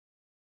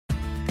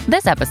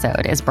This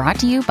episode is brought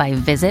to you by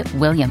Visit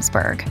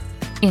Williamsburg.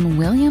 In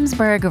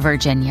Williamsburg,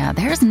 Virginia,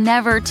 there's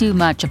never too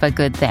much of a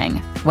good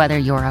thing. Whether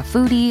you're a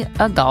foodie,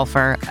 a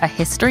golfer, a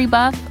history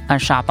buff, a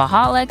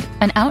shopaholic,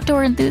 an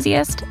outdoor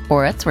enthusiast,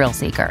 or a thrill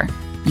seeker,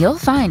 you'll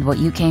find what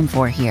you came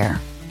for here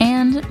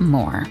and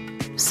more.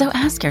 So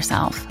ask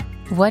yourself,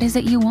 what is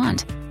it you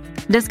want?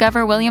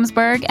 Discover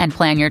Williamsburg and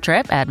plan your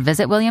trip at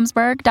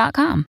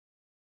visitwilliamsburg.com.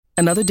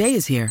 Another day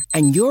is here,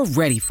 and you're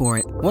ready for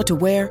it. What to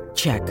wear?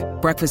 Check.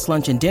 Breakfast,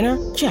 lunch, and dinner?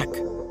 Check.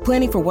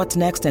 Planning for what's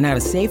next and how to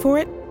save for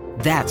it?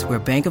 That's where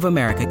Bank of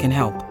America can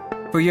help.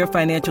 For your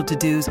financial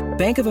to-dos,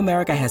 Bank of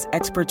America has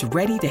experts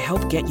ready to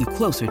help get you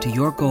closer to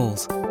your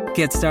goals.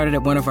 Get started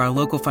at one of our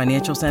local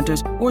financial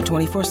centers or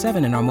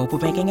 24/7 in our mobile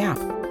banking app.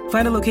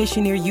 Find a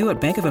location near you at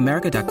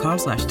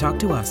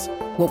bankofamerica.com/talktous.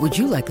 What would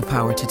you like the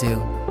power to do?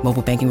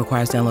 Mobile banking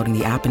requires downloading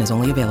the app and is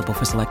only available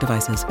for select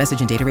devices.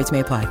 Message and data rates may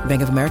apply.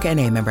 Bank of America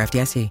N.A., member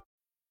FDIC.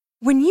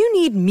 When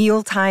you need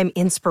mealtime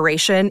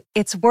inspiration,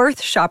 it's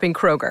worth shopping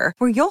Kroger,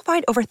 where you'll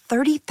find over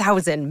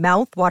 30,000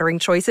 mouth-watering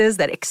choices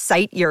that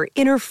excite your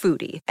inner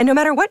foodie. And no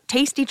matter what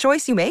tasty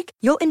choice you make,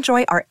 you'll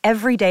enjoy our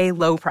everyday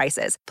low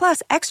prices,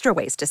 plus extra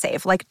ways to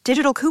save, like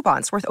digital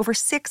coupons worth over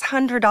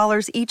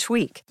 $600 each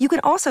week. You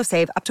can also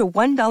save up to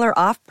 $1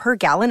 off per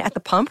gallon at the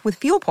pump with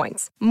fuel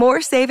points.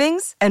 More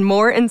savings and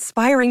more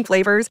inspiring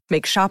flavors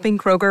make shopping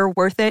Kroger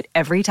worth it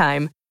every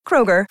time.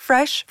 Kroger,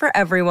 fresh for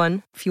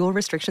everyone. Fuel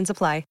restrictions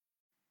apply.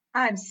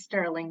 I'm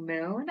Sterling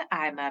Moon.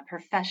 I'm a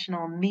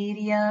professional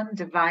medium,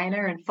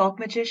 diviner, and folk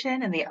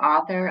magician, and the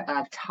author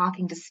of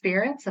Talking to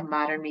Spirits, a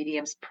modern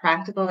medium's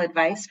practical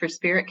advice for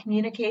spirit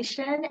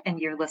communication. And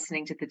you're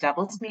listening to The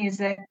Devil's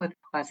Music with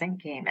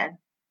Pleasant Gaiman.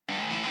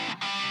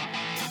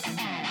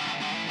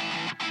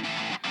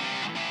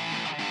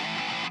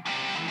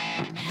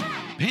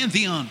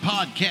 Pantheon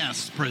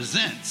Podcasts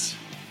presents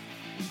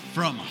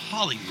from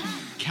Hollywood,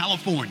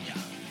 California,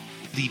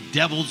 The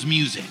Devil's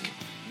Music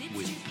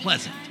with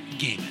Pleasant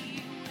Gaiman.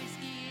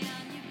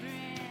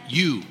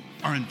 You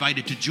are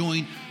invited to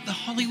join the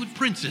Hollywood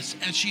princess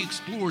as she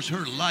explores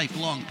her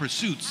lifelong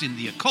pursuits in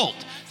the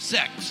occult,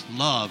 sex,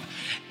 love,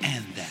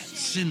 and that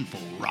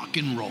sinful rock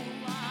and roll.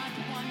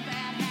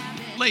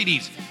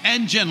 Ladies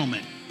and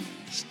gentlemen,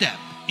 step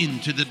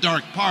into the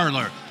dark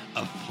parlor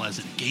of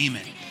Pleasant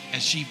Gaiman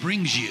as she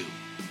brings you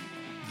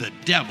the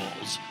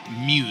Devil's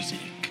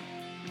Music.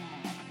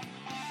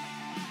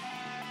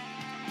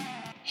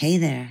 Hey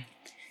there.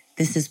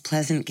 This is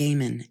Pleasant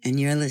Gaiman, and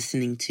you're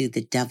listening to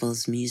The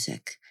Devil's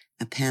Music,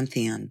 a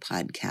Pantheon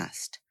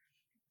podcast.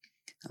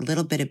 A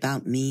little bit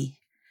about me.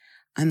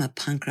 I'm a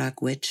punk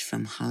rock witch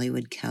from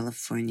Hollywood,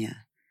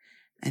 California.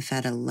 I've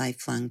had a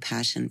lifelong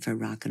passion for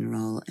rock and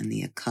roll and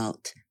the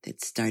occult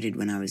that started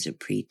when I was a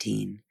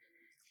preteen.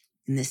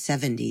 In the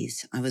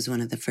 70s, I was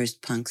one of the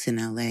first punks in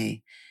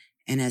LA,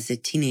 and as a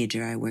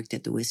teenager, I worked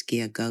at the Whiskey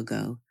A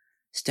Go-Go,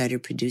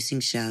 started producing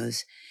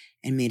shows,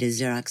 and made a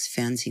Xerox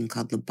fanzine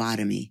called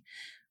Lobotomy,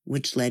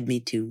 which led me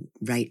to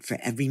write for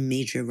every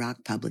major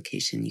rock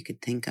publication you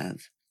could think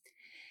of.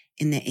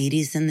 In the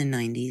 80s and the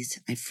 90s,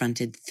 I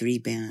fronted 3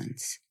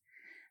 bands.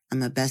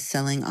 I'm a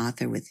best-selling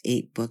author with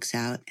 8 books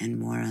out and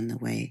more on the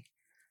way.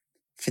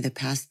 For the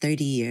past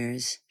 30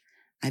 years,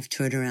 I've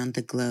toured around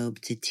the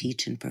globe to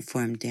teach and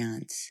perform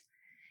dance.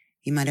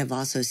 You might have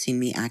also seen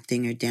me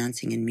acting or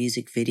dancing in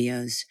music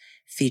videos,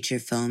 feature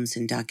films,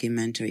 and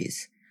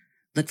documentaries.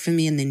 Look for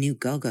me in the new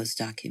Go-Go's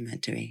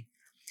documentary.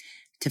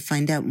 To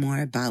find out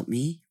more about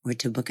me or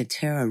to book a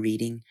tarot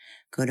reading,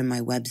 go to my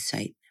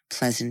website,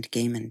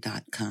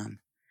 pleasantgaiman.com.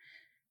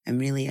 I'm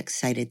really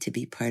excited to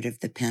be part of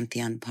the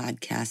Pantheon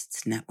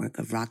Podcasts network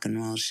of rock and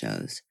roll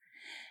shows.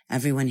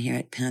 Everyone here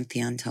at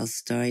Pantheon tells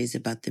stories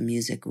about the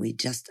music we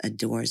just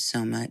adore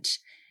so much,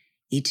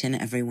 each and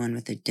every one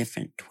with a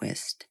different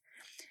twist.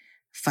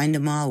 Find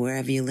them all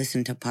wherever you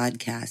listen to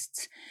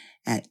podcasts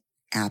at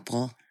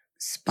Apple,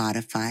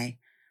 Spotify,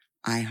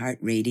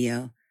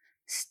 iHeartRadio,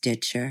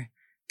 Stitcher,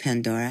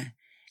 Pandora,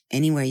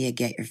 anywhere you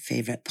get your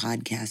favorite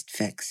podcast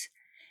fix.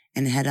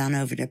 And head on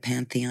over to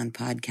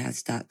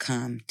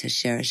pantheonpodcast.com to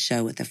share a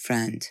show with a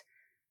friend.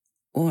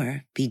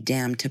 Or be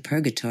damned to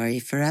purgatory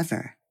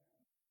forever.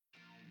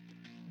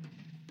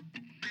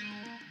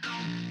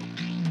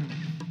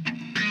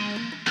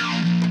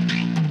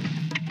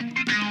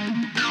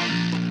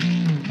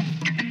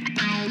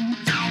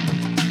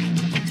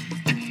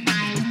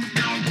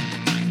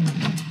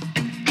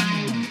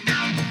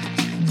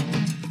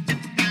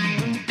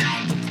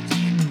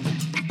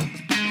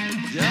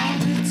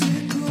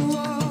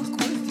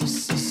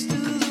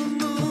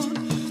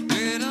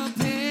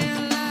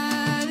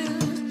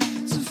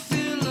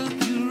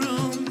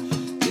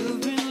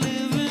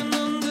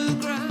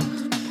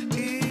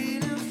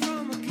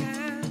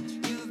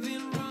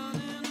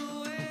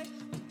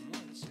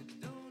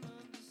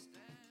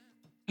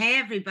 Hey,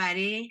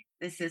 everybody.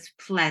 This is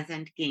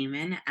Pleasant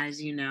Gaiman,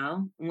 as you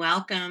know.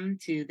 Welcome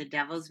to The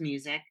Devil's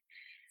Music.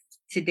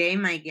 Today,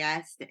 my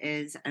guest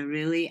is a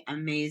really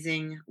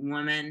amazing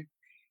woman.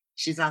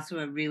 She's also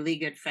a really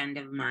good friend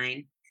of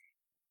mine.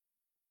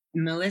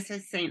 Melissa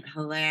St.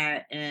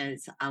 Hilaire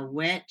is a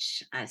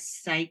witch, a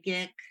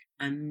psychic,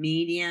 a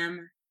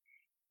medium,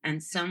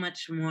 and so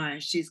much more.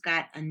 She's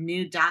got a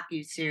new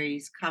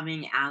docuseries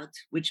coming out,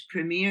 which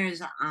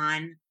premieres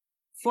on,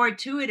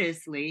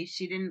 fortuitously,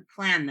 she didn't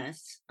plan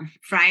this,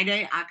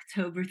 Friday,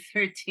 October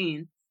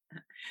 13th.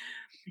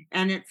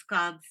 And it's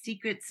called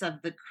Secrets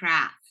of the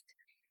Craft.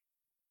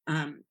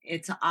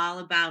 It's all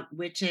about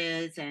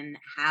witches and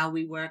how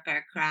we work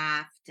our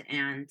craft.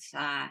 And,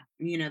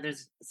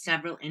 there's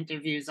several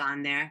interviews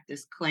on there,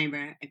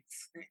 disclaimer,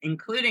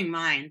 including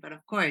mine. But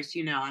of course,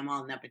 I'm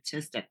all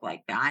nepotistic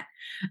like that.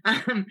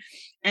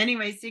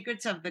 Anyway,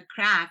 Secrets of the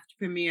Craft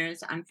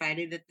premieres on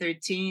Friday the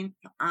 13th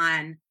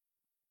on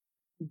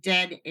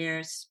Dead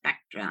Air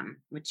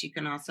Spectrum, which you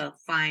can also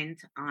find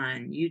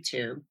on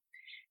YouTube.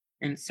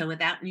 And so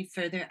without any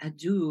further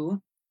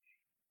ado,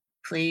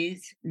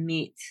 please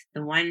meet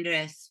the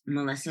wondrous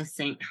Melissa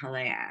St.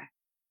 Hilaire.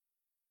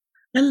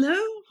 Hello.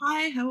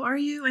 Hi, how are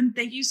you? And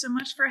thank you so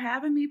much for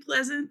having me,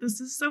 Pleasant. This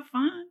is so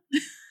fun.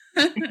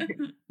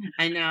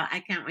 I know.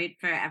 I can't wait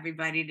for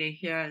everybody to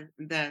hear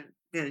the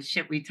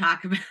shit we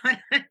talk about. I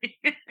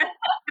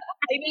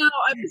know.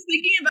 I was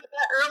thinking about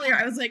that earlier.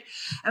 I was like,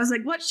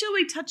 what shall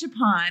we touch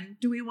upon?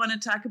 Do we want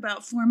to talk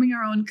about forming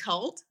our own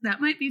cult?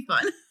 That might be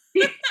fun.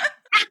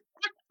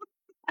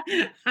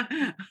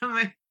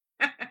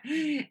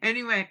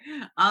 Anyway,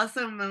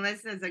 also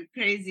Melissa's a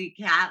crazy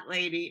cat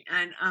lady,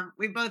 and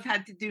we both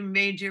had to do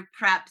major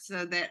prep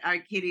so that our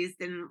kitties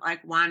didn't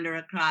wander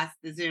across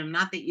the Zoom.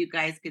 Not that you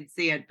guys could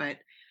see it, but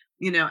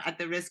at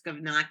the risk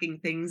of knocking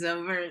things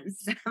over and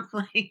stuff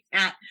like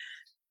that.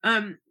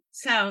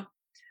 So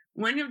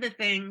one of the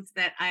things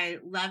that I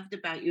loved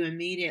about you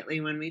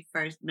immediately when we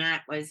first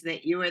met was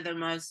that you were the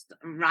most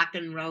rock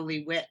and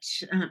rolly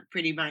witch,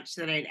 pretty much,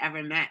 that I'd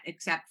ever met,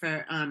 except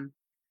for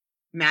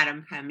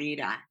Madame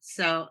Hamida.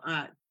 So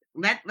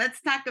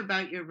let's talk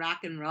about your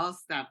rock and roll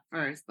stuff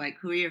first. Like,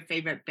 who are your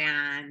favorite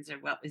bands, or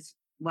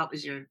what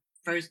was your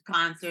first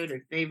concert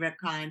or favorite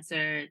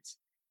concert?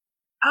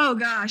 Oh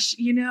gosh,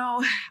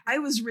 I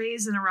was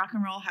raised in a rock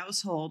and roll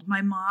household.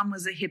 My mom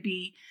was a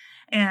hippie,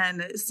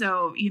 and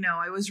so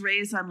I was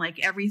raised on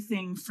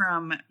everything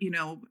from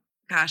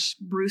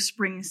Bruce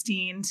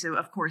Springsteen to,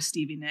 of course,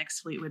 Stevie Nicks,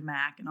 Fleetwood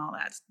Mac, and all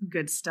that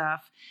good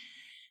stuff.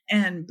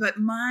 But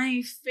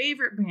my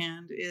favorite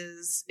band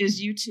is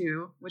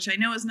U2, which I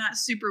know is not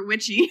super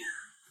witchy.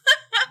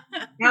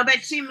 No,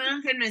 but She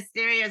Moves in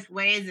Mysterious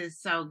Ways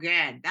is so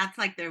good. That's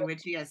their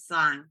witchiest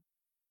song.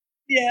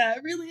 Yeah,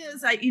 it really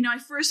is.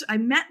 I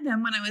met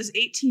them when I was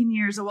 18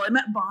 years old. I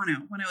met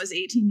Bono when I was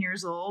 18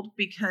 years old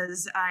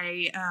because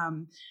I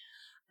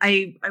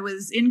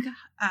was in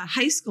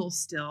high school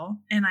still,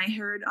 and I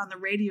heard on the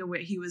radio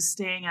where he was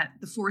staying at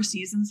the Four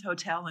Seasons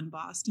Hotel in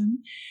Boston,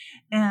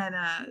 and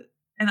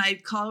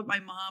I called my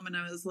mom and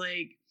I was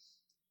like,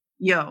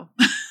 yo,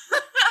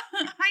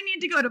 I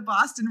need to go to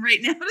Boston right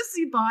now to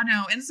see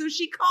Bono. And so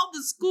she called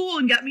the school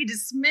and got me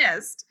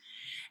dismissed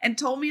and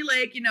told me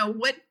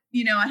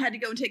I had to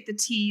go and take the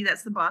T.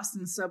 That's the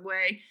Boston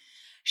subway.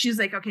 She was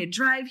like, okay,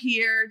 drive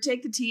here,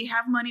 take the T,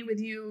 have money with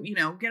you,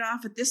 get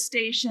off at this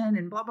station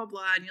and blah, blah,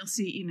 blah. And you'll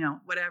see,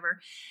 whatever.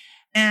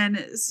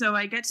 And so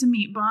I get to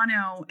meet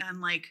Bono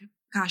on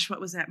what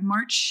was that?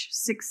 March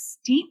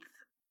 16th?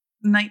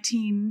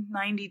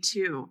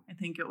 1992, I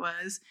think it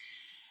was.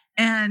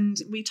 And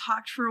we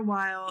talked for a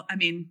while. I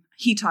mean,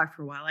 he talked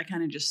for a while. I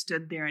kind of just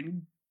stood there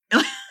and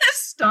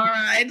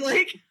star-eyed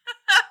like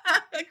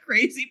a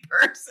crazy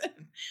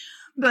person.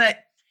 But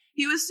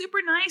he was super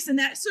nice. And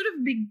that sort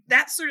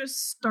of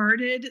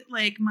started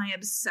my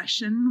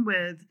obsession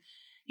with,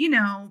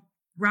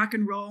 rock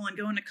and roll and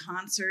going to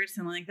concerts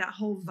and that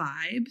whole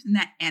vibe and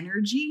that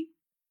energy.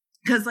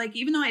 Because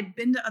even though I'd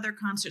been to other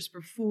concerts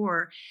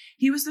before,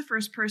 he was the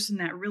first person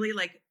that really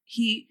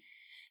he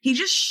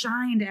just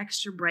shined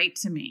extra bright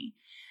to me.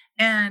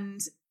 And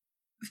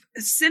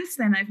since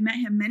then, I've met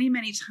him many,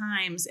 many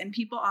times, and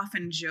people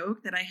often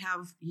joke that I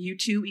have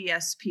U2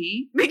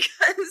 ESP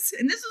because,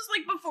 and this was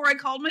before I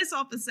called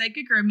myself a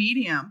psychic or a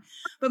medium,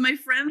 but my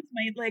friends,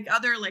 my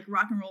other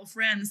rock and roll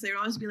friends, they would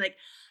always be like,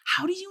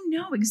 how do you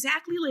know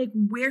exactly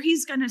where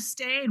he's going to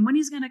stay and when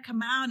he's going to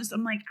come out? And so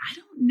I'm like, I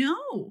don't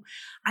know.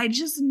 I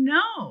just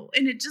know.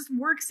 And it just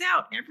works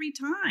out every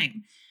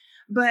time.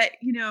 But,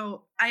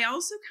 I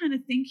also kind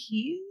of think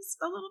he's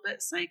a little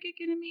bit psychic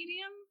and a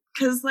medium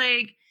because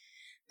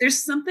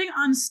there's something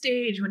on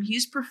stage when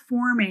he's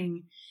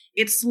performing.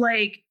 It's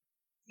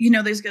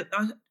there's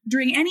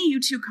during any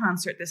U2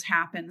 concert, this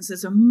happens.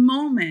 There's a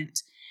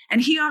moment.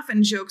 And he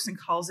often jokes and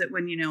calls it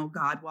when,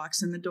 God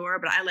walks in the door.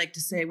 But I like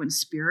to say when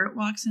spirit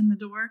walks in the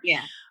door.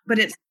 Yeah. But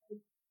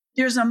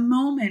there's a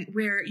moment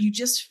where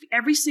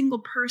every single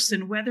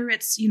person, whether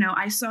it's,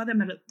 I saw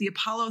them at the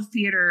Apollo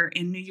Theater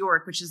in New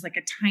York, which is a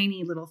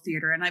tiny little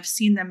theater. And I've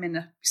seen them in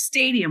a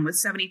stadium with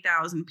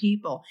 70,000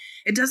 people.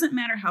 It doesn't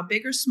matter how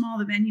big or small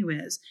the venue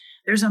is.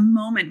 There's a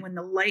moment when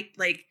the light,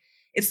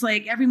 it's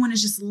everyone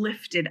is just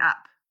lifted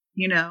up,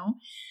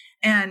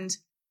 And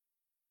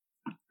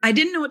I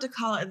didn't know what to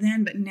call it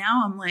then, but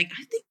now I'm I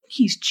think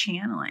he's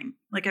channeling.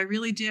 Like, I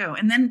really do.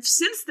 And then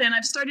since then,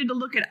 I've started to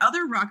look at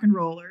other rock and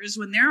rollers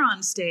when they're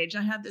on stage.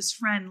 I have this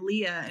friend,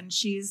 Leah, and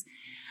she's,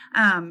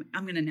 I'm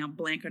going to now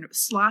blank on it.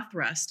 Sloth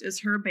Rust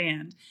is her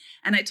band.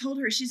 And I told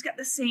her she's got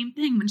the same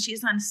thing when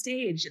she's on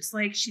stage. It's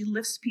like she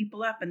lifts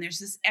people up and there's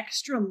this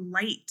extra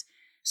light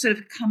sort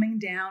of coming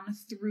down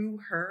through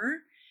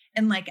her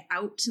and like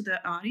out to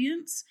the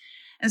audience.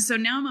 And so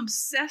now I'm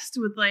obsessed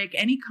with like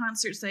any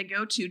concerts I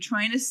go to,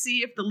 trying to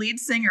see if the lead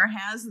singer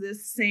has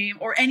this same,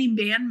 or any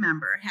band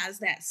member has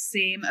that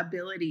same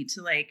ability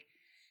to like,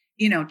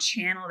 you know,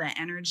 channel that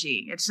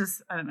energy. It's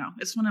just, I don't know.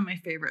 It's one of my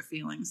favorite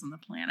feelings on the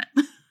planet.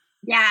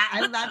 Yeah,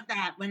 I love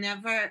that.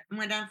 Whenever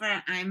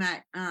I'm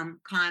at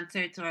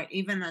concerts or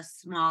even a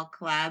small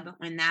club,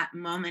 when that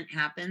moment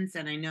happens,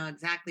 and I know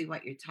exactly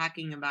what you're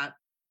talking about,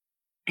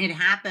 it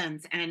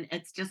happens, and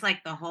it's just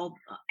like the whole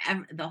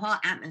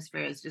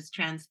atmosphere is just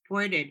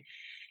transported.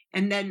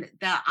 And then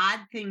the odd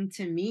thing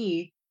to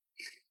me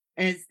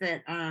is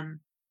that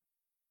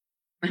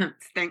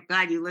thank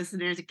God you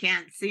listeners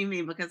can't see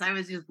me because I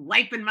was just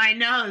wiping my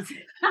nose.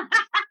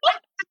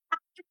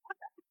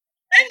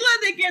 I'm glad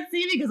they can't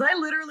see me because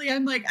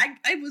I'm like,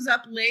 I was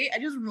up late. I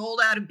just rolled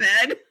out of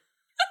bed.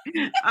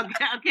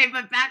 Okay,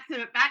 but back to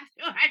our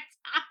topic.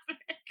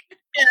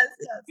 Yes.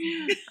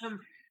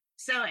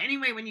 So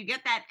anyway, when you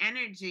get that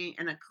energy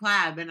in a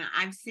club, and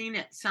I've seen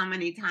it so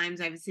many times,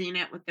 I've seen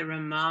it with the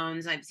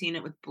Ramones, I've seen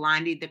it with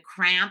Blondie, the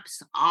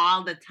Cramps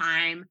all the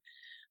time,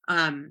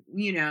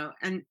 you know,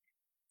 and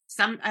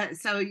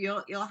so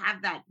you'll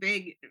have that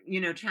big, you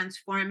know,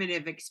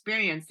 transformative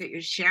experience that you're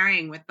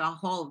sharing with the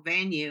whole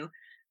venue.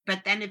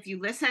 But then if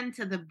you listen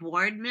to the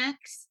board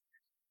mix,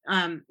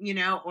 you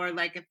know, or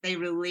like if they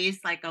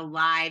release like a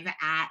live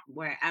at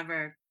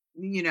wherever,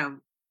 you know,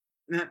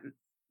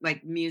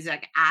 like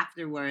music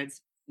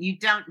afterwards, you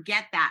don't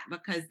get that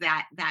because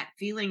that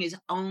feeling is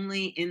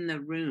only in the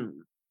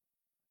room.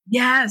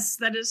 Yes,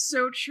 that is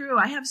so true.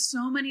 I have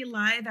so many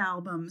live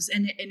albums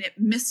and it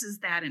misses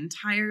that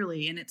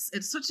entirely. And it's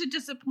such a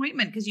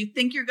disappointment because you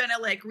think you're going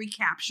to like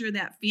recapture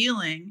that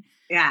feeling.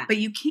 Yeah. But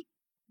you can't.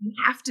 You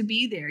have to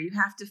be there. You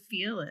have to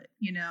feel it,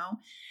 you know?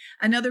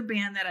 Another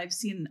band that I've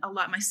seen a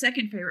lot, my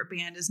second favorite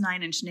band is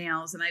 9 Inch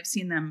Nails, and I've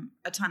seen them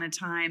a ton of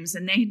times,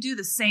 and they do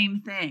the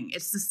same thing.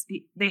 It's this,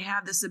 they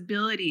have this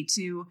ability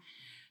to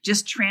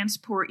just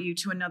transport you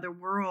to another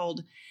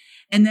world.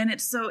 And then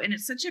it's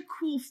such a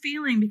cool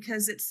feeling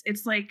because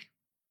it's like,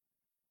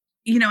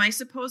 you know, I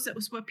suppose that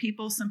was what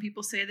some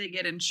people say they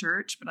get in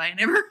church, but I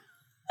never,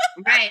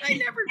 right.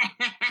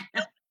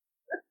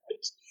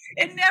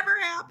 It never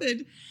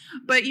happened.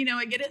 But, you know,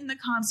 I get it in the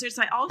concerts.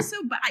 I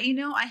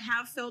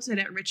have felt it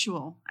at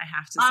Ritual, I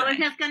have to say. I was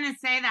just going to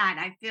say that.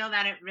 I feel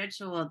that at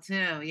Ritual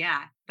too.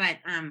 Yeah. But,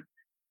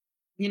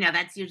 you know,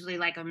 that's usually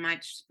like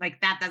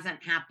that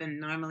doesn't happen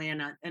normally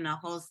in a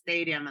whole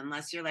stadium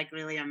unless you're like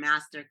really a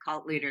master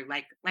cult leader,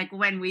 like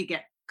when we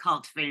get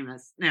cult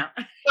famous. No.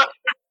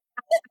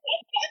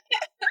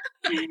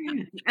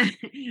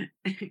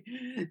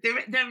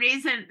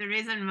 The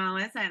reason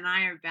Melissa and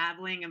I are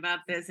babbling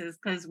about this is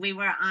because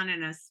we're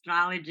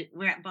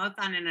both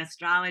on an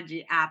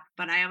astrology app,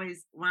 but I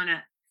always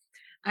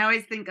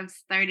think of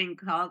starting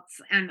cults,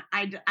 and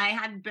I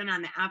hadn't been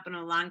on the app in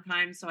a long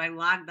time, so I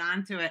logged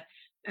onto it.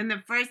 And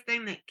the first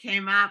thing that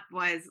came up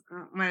was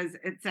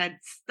it said,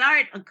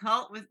 start a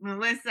cult with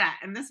Melissa.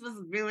 And this was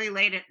really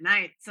late at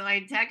night. So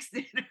I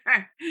texted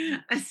her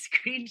a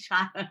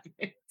screenshot of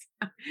it.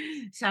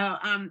 So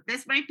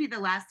this might be the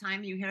last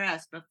time you hear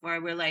us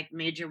before we're like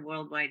major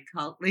worldwide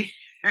cult leaders.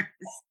 And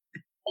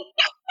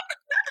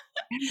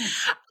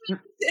the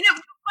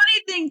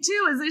funny thing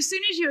too is as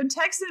soon as you had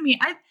texted me,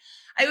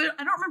 I don't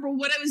remember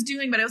what I was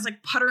doing, but I was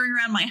like puttering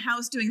around my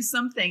house doing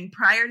something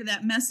prior to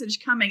that message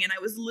coming. And I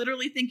was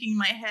literally thinking in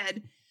my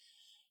head,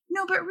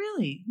 no, but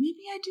really,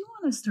 maybe I do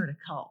want to start a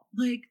cult.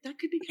 Like that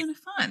could be kind of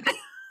fun.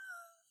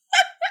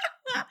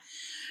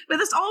 But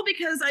that's all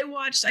because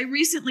I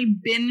recently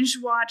binge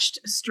watched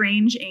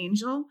Strange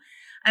Angel.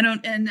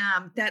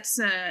 That's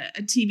a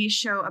TV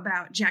show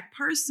about Jack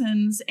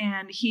Parsons,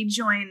 and he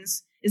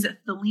joins, is it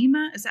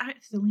Thelema? Is that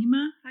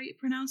Thelema, how you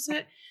pronounce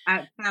it?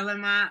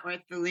 Thelema or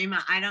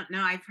Thelema. I don't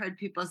know. I've heard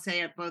people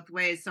say it both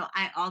ways, so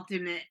I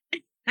alternate.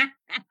 I do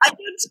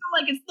too,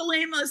 like it's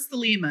Thelema.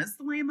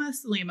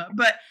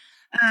 But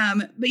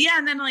yeah,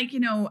 and then like, you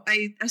know,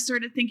 I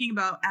started thinking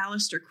about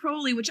Aleister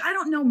Crowley, which I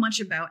don't know much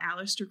about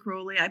Aleister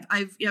Crowley.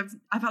 I've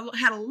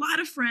had a lot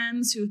of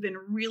friends who've been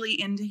really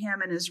into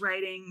him and his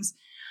writings.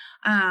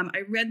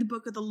 I read the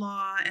Book of the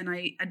Law, and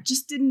I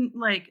just didn't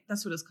like,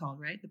 that's what it's called,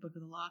 right? The Book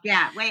of the Law.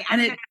 Yeah. Wait,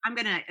 I'm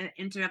going to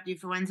interrupt you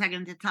for 1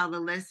 second to tell the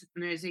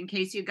listeners, in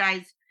case you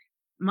guys,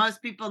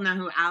 most people know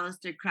who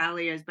Aleister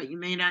Crowley is, but you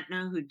may not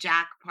know who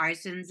Jack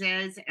Parsons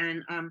is.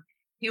 And,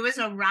 he was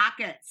a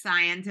rocket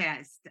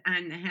scientist,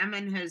 and him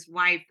and his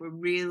wife were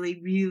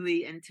really,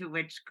 really into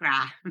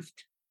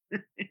witchcraft.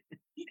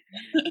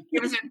 He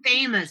was a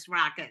famous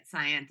rocket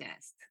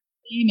scientist.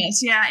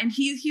 Famous, yeah. And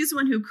he's the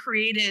one who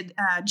created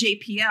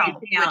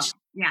JPL. Which,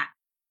 yeah,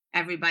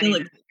 everybody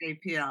knows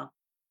JPL.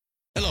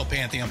 Hello,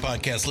 Pantheon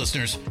Podcast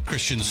listeners.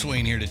 Christian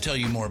Swain here to tell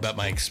you more about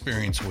my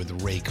experience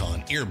with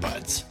Raycon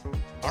earbuds.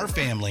 Our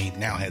family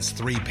now has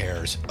 3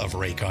 pairs of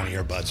Raycon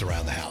earbuds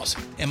around the house,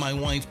 and my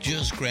wife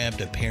just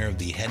grabbed a pair of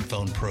the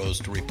Headphone Pros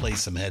to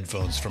replace some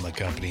headphones from a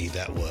company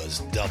that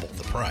was double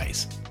the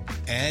price.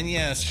 And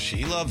yes,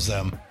 she loves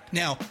them.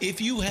 Now, if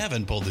you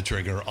haven't pulled the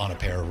trigger on a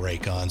pair of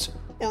Raycons,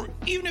 or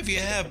even if you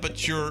have,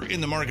 but you're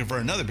in the market for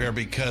another pair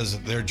because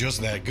they're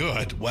just that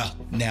good, well,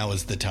 now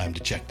is the time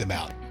to check them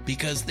out,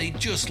 because they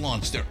just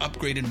launched their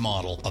upgraded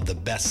model of the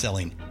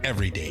best-selling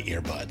everyday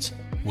earbuds.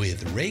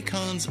 With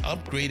Raycon's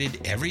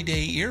upgraded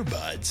everyday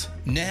earbuds,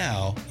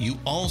 now you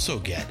also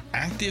get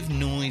active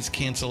noise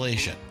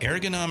cancellation,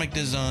 ergonomic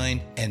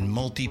design, and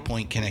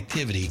multi-point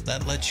connectivity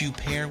that lets you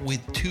pair with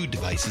 2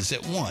 devices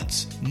at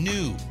once.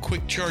 New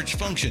quick charge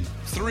function,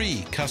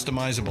 3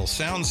 customizable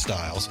sound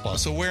styles,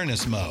 plus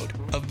awareness mode.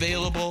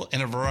 Available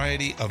in a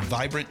variety of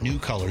vibrant new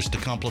colors to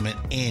complement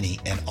any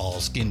and all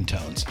skin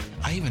tones.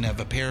 I even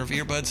have a pair of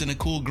earbuds in a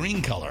cool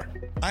green color.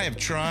 I have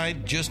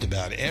tried just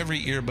about every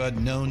earbud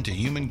known to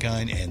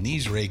humankind, and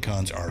these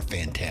Raycons are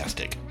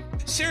fantastic.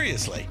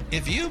 Seriously,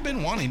 if you've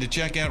been wanting to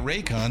check out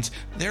Raycons,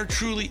 there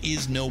truly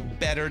is no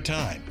better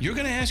time. You're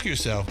going to ask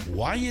yourself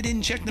why you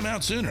didn't check them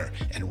out sooner,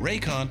 and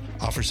Raycon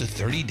offers a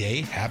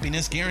 30-day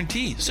happiness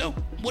guarantee. So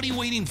what are you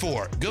waiting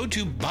for? Go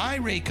to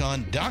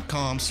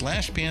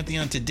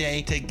buyraycon.com/Pantheon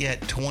today to get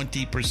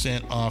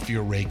 20% off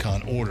your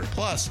Raycon order,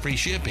 plus free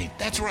shipping.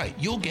 That's right,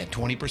 you'll get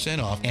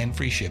 20% off and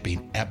free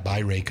shipping at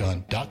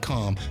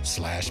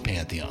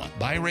buyraycon.com/Pantheon.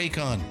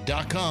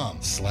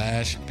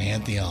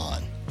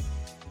 buyraycon.com/Pantheon.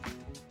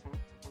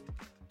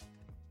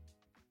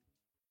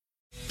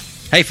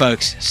 Hey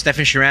folks,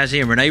 Stefan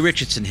Shirazi and Renee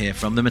Richardson here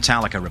from the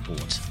Metallica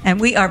Report. And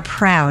we are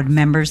proud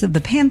members of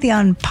the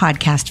Pantheon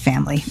podcast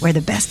family, where the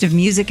best of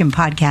music and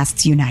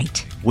podcasts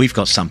unite. We've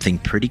got something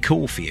pretty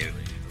cool for you.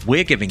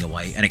 We're giving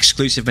away an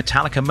exclusive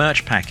Metallica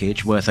merch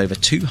package worth over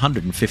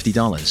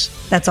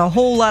 $250. That's a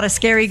whole lot of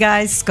Scary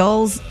Guys,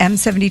 Skulls,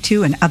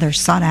 M72, and other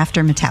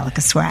sought-after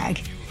Metallica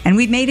swag. And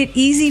we've made it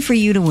easy for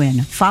you to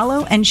win.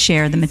 Follow and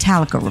share the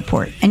Metallica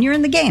Report, and you're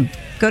in the game.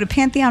 Go to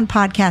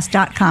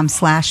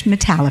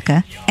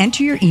pantheonpodcast.com/Metallica,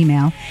 enter your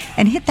email,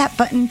 and hit that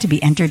button to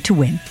be entered to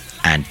win.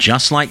 And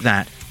just like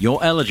that,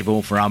 you're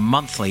eligible for our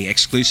monthly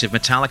exclusive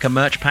Metallica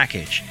merch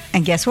package.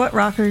 And guess what,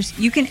 rockers?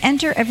 You can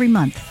enter every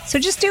month, so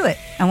just do it.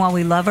 And while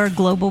we love our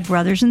global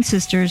brothers and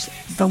sisters,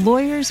 the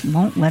lawyers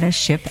won't let us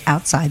ship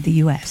outside the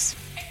U.S.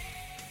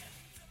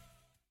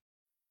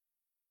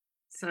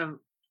 So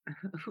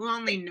who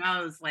only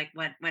knows like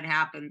what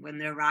happened when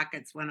their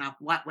rockets went up,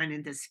 what went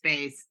into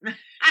space. But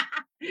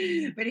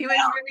he was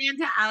really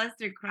into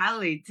Aleister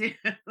Crowley too.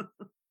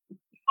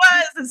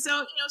 And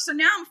so so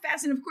now I'm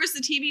fascinated. Of course,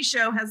 the TV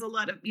show has a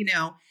lot of,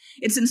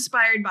 it's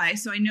inspired by,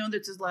 so I know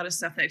that there's a lot of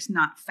stuff that's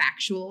not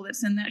factual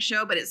that's in that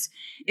show, but it's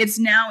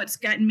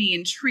gotten me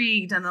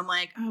intrigued, and I'm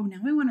like, oh,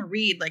 now I want to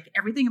read like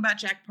everything about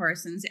Jack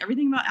Parsons,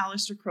 everything about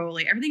Aleister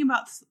Crowley, everything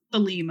about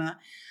Thelema.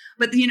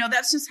 But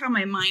that's just how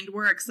my mind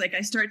works. Like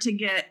I start to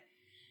get,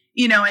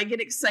 I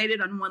get excited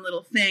on one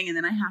little thing, and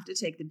then I have to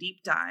take the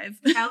deep dive.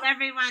 Tell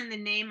everyone the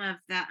name of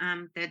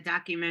the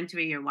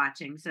documentary you're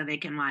watching so they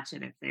can watch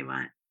it if they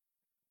want.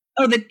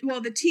 Oh,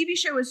 the TV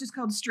show is just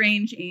called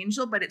Strange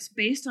Angel, but it's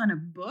based on a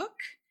book.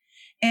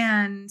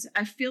 And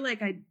I feel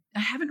like I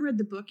haven't read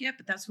the book yet,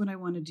 but that's what I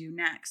want to do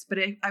next. But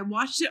I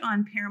watched it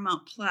on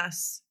Paramount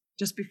Plus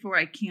just before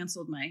I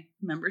canceled my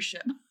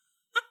membership.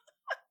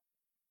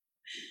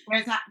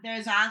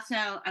 There's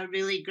also a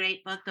really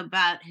great book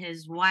about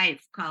his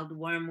wife called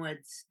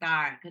Wormwood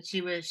Star, because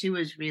she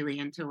was really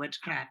into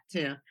witchcraft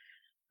too.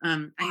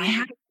 I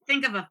have to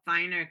think of a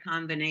finer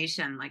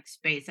combination like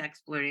space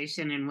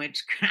exploration and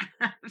witchcraft.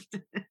 I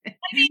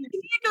mean,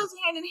 it goes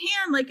hand in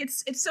hand. Like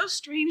it's so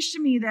strange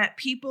to me that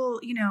people,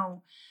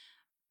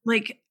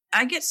 like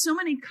I get so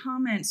many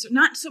comments,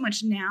 not so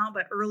much now,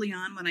 but early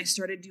on when I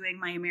started doing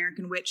my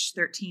American Witch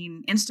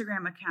 13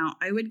 Instagram account,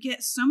 I would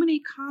get so many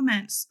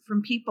comments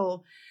from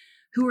people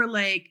who were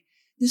like,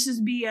 this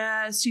is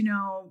BS,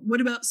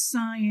 what about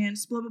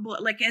science, blah, blah, blah.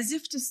 Like as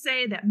if to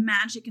say that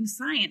magic and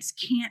science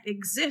can't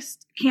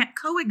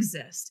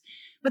coexist,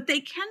 but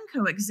they can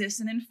coexist.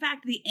 And in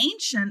fact, the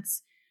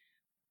ancients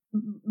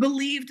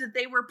believed that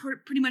they were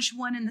pretty much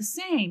one and the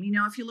same.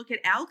 If you look at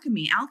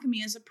alchemy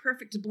is a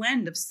perfect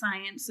blend of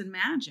science and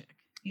magic.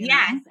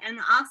 Yes. And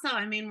also,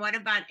 what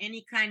about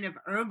any kind of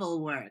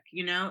herbal work,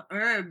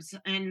 herbs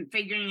and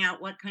figuring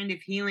out what kind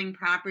of healing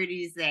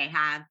properties they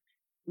have,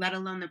 let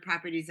alone the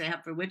properties they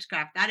have for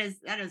witchcraft. That is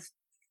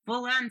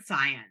full on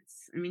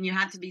science. You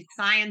have to be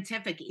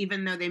scientific,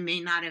 even though they may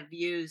not have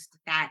used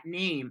that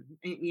name,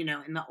 in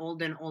the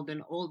olden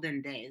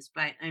days.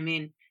 But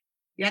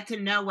you have to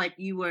know what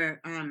you were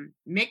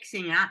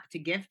mixing up to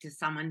give to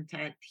someone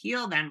to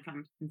heal them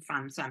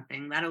from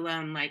something, let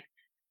alone what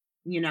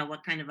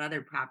kind of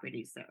other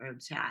properties the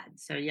herbs had.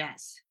 So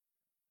yes.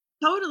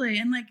 Totally.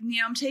 And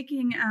I'm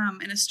taking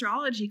an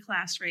astrology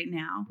class right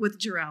now with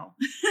Jarrell.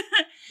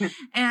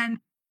 And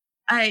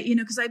I,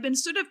 because I've been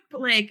sort of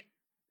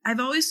I've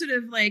always sort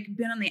of like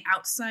been on the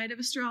outside of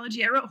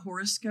astrology. I wrote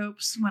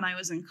horoscopes when I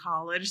was in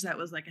college. That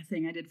was like a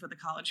thing I did for the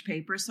college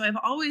paper. So I've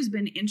always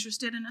been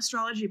interested in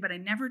astrology, but I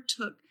never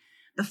took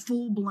the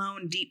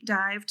full-blown deep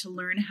dive to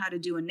learn how to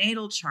do a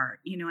natal chart.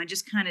 You know, I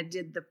just kind of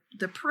did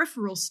the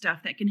peripheral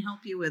stuff that can help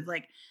you with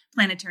like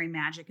planetary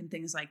magic and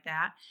things like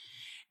that.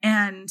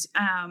 And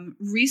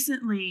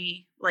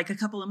recently, like a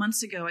couple of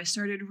months ago, I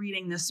started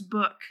reading this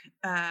book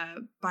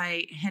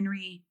by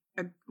Henry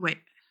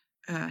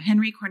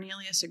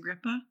Cornelius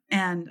Agrippa,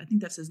 and I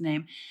think that's his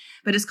name,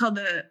 but it's called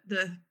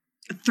the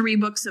 3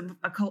 Books of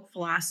Occult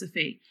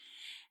Philosophy.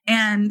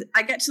 And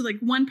I got to like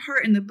one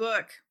part in the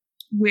book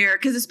where,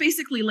 because it's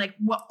basically like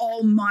what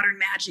all modern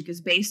magic is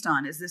based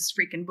on is this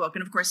freaking book.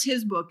 And of course,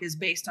 his book is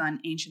based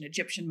on ancient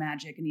Egyptian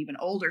magic and even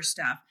older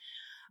stuff.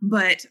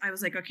 But I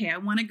was like, okay, I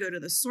want to go to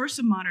the source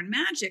of modern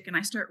magic. And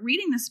I start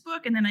reading this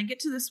book. And then I get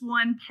to this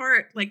one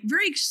part, like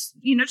very, just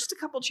a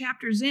couple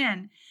chapters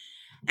in.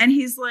 And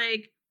he's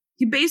like,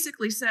 he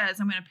basically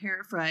says, I'm going to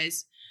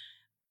paraphrase,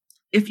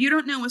 if you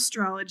don't know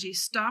astrology,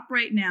 stop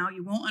right now.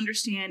 You won't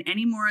understand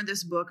any more of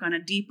this book on a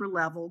deeper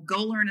level.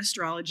 Go learn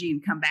astrology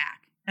and come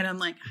back. And I'm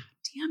like, oh,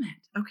 damn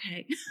it.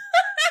 Okay.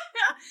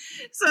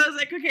 So I was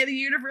like, okay, the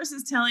universe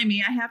is telling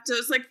me I have to.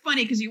 It's like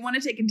funny because you want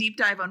to take a deep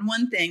dive on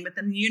one thing, but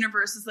then the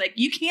universe is like,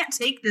 you can't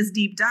take this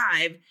deep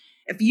dive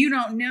if you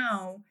don't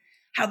know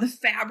how the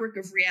fabric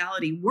of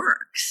reality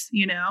works,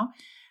 you know?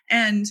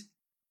 And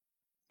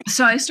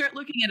so I start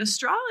looking at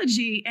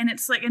astrology, and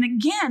it's like, and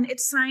again,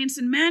 it's science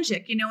and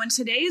magic. You know, in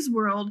today's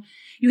world,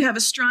 you have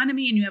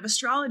astronomy and you have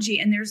astrology,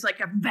 and there's like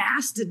a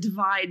vast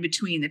divide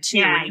between the two.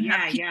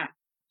 Yeah.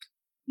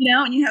 You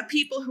know, and you have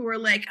people who are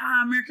like,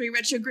 Mercury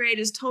retrograde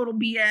is total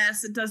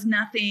BS. It does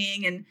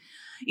nothing. And,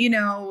 you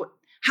know,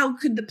 how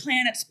could the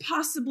planets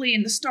possibly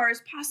and the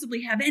stars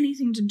possibly have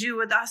anything to do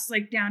with us,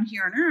 like down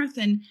here on Earth?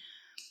 And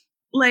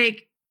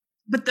like,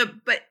 but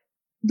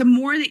the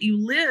more that you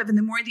live and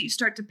the more that you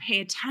start to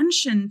pay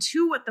attention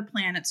to what the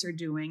planets are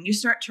doing, you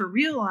start to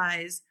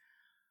realize,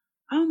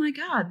 oh my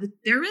God,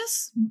 there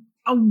is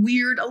a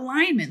weird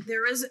alignment.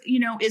 There is, you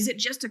know, is it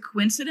just a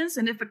coincidence?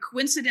 And if a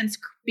coincidence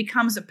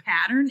becomes a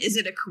pattern, is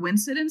it a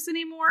coincidence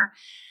anymore?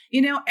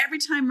 You know, every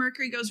time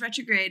Mercury goes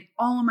retrograde,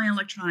 all of my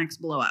electronics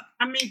blow up.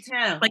 Me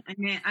too. Like, I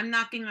mean, I'm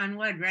knocking on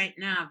wood right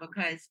now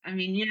because, I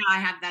mean, you know, I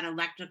have that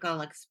electrical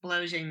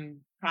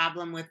explosion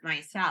problem with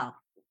myself,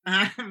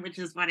 which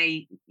is what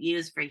I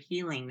use for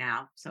healing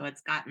now. So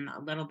it's gotten a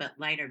little bit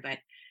lighter. But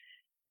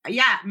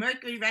yeah,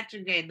 Mercury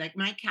retrograde, like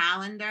my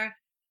calendar,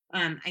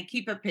 I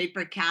keep a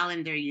paper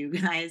calendar, you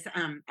guys,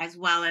 as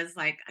well as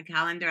like a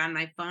calendar on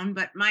my phone.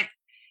 But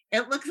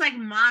it looks like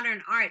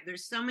modern art.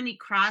 There's so many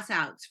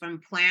crossouts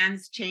from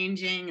plans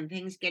changing and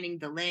things getting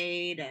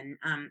delayed. And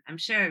I'm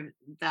sure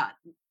the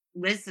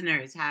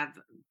listeners have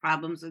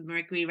problems with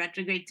Mercury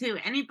retrograde too.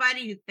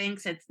 Anybody who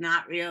thinks it's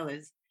not real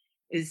is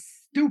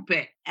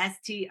stupid.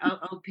 STOOPIT.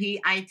 Well,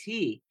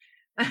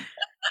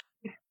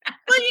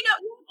 you know,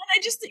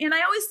 and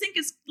I always think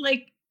it's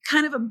like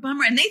kind of a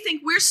bummer, and they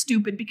think we're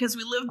stupid because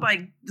we live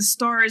by the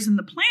stars and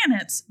the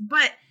planets,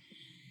 but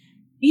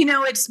you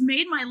know, it's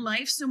made my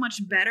life so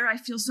much better. I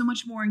feel so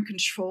much more in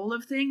control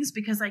of things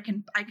because I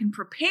can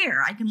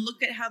prepare. I can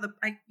look at how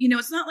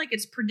it's not like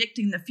it's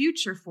predicting the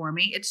future for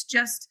me. It's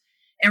just,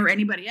 or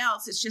anybody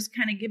else, it's just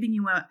kind of giving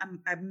you a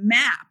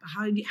map.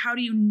 How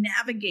do you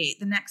navigate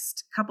the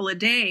next couple of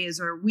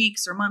days or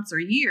weeks or months or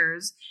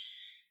years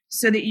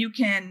so that you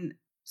can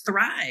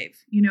thrive?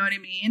 You know what I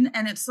mean?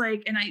 And it's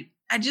like, and it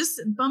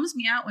bums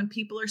me out when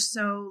people are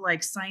so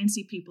like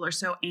sciencey people are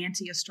so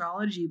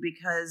anti-astrology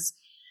because,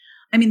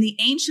 I mean, the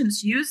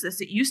ancients used this.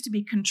 It used to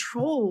be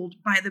controlled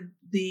by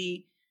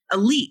the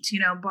elite, you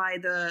know, by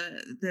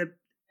the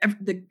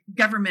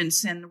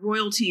governments and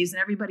royalties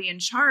and everybody in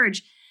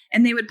charge.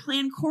 And they would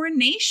plan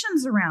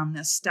coronations around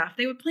this stuff.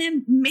 They would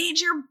plan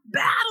major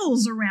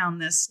battles around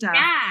this stuff.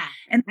 Yeah,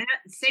 and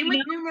same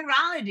with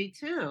numerology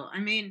too. I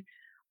mean,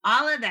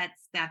 all of that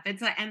stuff.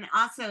 And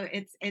also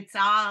it's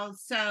all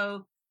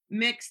so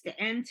mixed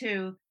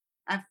into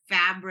a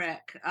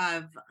fabric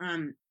of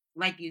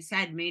like you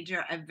said,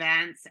 major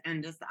events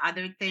and just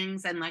other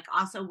things. And like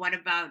also what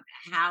about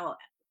how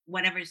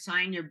whatever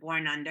sign you're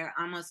born under,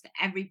 almost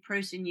every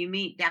person you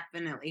meet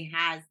definitely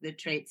has the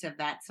traits of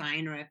that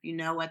sign. Or if you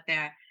know what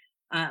their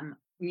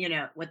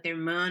what their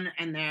moon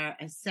and their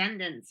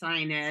ascendant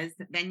sign is,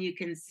 then you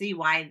can see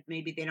why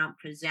maybe they don't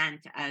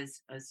present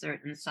as a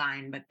certain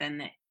sign, but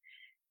then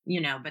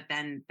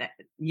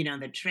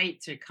the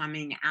traits are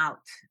coming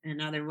out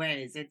in other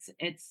ways.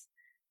 It's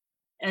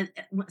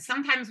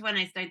sometimes when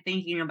I start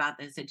thinking about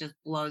this, it just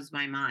blows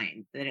my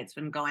mind that it's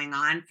been going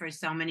on for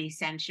so many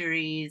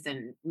centuries.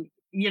 And,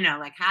 you know,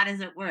 like, how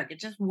does it work? It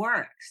just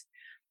works.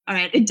 All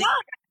right. It does.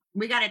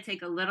 We got to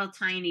take a little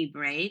tiny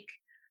break.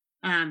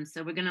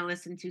 So we're going to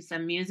listen to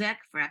some music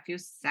for a few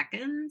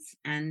seconds,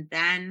 and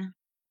then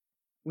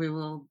we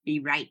will be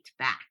right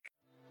back.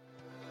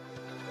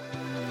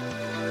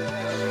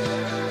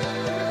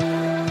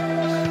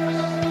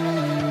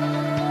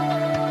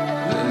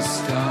 The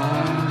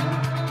star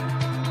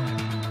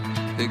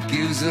that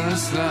gives gives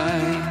us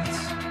light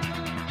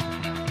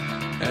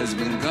has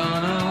been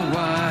gone a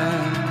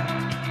while,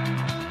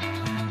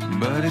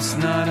 but it's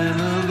not an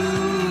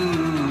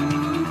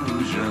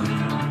illusion.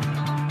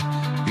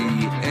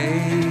 The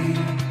ache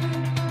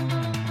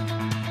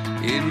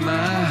in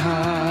my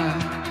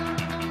heart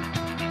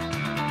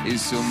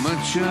is so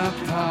much a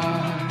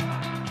part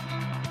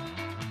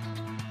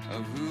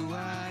of who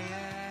I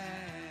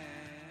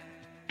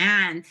am.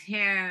 And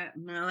here,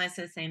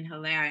 Melissa St.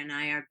 Hilaire and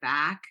I are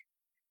back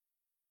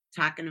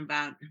talking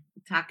about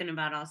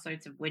all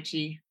sorts of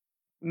witchy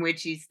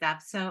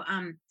stuff. So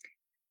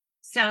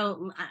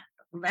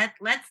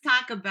let's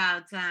talk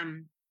about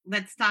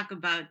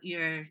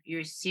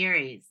your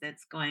series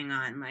that's going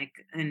on,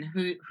 like, and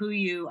who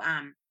you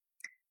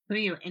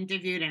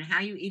interviewed and how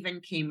you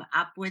even came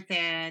up with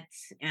it.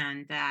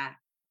 And I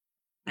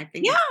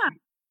think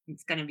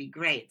it's going to be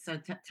great. So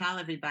tell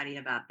everybody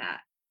about that.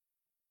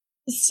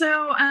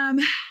 So I've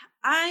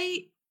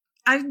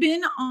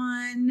been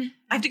on,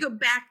 I have to go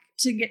back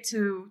to get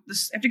to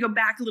this. I have to go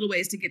back a little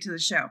ways to get to the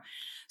show.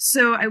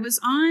 So I was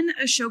on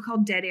a show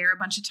called Dead Air a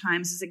bunch of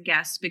times as a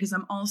guest because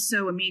I'm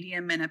also a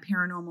medium and a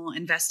paranormal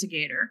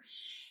investigator.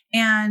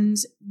 And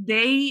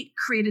they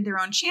created their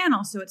own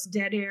channel. So it's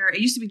Dead Air. It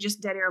used to be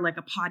just Dead Air, like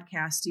a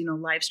podcast,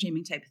 live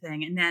streaming type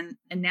thing. And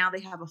now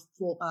they have a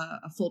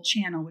full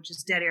channel, which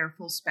is Dead Air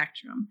Full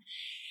Spectrum.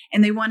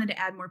 And they wanted to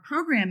add more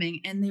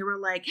programming. And they were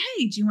like,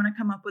 hey, do you want to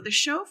come up with a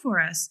show for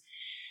us?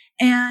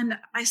 And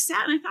I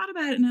sat and I thought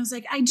about it and I was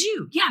like, I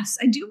do. Yes,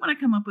 I do want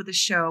to come up with a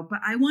show, but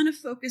I want to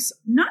focus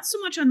not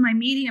so much on my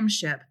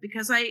mediumship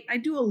because I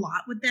do a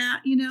lot with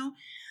that,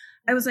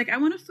 I was like, I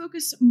want to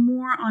focus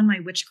more on my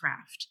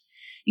witchcraft,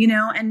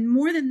 and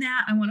more than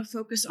that, I want to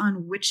focus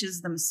on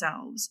witches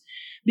themselves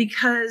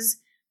because,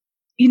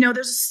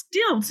 there's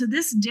still to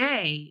this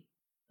day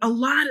a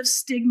lot of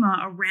stigma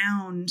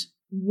around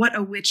what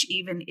a witch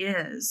even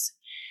is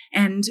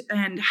and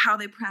how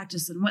they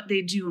practice and what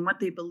they do and what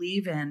they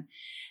believe in.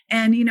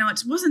 And,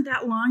 it wasn't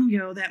that long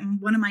ago that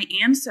one of my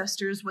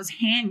ancestors was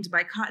hanged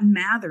by Cotton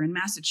Mather in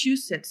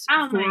Massachusetts.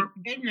 Oh, my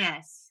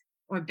goodness.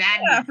 Or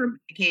badness, in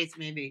the case,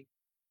 maybe.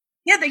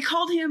 Yeah, they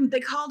called him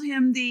the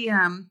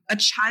a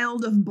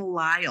child of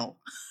Belial.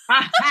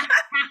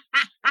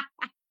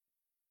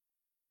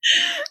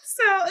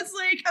 So it's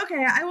like,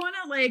 okay, I want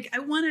to,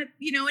 and none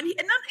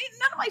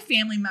of my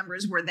family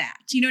members were that,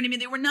 you know what I mean?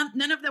 They were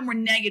none of them were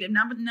negative.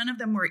 None of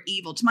them were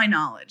evil to my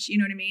knowledge. You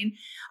know what I mean?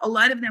 A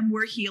lot of them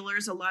were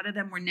healers. A lot of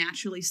them were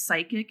naturally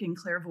psychic and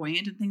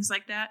clairvoyant and things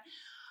like that.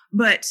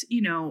 But,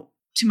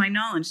 to my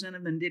knowledge, none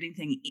of them did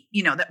anything,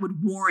 that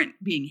would warrant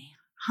being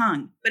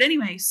hung. But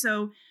anyway,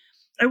 so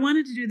I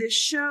wanted to do this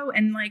show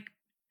and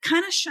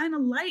kind of shine a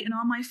light on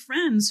all my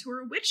friends who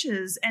are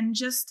witches and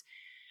just,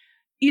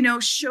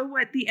 show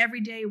what the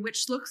everyday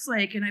witch looks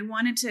like. And I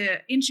wanted to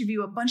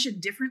interview a bunch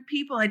of different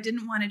people. I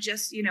didn't want to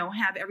just,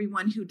 have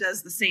everyone who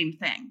does the same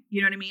thing.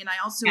 You know what I mean? I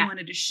also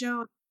wanted to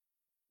show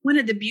one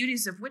of the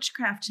beauties of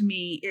witchcraft to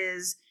me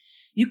is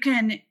you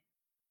can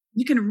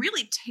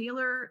really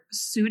tailor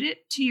suit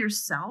it to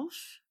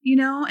yourself,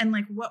 and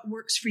what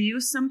works for you.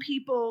 Some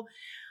people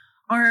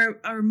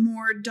are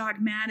more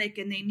dogmatic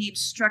and they need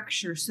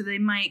structure. So they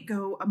might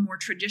go a more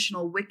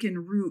traditional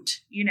Wiccan route,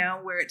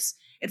 where it's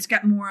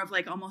got more of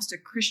almost a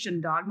Christian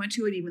dogma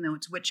to it, even though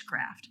it's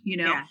witchcraft,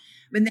 Yeah.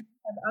 But then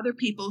you have other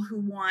people who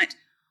want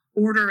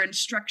order and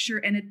structure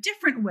in a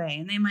different way.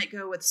 And they might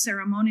go with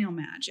ceremonial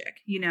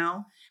magic,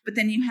 but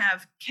then you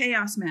have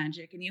chaos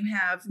magic and you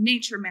have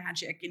nature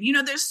magic. And,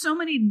 there's so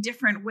many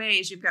different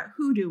ways. You've got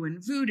hoodoo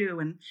and voodoo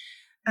and,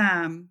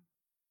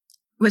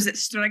 was it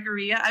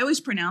Strigeria? I always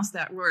pronounce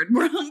that word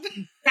wrong.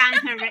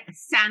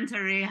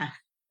 Santeria.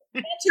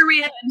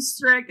 Santeria and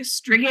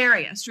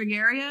Strigeria.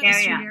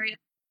 Strigeria.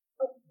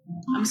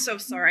 I'm so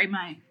sorry.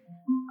 My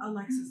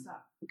Alexa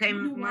stopped. Okay,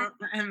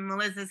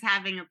 Melissa's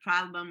having a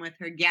problem with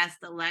her guest,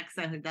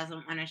 Alexa, who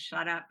doesn't want to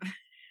shut up.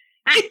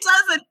 It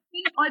doesn't.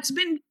 It's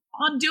been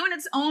doing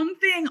its own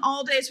thing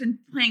all day. It's been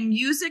playing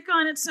music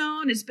on its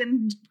own. It's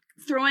been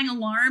throwing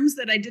alarms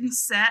that I didn't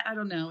set. I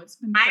don't know. It's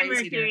been crazy. I'm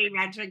Mercury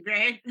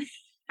retrograde.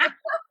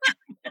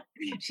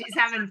 She's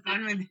having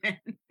fun with it.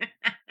 I know.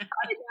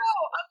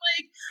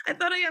 I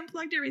thought I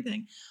unplugged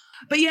everything.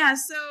 But yeah,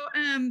 so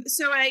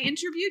I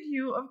interviewed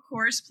you, of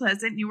course,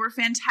 Pleasant. You were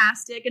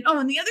fantastic. And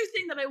the other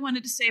thing that I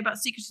wanted to say about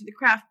Secrets of the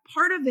Craft,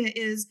 part of it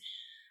is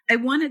I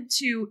wanted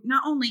to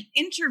not only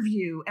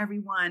interview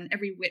every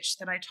witch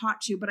that I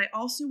talked to, but I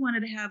also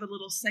wanted to have a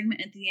little segment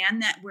at the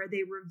end where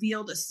they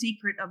revealed a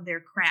secret of their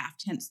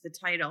craft, hence the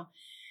title.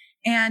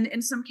 And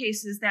in some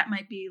cases, that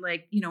might be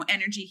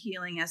energy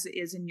healing, as it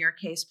is in your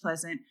case,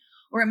 Pleasant,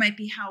 or it might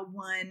be how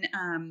one,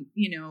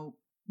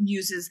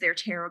 uses their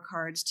tarot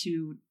cards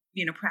to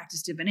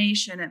practice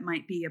divination. It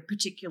might be a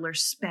particular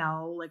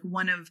spell. Like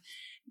one of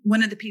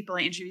the people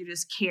I interviewed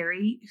is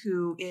Carrie,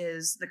 who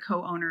is the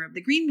co-owner of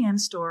the Green Man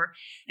store.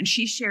 And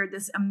she shared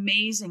this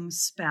amazing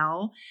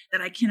spell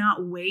that I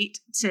cannot wait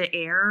to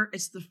air.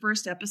 It's the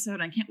first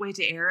episode. I can't wait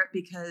to air it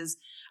because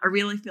I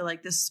really feel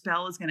like this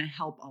spell is going to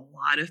help a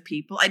lot of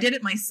people. I did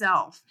it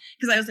myself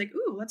because I was like,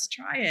 ooh, let's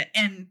try it.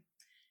 And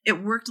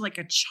it worked like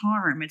a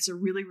charm. It's a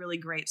really, really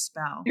great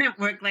spell. It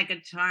worked like a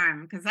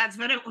charm because that's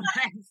what it was.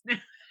 I don't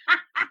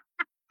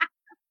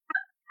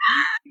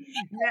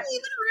even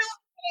realize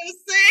what I was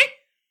saying.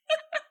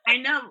 I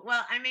know.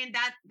 Well, I mean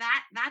that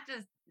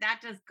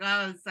just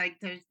goes like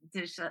to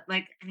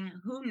like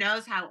who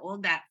knows how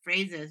old that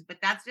phrase is, but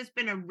that's just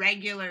been a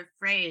regular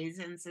phrase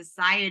in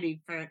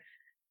society for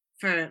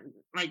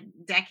like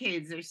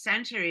decades or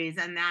centuries,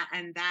 and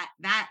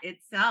that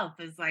itself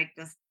is like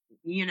just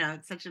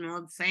it's such an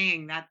old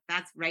saying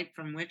that's right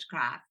from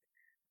witchcraft.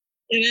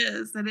 It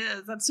is.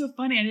 That's so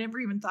funny. I never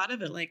even thought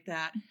of it like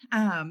that.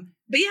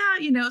 But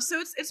yeah, so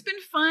it's been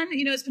fun.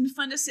 It's been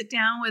fun to sit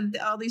down with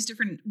all these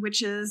different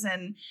witches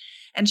and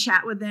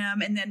chat with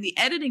them. And then the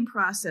editing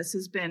process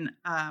has been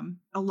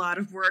a lot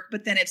of work,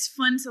 but then it's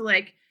fun to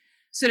like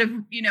sort of,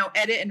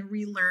 edit and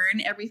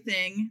relearn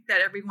everything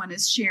that everyone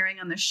is sharing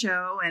on the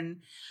show. And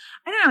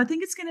I don't know, I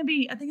think it's going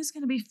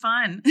to be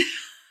fun.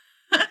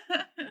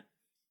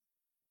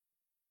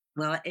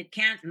 Well, it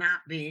can't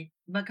not be,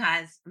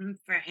 because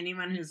for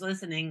anyone who's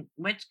listening,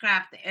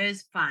 witchcraft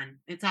is fun.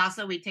 It's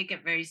also, we take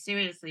it very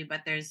seriously,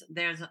 but there's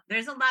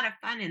a lot of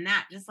fun in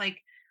that, just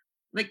like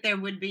there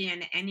would be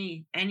in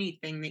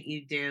anything that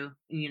you do,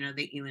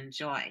 that you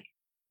enjoy.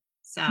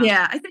 So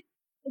yeah, I think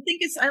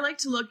I like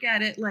to look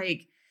at it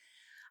like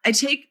I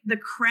take the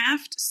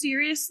craft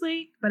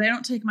seriously, but I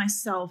don't take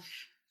myself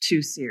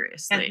too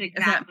seriously.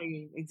 That's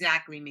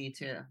exactly me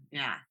too.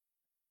 Yeah.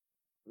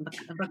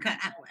 Because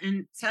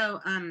and so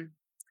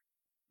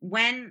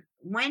when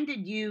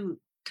did you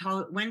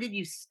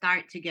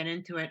start to get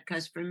into it?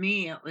 Because for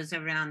me it was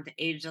around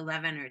age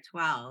 11 or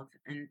 12,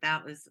 and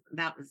that was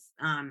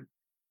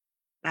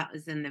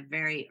in the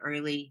very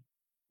early.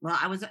 Well,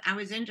 I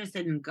was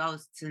interested in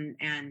ghosts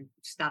and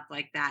stuff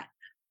like that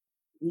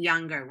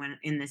younger, when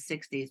in the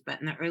 60s, but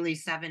in the early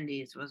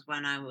 70s was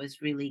when I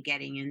was really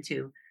getting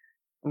into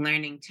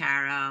learning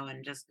tarot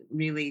and just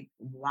really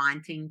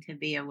wanting to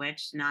be a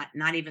witch,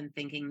 not even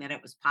thinking that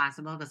it was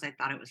possible, because I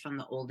thought it was from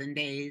the olden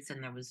days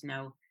and there was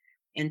no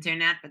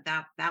internet. But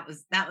that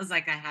was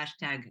like a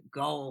hashtag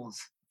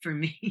goals for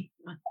me. It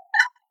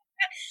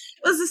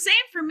was the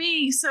same for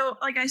me. So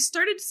like I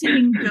started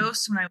seeing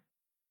ghosts when I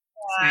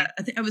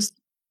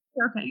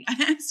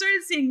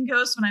started seeing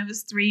ghosts when I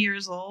was 3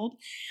 years old.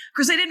 Of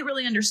course, I didn't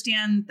really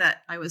understand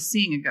that I was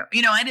seeing a ghost.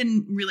 I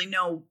didn't really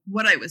know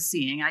what I was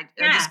seeing. I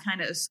just kind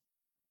of,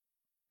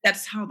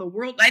 that's how the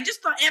world, I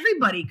just thought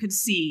everybody could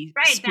see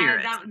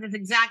spirits. That's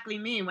exactly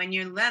me when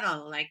you're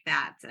little like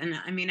that. And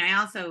I mean,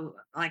 I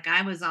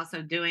was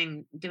also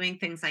doing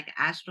things like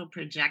astral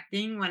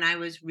projecting when I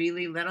was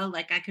really little.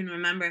 Like I can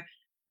remember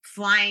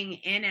flying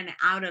in and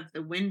out of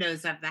the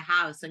windows of the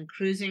house and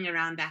cruising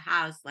around the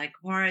house like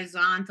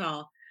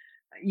horizontal,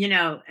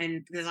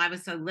 and because I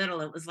was so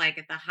little, it was like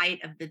at the height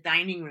of the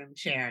dining room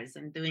chairs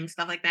and doing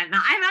stuff like that. Now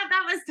I thought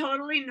that was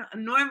totally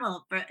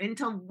normal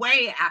until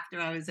way after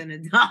I was an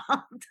adult.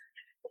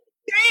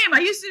 Same. I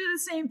used to do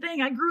the same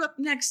thing. I grew up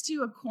next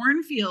to a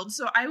cornfield,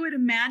 so I would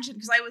imagine,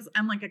 because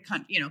I'm like a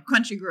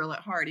country girl at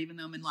heart, even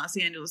though I'm in Los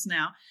Angeles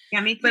now.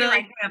 Yeah, me too. But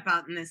I grew up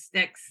out in the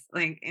sticks,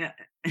 like. Yeah.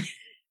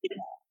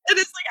 And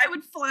it's like I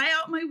would fly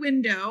out my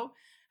window,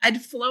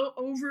 I'd float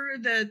over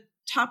the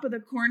top of the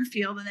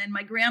cornfield, and then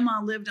my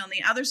grandma lived on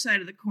the other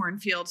side of the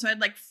cornfield, so I'd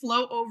like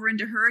float over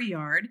into her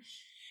yard.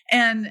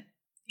 And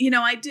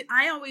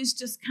I always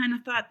just kind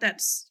of thought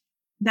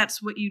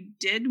that's what you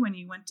did when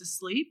you went to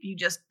sleep. You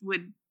just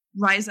would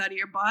rise out of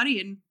your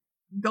body and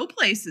go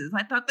places.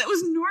 I thought that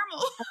was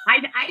normal.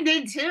 I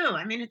did too.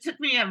 I mean, it took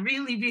me a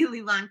really,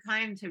 really long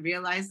time to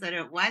realize that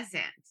it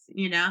wasn't,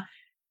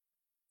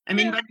 I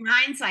mean, but in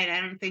hindsight,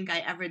 I don't think I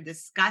ever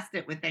discussed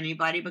it with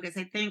anybody, because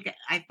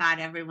I thought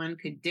everyone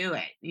could do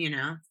it,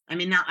 I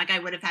mean, not like I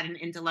would have had an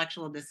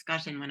intellectual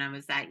discussion when I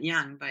was that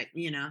young, but,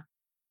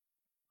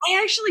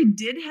 I actually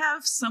did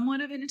have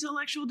somewhat of an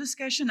intellectual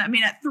discussion. I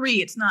mean, at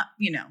 3, it's not,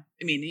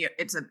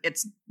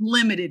 it's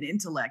limited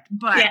intellect,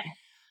 but yeah.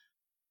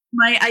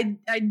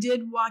 I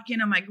did walk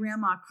in on my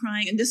grandma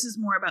crying, and this is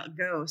more about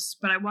ghosts,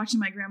 but I walked in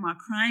my grandma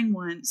crying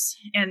once,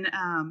 and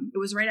it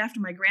was right after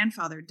my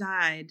grandfather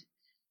died,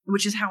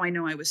 which is how I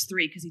know I was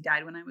 3, because he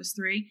died when I was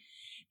 3.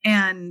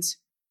 And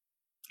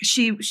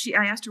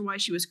I asked her why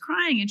she was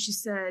crying, and she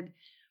said,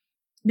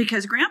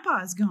 because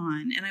Grandpa is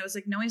gone. And I was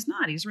like, no, he's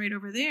not. He's right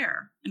over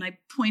there. And I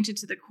pointed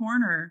to the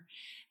corner.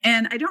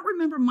 And I don't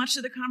remember much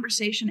of the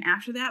conversation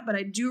after that, but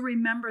I do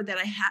remember that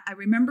I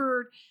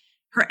remember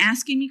her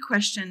asking me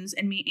questions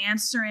and me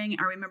answering.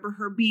 I remember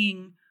her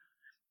being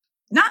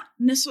not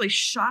necessarily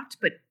shocked,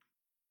 but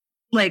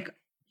like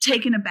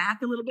taken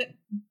aback a little bit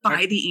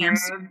by the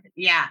answer.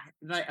 Yeah.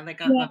 Like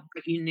what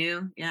you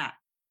knew. Yeah.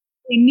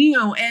 they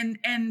knew,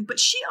 but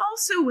she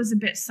also was a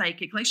bit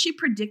psychic. Like she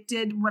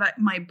predicted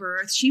my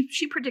birth.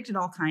 She predicted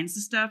all kinds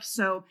of stuff.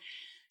 So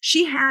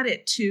she had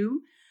it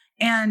too.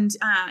 And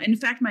in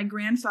fact, my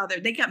grandfather,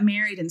 they got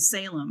married in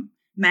Salem,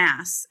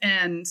 Mass.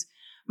 And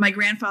my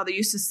grandfather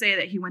used to say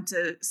that he went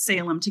to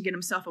Salem to get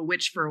himself a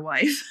witch for a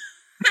wife.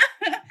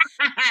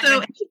 So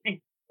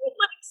like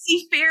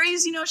see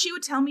fairies, she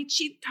would tell me,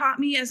 she taught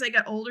me as I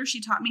got older,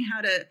 she taught me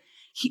how to,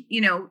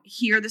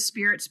 hear the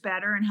spirits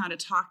better and how to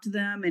talk to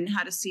them and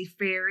how to see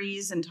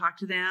fairies and talk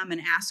to them and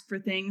ask for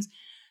things.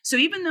 So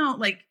even though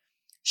like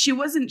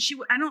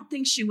I don't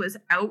think she was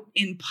out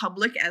in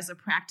public as a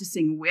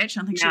practicing witch.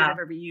 I don't think she would have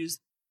ever used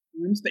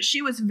terms, but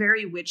she was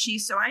very witchy.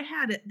 So I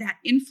had that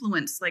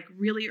influence like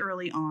really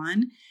early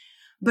on,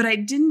 but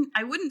I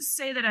wouldn't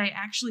say that I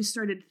actually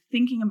started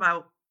thinking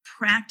about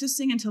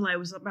practicing until I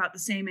was about the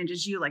same age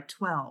as you, like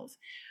 12,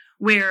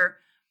 where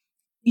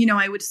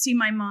I would see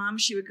my mom,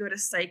 she would go to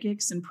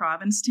psychics in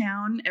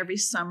Provincetown every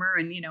summer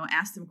and,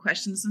 ask them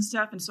questions and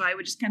stuff. And so I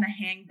would just kind of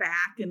hang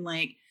back and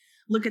like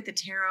look at the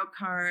tarot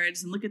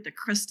cards and look at the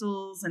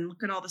crystals and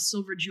look at all the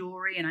silver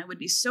jewelry. And I would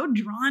be so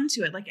drawn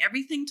to it. Like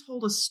everything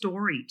told a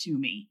story to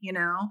me,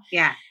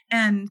 Yeah.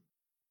 And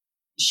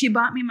she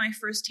bought me my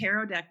first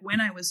tarot deck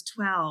when I was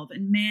 12.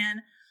 And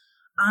man,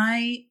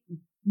 I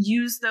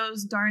use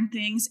those darn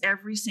things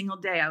every single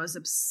day. I was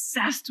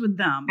obsessed with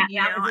them.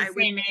 That was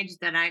the same age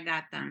that I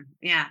got them.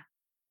 Yeah.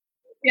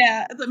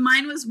 Yeah. But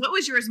mine was, what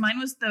was yours? Mine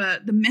was the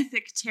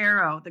Mythic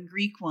Tarot, the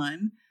Greek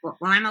one. Well,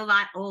 I'm a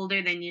lot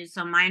older than you.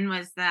 So mine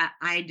was the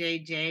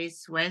IJJ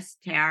Swiss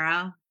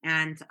Tarot.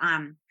 And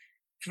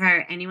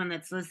for anyone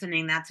that's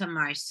listening, that's a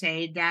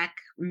Marseille deck.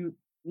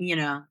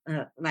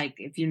 Like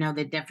if you know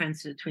the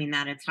difference between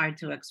that, it's hard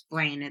to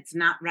explain. It's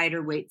not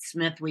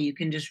Rider-Waite-Smith where you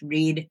can just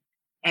read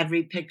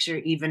every picture,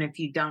 even if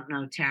you don't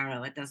know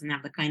tarot. It doesn't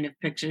have the kind of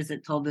pictures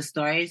that told the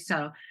story.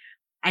 So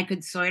I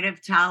could sort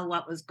of tell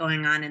what was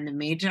going on in the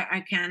major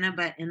arcana,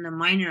 but in the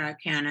minor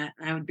arcana,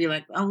 I would be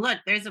like, oh, look,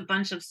 there's a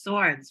bunch of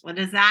swords. What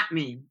does that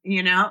mean?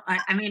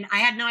 I mean, I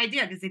had no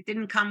idea because it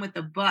didn't come with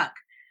the book,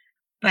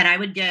 but I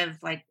would give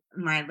like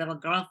my little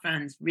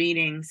girlfriends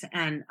readings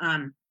and,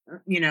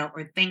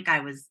 or think I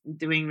was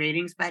doing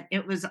readings, but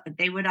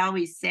they would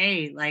always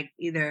say like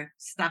either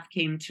stuff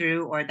came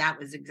true or that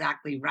was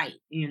exactly right,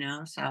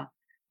 so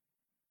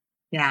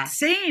yeah.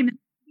 Same.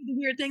 The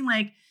weird thing,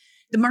 like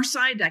the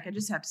Marseille deck, I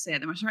just have to say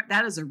it,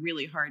 that is a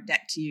really hard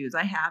deck to use.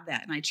 I have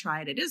that and I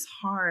tried it. It is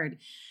hard.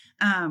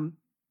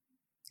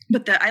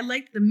 But I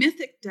liked the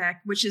Mythic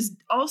deck, which is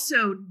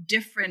also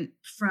different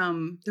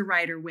from the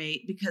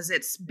Rider-Waite because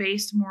it's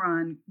based more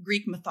on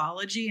Greek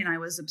mythology. And I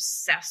was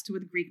obsessed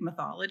with Greek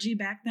mythology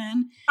back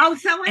then. Oh,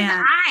 so was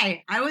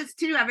I. I was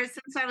too, ever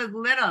since I was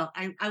little.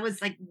 I was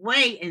like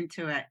way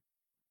into it.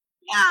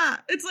 Yeah.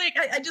 It's like,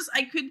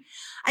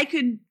 I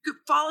could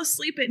fall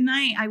asleep at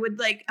night. I would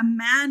like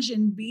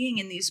imagine being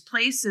in these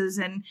places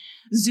and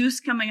Zeus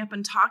coming up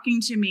and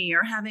talking to me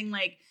or having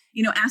like,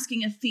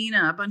 asking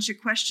Athena a bunch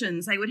of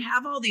questions. I would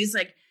have all these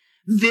like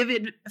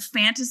vivid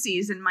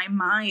fantasies in my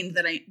mind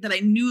that I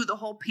knew the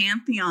whole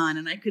pantheon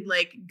and I could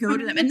like go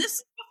to them. And this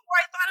is before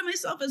I thought of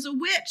myself as a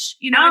witch,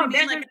 what I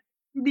mean?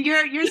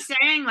 Like, you're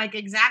saying like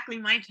exactly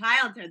my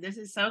childhood. This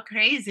is so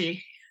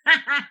crazy.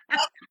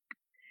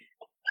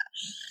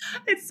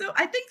 It's so,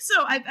 I think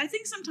so. I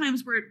think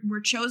sometimes we're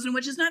chosen,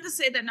 which is not to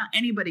say that not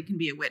anybody can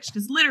be a witch,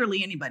 because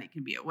literally anybody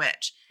can be a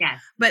witch. Yeah.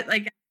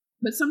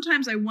 But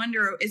sometimes I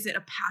wonder, is it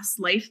a past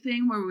life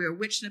thing where we were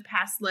witched in a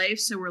past life?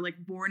 So we're like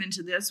born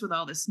into this with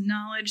all this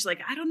knowledge. Like,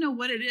 I don't know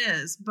what it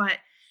is, but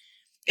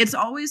it's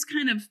always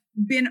kind of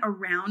been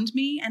around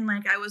me. And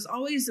like, I was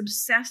always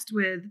obsessed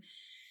with,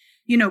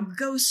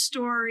 ghost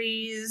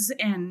stories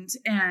and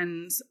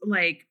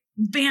like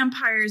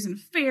vampires and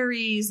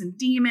fairies and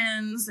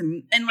demons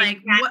and like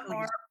exactly.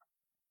 What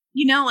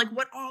are, like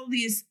what all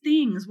these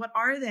things, what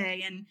are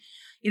they? And,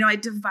 I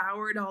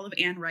devoured all of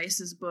Anne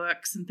Rice's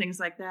books and things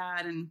like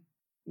that. And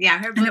yeah,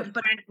 her books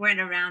weren't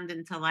around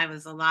until I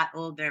was a lot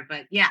older,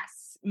 but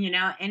yes,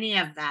 any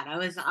of that. I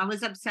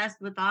was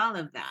obsessed with all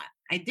of that.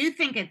 I do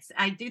think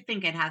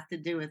it has to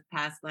do with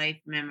past life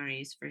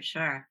memories for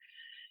sure,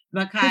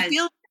 because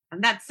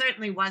that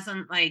certainly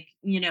wasn't like,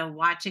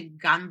 watching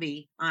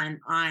Gumby on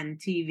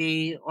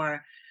TV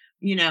or,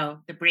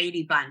 the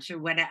Brady Bunch or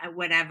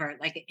whatever,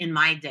 like in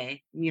my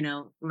day,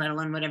 let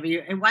alone whatever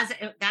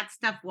that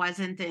stuff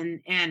wasn't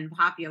in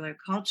popular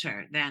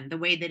culture then the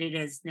way that it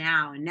is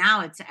now. And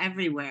now it's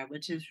everywhere,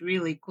 which is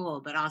really cool.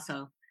 But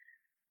also,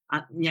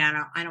 I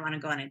don't want to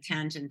go on a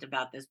tangent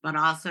about this, but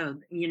also,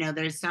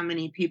 there's so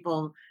many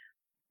people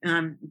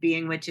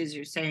being witches,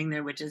 you're saying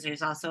they're witches.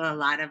 There's also a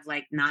lot of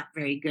like not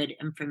very good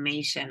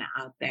information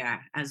out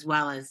there, as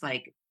well as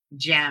like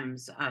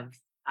gems of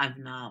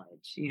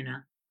knowledge,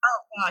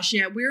 Oh gosh,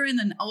 yeah, we're in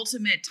an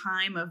ultimate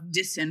time of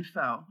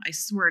disinfo. I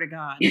swear to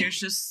God, there's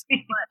just so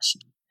much.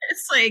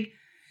 It's like,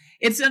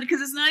 it's because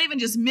it's not even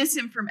just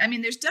misinformation. I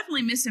mean, there's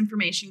definitely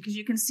misinformation because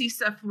you can see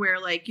stuff where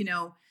like,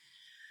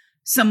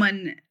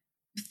 someone,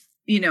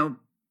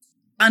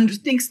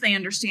 thinks they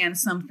understand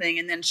something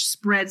and then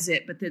spreads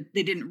it, but that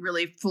they didn't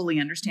really fully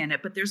understand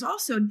it. But there's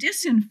also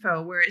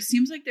disinfo, where it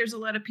seems like there's a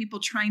lot of people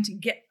trying to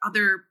get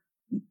other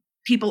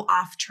people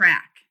off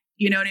track.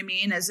 You know what I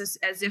mean? As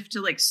if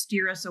to like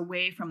steer us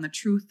away from the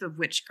truth of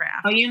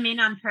witchcraft. Oh, you mean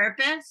on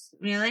purpose?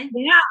 Really?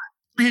 Yeah.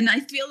 And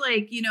I feel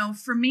like,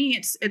 for me,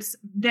 it's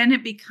then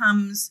it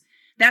becomes,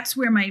 that's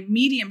where my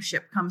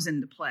mediumship comes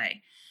into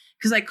play.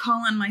 Because I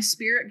call on my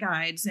spirit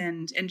guides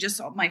and just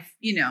all my,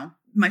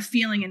 my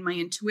feeling and my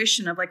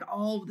intuition of like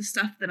all of the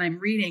stuff that I'm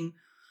reading,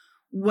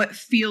 what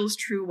feels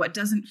true, what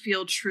doesn't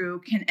feel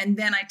true, and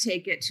then I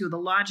take it to the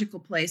logical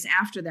place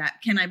after that.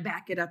 Can I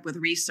back it up with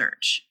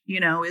research?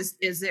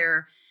 Is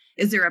there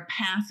a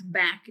path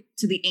back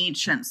to the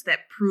ancients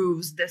that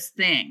proves this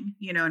thing?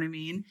 You know what I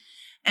mean?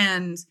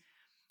 And,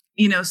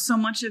 so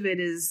much of it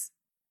is,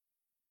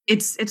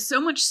 it's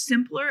so much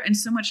simpler and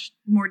so much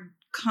more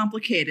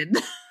complicated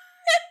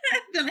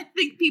than I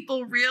think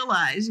people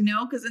realize,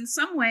 because in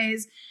some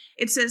ways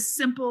it's as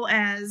simple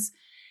as,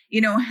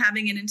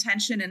 having an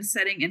intention and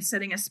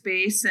setting a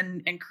space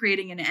and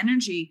creating an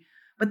energy.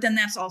 But then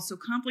that's also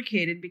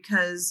complicated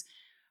because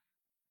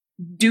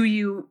do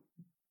you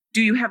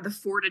have the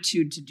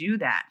fortitude to do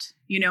that?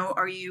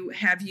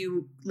 Have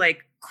you like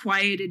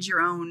quieted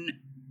your own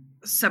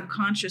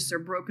subconscious or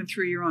broken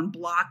through your own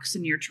blocks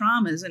and your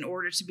traumas in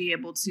order to be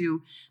able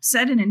to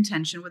set an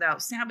intention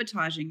without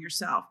sabotaging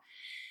yourself?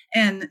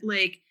 And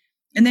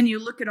then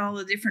you look at all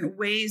the different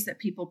ways that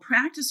people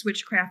practice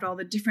witchcraft, all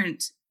the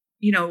different,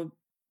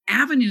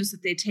 avenues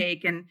that they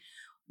take. And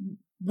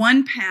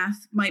one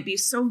path might be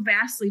so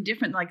vastly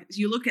different. Like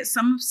you look at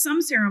some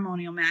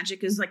ceremonial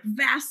magic is like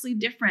vastly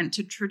different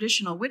to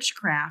traditional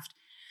witchcraft,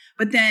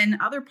 but then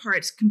other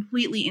parts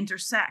completely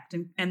intersect.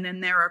 And then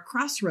there are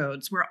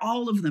crossroads where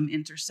all of them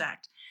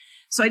intersect.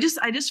 So I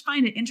just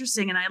find it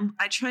interesting. And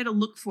I try to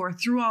look for,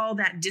 through all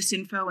that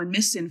disinfo and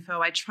misinfo,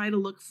 I try to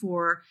look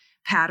for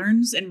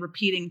patterns and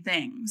repeating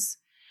things.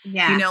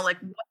 Yeah. Like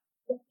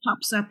what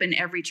pops up in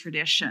every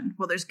tradition?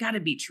 Well, there's got to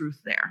be truth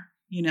there,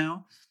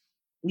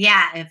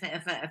 Yeah,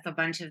 if a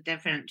bunch of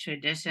different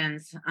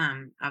traditions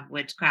of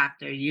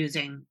witchcraft are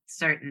using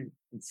certain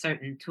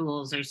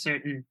tools or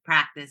certain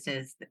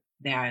practices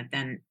there,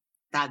 then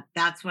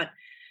that's what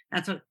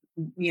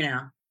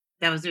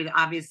those are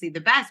obviously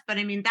the best. But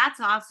I mean, that's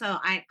also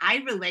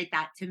I relate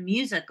that to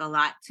music a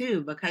lot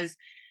too, because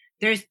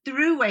there's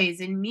throughways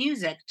in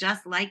music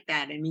just like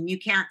that. I mean, you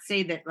can't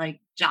say that like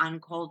John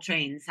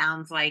Coltrane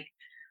sounds like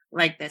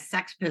the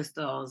Sex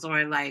Pistols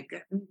or like,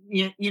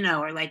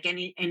 or like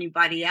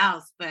anybody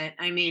else. But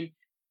I mean,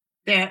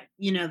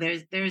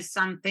 there's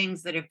some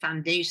things that are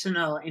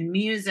foundational in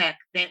music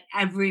that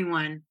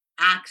everyone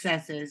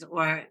accesses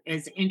or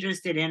is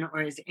interested in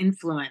or is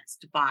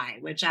influenced by,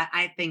 which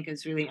I think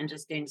is really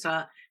interesting.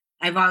 So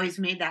I've always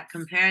made that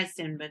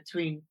comparison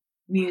between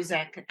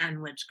music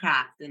and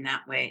witchcraft in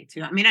that way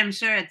too. I mean, I'm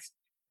sure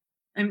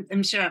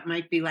it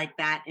might be like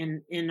that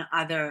in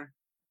other,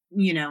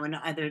 in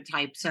other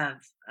types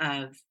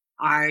of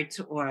art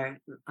or,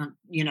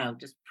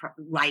 just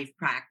life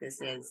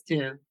practices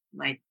too.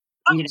 Like,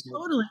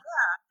 totally.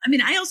 Yeah. I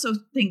mean, I also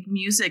think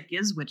music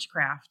is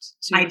witchcraft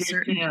to I a do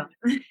certain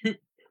too.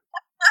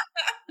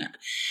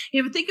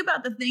 But think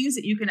about the things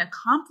that you can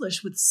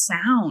accomplish with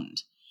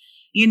sound,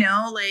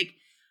 well,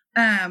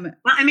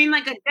 I mean,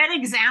 like a good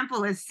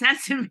example is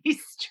Sesame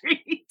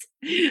Street.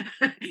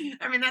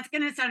 I mean, that's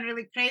going to sound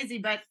really crazy,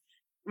 but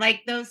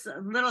like those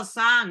little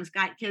songs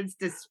got kids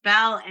to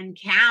spell and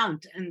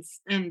count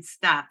and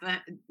stuff.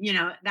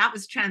 That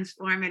was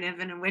transformative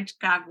in a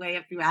witchcraft way,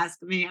 if you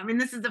ask me. I mean,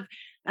 that's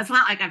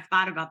not like I've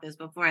thought about this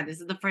before.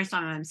 This is the first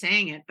time I'm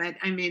saying it, but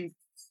I mean,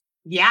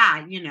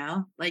 yeah,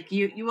 like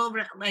you will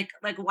like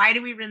why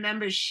do we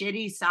remember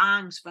shitty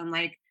songs from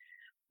like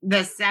the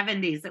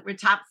 70s that were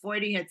top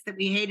 40 hits that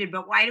we hated,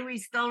 but why do we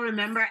still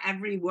remember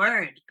every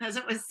word? Because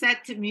it was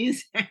set to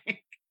music.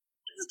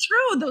 It's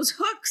true. Those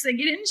hooks, they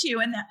get into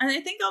you. And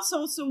I think that's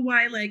also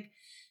why like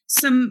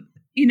some,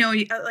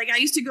 like I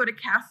used to go to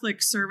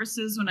Catholic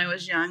services when I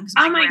was young.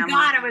 Oh my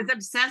God, I was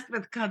obsessed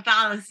with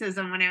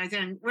Catholicism when I was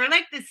young. We're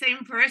like the same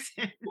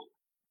person.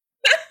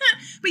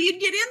 But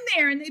you'd get in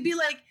there and they'd be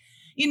like,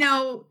 you'd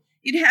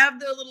have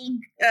the little,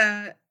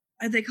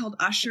 are they called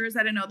ushers?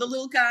 I don't know. The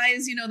little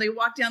guys, they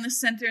walk down the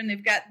center and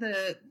they've got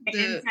the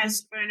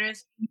incense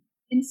burners.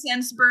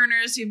 Incense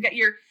burners. You've got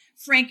your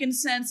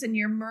frankincense and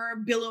your myrrh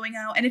billowing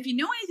out. And if you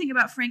know anything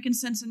about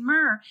frankincense and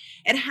myrrh,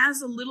 it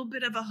has a little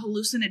bit of a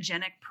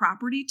hallucinogenic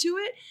property to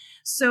it.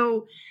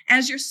 So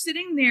as you're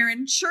sitting there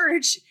in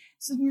church,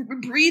 so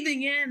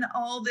breathing in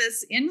all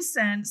this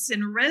incense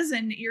and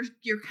resin,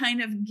 you're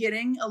kind of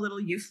getting a little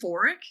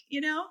euphoric,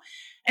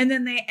 and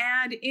then they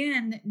add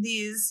in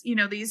these,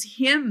 these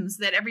hymns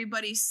that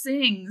everybody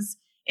sings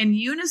in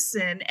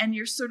unison. And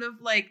you're sort of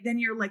like, then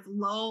you're like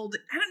lulled.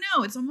 I don't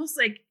know. It's almost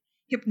like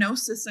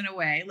hypnosis in a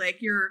way. Like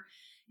you're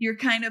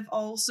kind of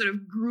all sort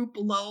of group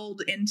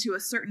lulled into a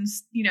certain,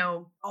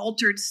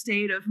 altered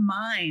state of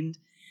mind.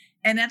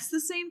 And that's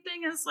the same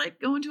thing as like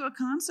going to a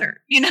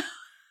concert,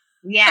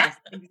 Yes,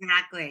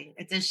 exactly.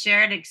 It's a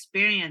shared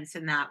experience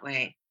in that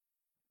way.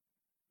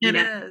 It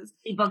is.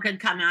 People could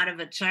come out of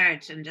a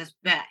church and just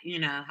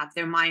have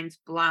their minds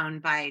blown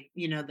by,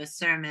 the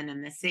sermon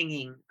and the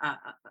singing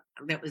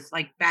that was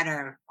like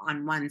better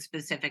on one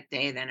specific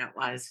day than it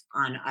was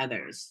on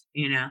others,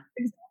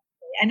 Exactly.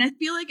 And I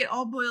feel like it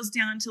all boils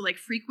down to like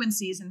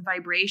frequencies and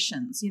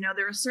vibrations.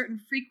 There are certain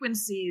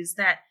frequencies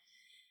that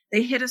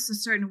they hit us a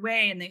certain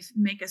way and they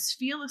make us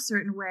feel a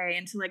certain way.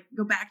 And to like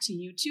go back to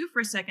U2 for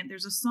a second,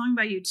 there's a song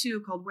by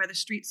U2 called Where the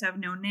Streets Have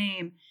No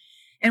Name.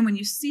 And when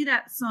you see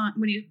that song,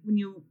 when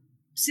you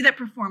see that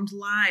performed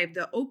live,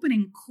 the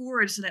opening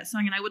chords to that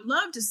song, and I would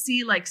love to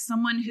see like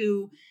someone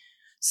who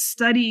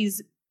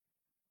studies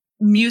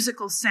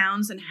musical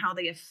sounds and how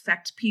they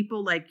affect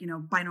people, like,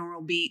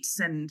 binaural beats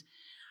and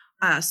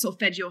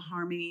solfeggio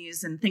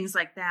harmonies and things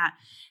like that.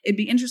 It'd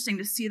be interesting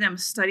to see them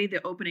study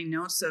the opening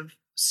notes of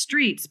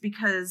Streets,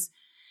 because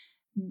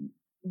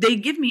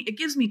it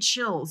gives me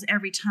chills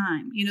every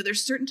time.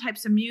 There's certain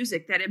types of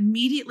music that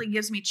immediately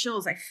gives me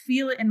chills. I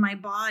feel it in my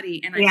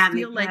body, and I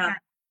feel like I'm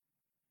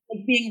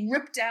like being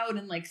ripped out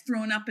and like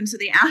thrown up into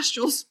the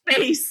astral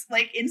space,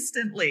 like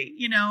instantly,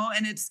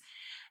 and it's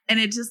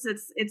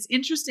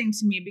interesting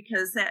to me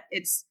because that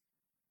it's,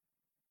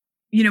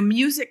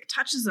 music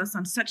touches us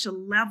on such a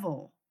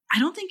level. I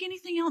don't think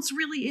anything else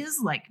really is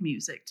like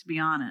music, to be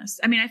honest.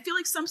 I mean, I feel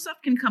like some stuff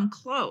can come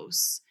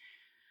close,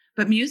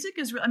 but music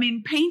is,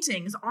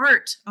 paintings,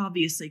 art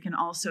obviously can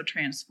also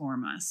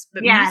transform us.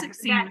 But music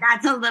seems...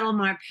 that's a little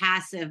more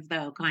passive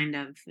though, kind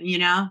of,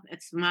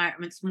 it's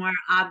more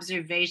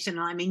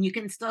observational. I mean, you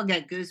can still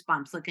get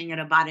goosebumps looking at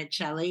a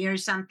Botticelli or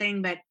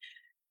something, but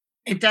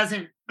it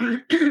doesn't,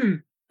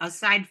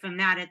 aside from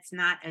that, it's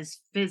not as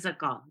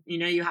physical.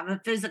 You have a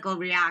physical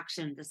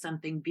reaction to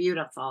something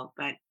beautiful,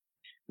 but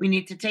we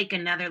need to take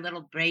another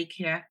little break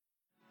here.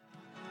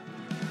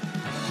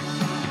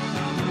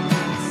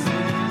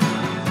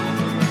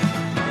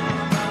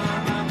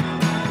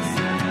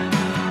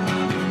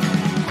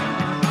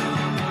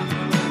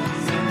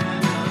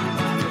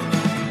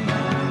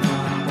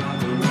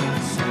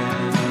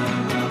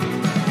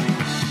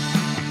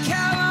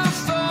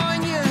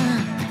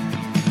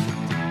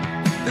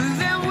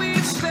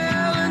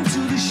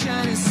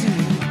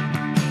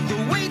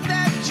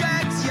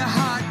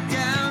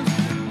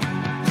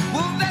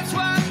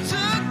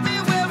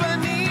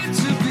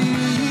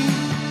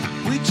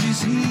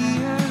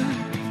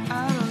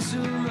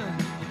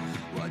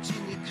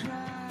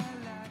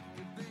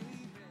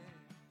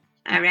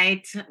 All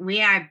right,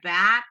 we are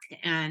back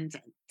and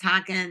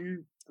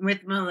talking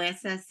with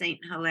Melissa St.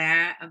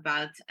 Hilaire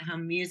about how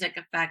music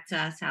affects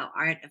us, how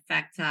art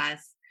affects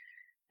us,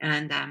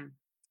 and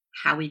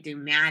how we do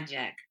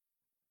magic.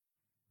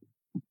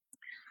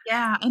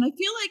 Yeah, and I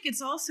feel like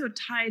it's also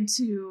tied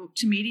to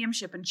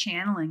mediumship and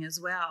channeling as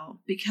well,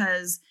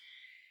 because,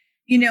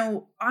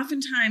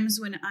 oftentimes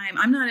when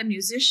I'm not a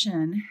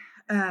musician,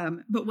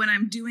 but when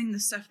I'm doing the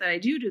stuff that I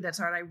do, that's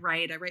art. I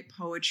write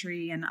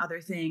poetry and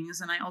other things.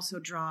 And I also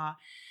draw.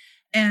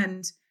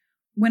 And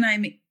when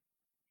I'm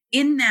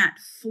in that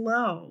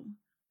flow,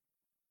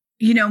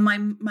 my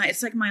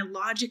it's like my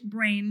logic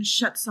brain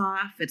shuts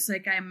off. It's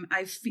like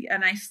I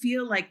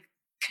feel like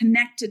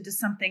connected to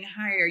something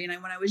higher.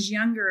 When I was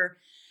younger,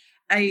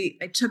 I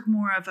took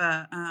more of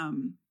a,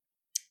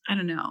 I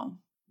don't know,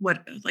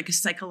 like a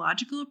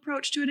psychological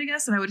approach to it, I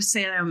guess. And I would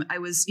say I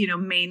was,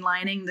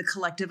 mainlining the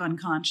collective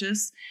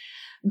unconscious.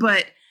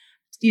 But,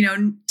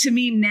 to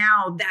me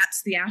now,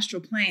 that's the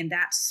astral plane.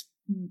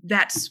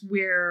 That's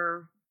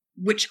where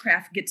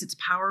witchcraft gets its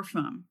power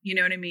from. You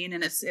know what I mean?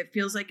 And it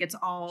feels like it's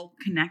all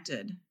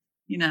connected,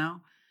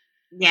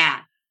 Yeah.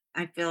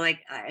 I feel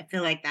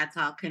like that's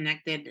all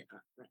connected,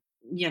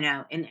 in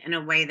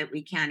a way that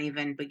we can't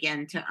even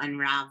begin to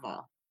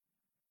unravel.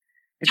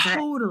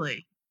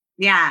 Totally.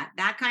 Yeah,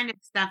 that kind of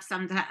stuff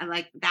sometimes,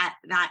 like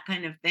that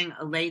kind of thing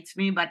elates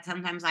me, but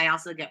sometimes I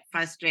also get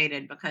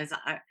frustrated because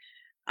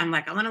I'm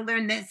like, I want to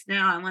learn this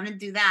now. I want to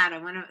do that. I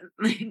want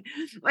to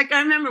like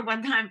I remember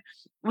one time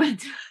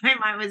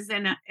I was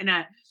in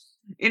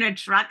a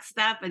truck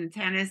stop in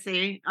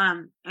Tennessee,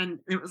 and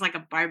it was like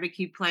a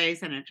barbecue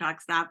place and a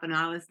truck stop and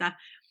all this stuff.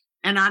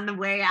 And on the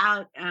way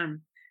out,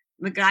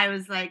 the guy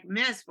was like,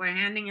 "Miss, we're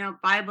handing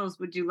out Bibles.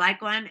 Would you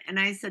like one?" And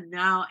I said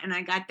no. And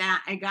I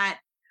got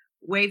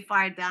way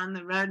far down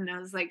the road and I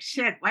was like,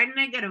 shit, why didn't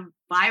I get a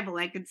Bible?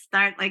 I could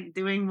start like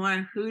doing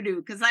more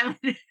hoodoo, because I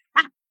would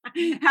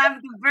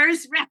have the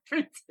verse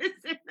references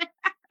in there.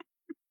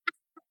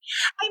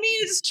 I mean,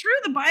 it's true.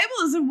 The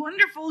Bible is a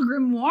wonderful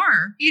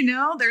grimoire.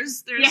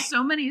 There's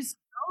so many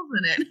spells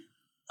in it.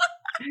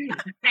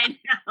 I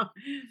know.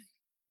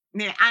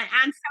 Yeah,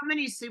 and so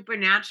many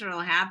supernatural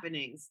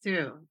happenings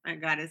too, I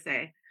gotta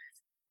say.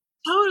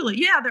 Totally.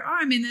 Yeah, there are.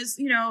 I mean, there's,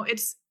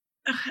 it's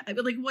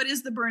like, what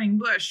is the burning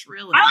bush,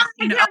 really? Oh, I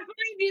can't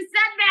believe you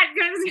said that,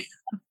 because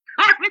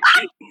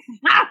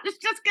I was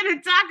just going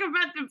to talk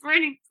about the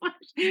burning bush.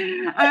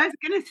 I was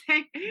going to say,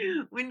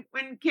 when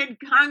Kid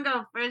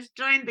Congo first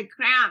joined the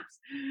Cramps,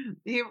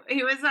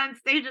 he was on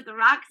stage at the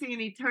Roxy,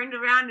 and he turned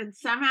around and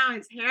somehow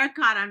his hair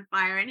caught on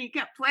fire, and he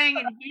kept playing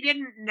and he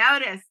didn't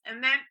notice.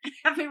 And then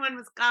everyone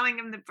was calling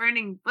him the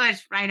burning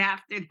bush right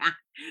after that.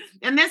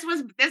 And this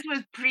was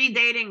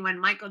predating when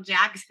Michael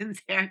Jackson's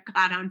hair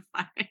caught on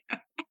fire.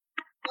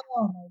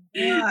 Oh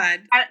my God!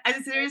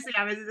 I seriously,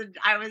 I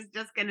was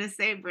just gonna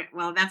say,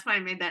 well, that's why I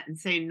made that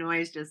insane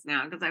noise just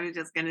now, because I was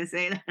just gonna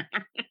say that. Well,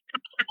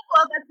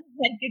 that's a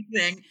psychic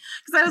thing,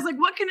 because I was like,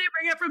 what can I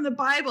bring up from the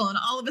Bible? And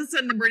all of a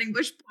sudden, the burning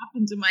bush popped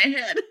into my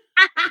head.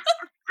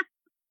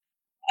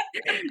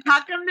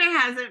 How come there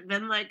hasn't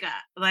been like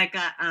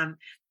a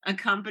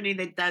company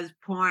that does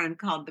porn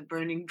called the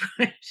Burning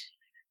Bush?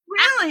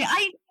 Really?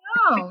 I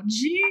know.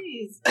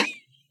 Jeez.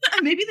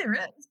 Maybe there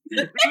is.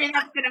 Maybe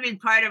that's going to be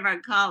part of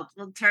our cult.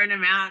 We'll turn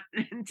them out.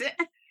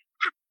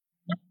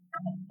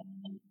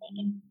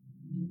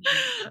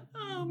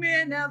 Oh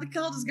man, now the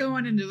cult is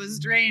going into a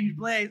strange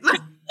place.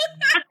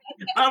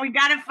 Oh, we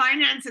got to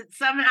finance it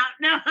somehow.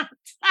 No.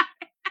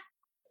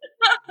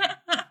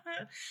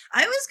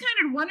 I was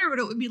kind of wondering what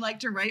it would be like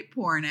to write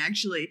porn.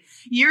 Actually,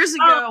 years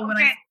ago when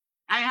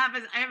I have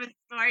a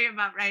story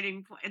about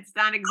writing. It's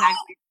not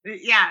exactly.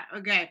 Yeah.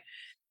 Okay.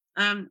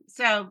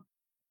 So.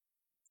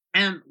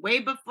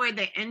 Way before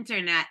the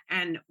internet,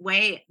 and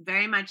way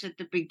very much at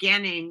the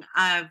beginning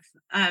of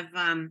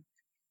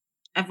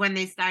when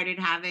they started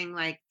having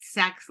like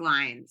sex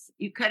lines,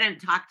 you couldn't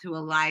talk to a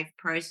live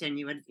person.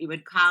 You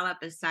would call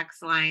up a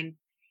sex line,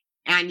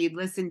 and you'd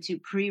listen to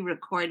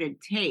pre-recorded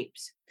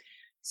tapes.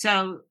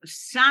 So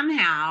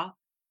somehow,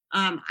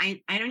 I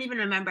don't even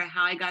remember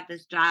how I got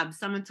this job.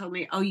 Someone told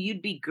me, "Oh,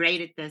 you'd be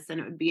great at this, and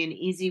it would be an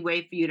easy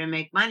way for you to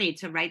make money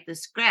to write the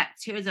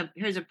scripts. Here's a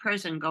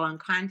person, go and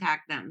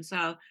contact them."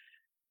 So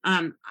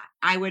I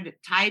would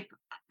type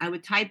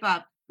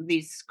up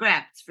these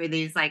scripts for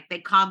these, like they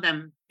called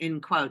them in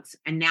quotes,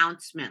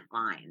 announcement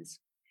lines.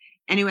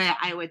 Anyway,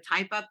 I would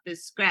type up the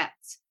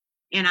scripts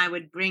and I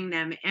would bring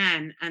them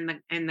in, and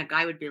the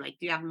guy would be like,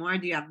 "Do you have more?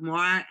 Do you have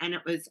more?" And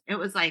it was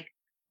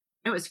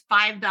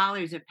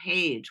 $5 a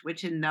page,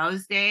 which in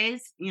those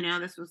days,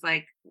 this was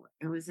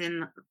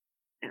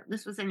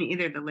in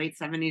either the late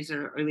 70s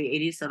or early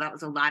 80s, so that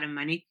was a lot of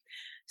money.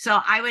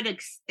 So I would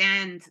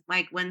extend,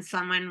 like when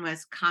someone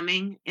was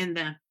coming in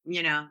the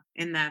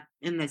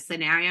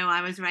scenario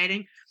I was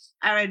writing,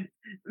 I would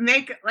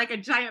make like a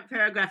giant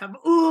paragraph of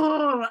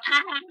 "ooh," and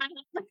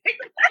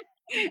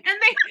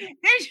they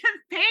just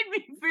paid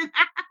me for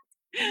that.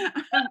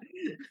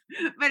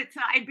 But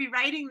so I'd be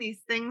writing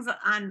these things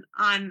on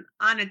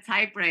a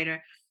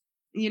typewriter,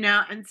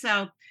 and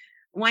so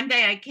one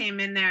day I came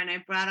in there and I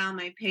brought all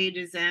my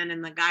pages in,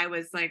 and the guy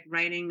was like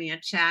writing me a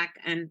check,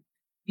 and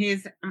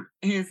he's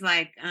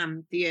like,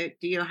 do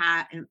you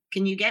have,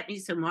 can you get me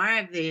some more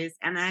of these?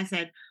 And I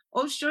said,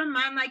 "Oh, sure,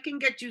 man, I can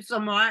get you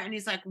some more." And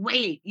he's like,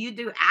 "Wait, you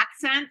do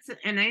accents?"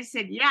 And I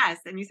said, "Yes."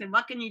 And he said,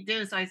 "What can you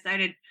do?" So I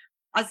started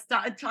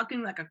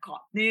talking like a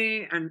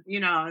Cockney, and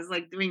I was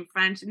like doing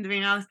French and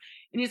doing all this.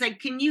 And he's like,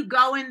 "Can you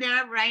go in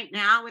there right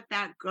now with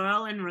that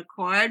girl and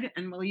record,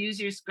 and we'll use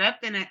your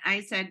script?" And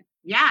I said,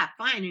 "Yeah,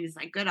 fine." And he's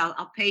like, "Good,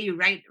 I'll pay you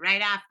right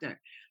after."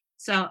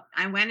 So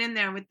I went in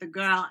there with the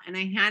girl and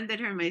I handed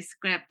her my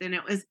script, and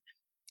there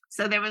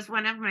was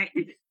one of my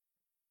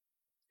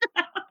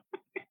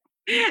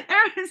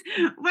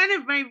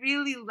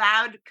really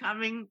loud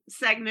coming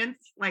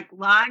segments, like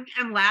long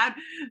and loud,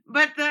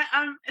 but the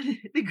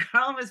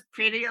girl was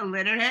pretty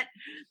illiterate,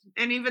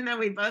 and even though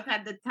we both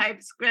had the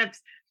typed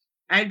scripts,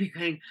 I'd be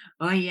going,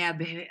 "Oh yeah,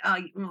 baby,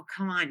 oh well,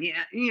 come on,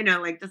 yeah,"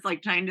 like just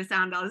like trying to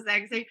sound all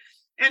sexy,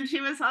 and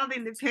she was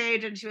holding the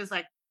page and she was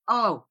like,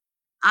 "Oh,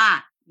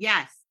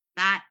 yes,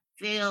 that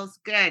feels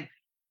good."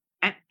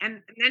 And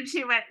then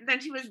she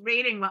was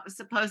reading what was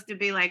supposed to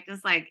be like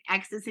just like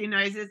ecstasy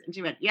noises, and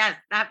she went, "Yes,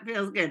 that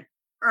feels good."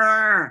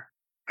 Because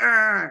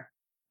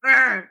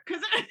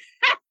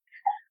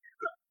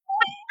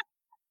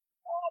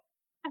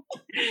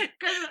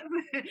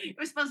it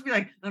was supposed to be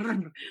like, And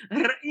then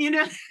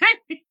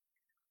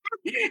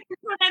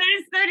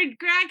I started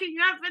cracking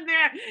up in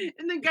there,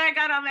 and the guy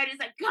got all mad. He's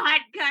like,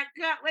 "Cut,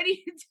 what are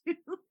you doing?"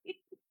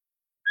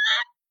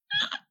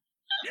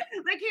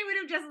 Like he would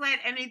have just let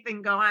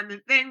anything go on the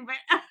thing, but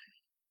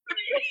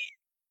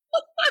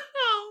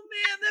oh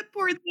man, that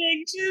poor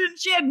thing.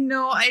 She had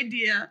no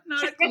idea,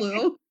 not a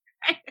clue.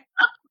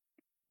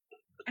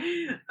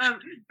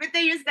 But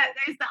they used to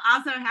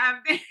also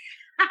have.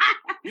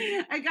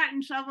 I got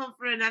in trouble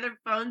for another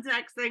phone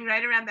sex thing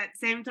right around that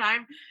same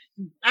time.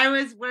 I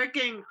was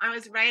writing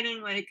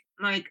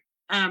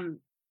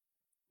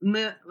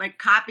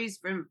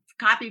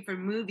copy for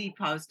movie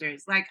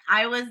posters. Like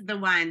I was the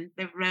one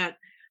that wrote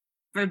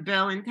for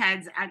Bill and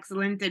Ted's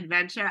Excellent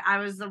Adventure. I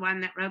was the one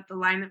that wrote the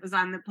line that was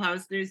on the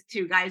posters: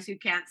 "Two guys who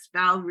can't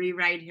spell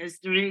rewrite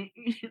history."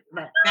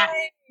 But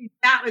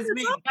that was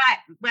me. But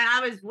when I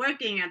was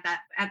working at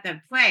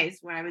the place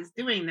where I was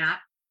doing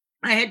that,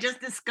 I had just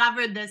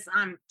discovered this.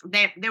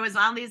 There was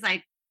all these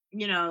like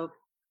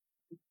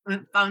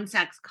phone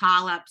sex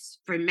call-ups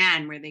for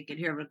men where they could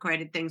hear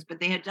recorded things, but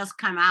they had just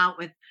come out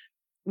with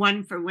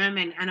one for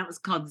women, and it was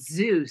called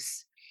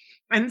Zeus.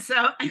 And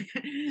so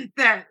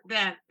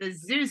the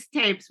Zeus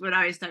tapes would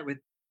always start with,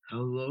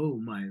 "Hello,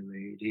 my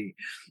lady,"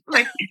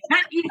 like,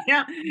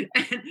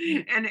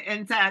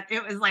 and so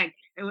it was like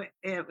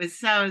it was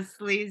so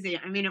sleazy.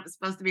 I mean, it was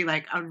supposed to be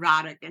like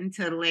erotic and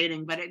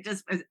titillating, but it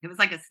was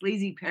like a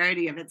sleazy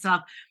parody of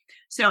itself.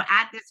 So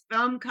at this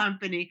film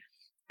company,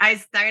 I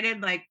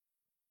started like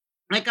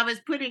I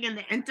was putting in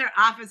the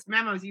inter-office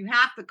memos, you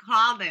have to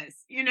call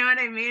this, you know what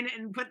I mean?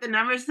 And put the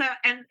numbers,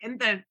 and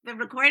the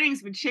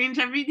recordings would change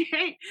every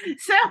day.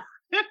 So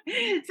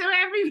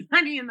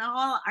everybody in the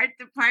whole art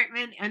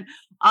department and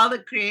all the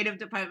creative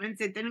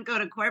departments, it didn't go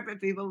to corporate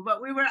people, but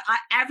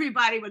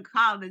everybody would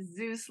call the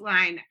Zeus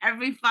line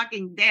every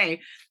fucking day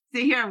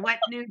to hear what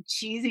new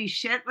cheesy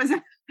shit was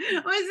on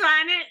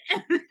it.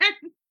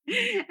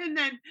 And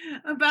then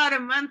about a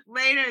month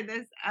later,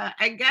 this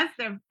I guess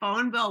their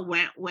phone bill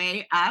went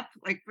way up,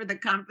 like for the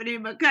company,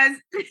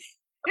 because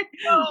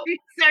we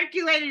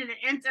circulated an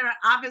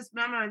inter-office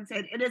memo and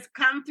said, "It has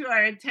come to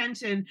our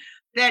attention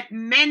that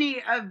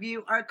many of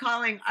you are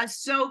calling a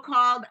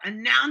so-called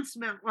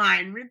announcement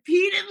line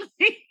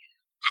repeatedly."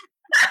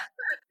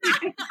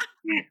 And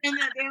then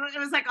it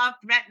was like all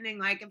threatening,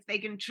 like, if they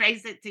can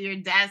trace it to your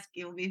desk,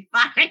 you'll be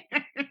fired.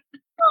 Oh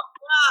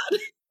God.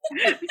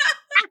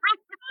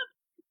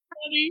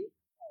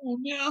 Oh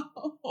no.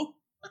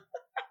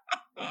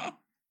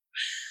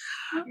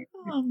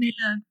 Oh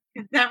man.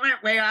 That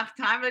went way off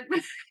topic.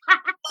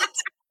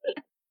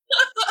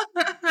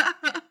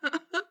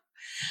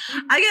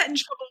 I got in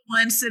trouble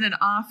once in an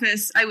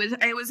office. I was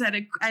at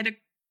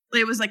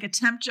it was like a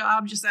temp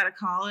job just out of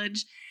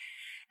college.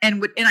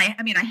 And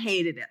I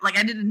hated it. Like,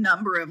 I did a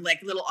number of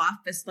like little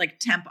office, like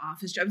temp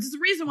office jobs. It's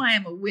the reason why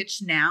I'm a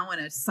witch now and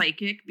a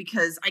psychic,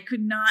 because I could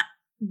not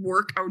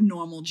work a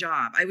normal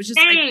job. I was just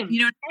Same.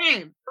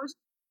 It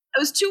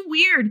was too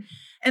weird.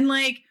 And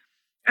like,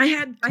 I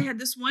had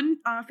this one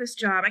office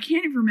job. I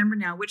can't even remember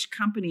now which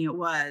company it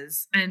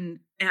was. And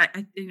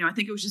I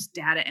think it was just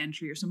data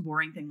entry or some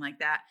boring thing like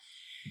that.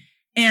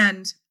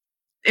 And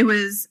it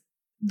was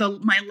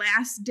my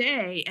last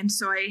day. And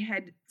so I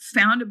had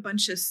found a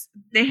bunch of,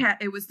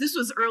 this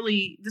was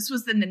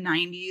in the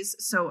 90s.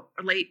 So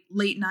late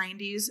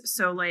 90s.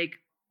 So like,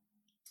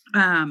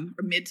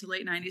 or mid to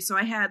late 90s. So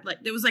I had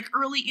there was like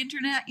early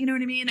internet, you know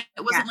what I mean? It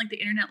wasn't like the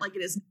internet like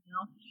it is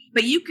now,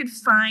 but you could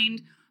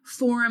find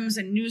forums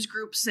and news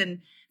groups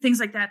and things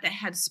like that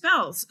had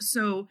spells.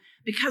 So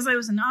because I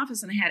was in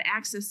office and I had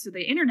access to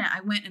the internet,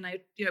 I went and I,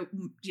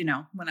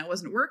 when I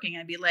wasn't working,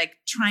 I'd be like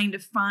trying to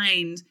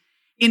find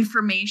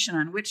information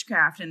on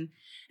witchcraft, and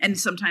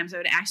sometimes I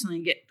would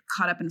accidentally get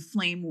caught up in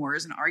flame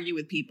wars and argue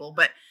with people.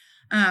 But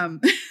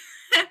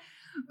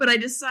but I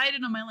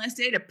decided on my last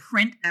day to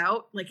print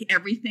out like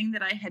everything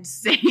that I had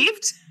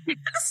saved.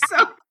 So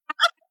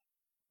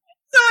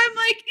I'm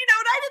like,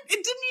 it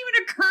didn't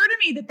even occur to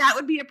me that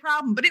would be a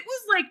problem, but it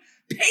was like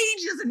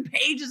pages and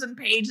pages and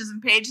pages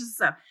and pages of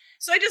stuff.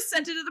 So I just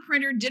sent it to the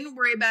printer, didn't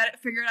worry about it,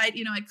 figured I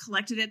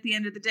collected it at the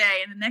end of the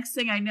day. And the next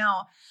thing I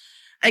know,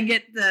 I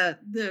get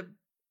the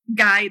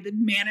guy, the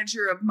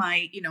manager of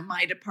my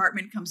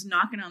department comes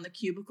knocking on the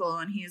cubicle,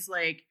 and he's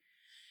like,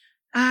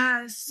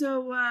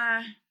 so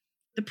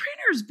the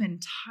printer's been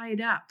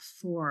tied up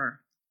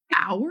for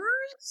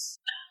hours.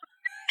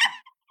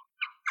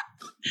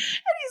 And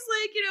he's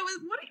like,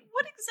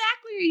 what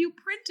exactly are you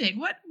printing?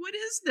 What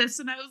is this?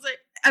 And I was like,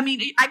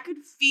 I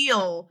could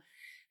feel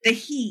the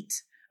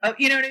heat of,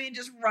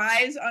 just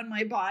rise on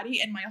my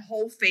body, and my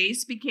whole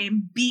face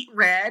became beet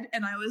red.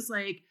 And I was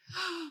like,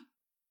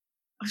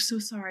 I'm so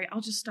sorry.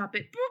 I'll just stop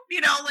it. Boop,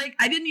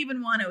 I didn't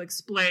even want to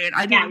explain.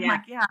 I didn't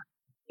like, yeah.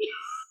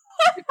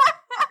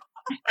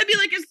 I'd be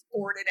like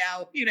escorted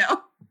out,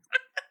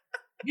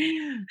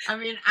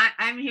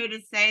 I'm here to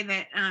say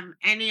that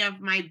any of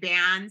my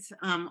bands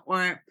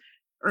or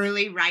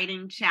early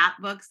writing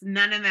chapbooks,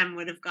 none of them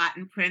would have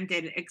gotten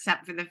printed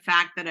except for the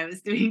fact that I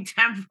was doing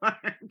temp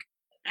work.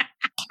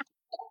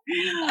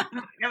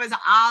 It was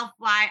all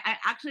fly. I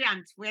actually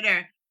on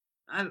Twitter,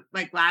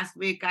 like last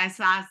week, I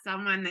saw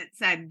someone that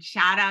said,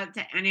 "Shout out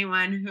to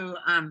anyone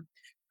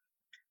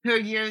who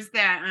used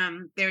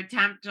their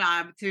temp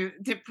job to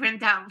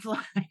print out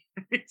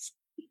flyers."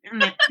 In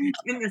the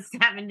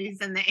 70s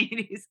and the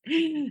 80s.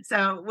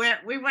 So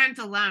we weren't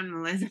alone,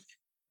 Melissa.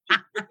 So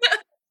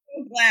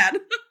glad.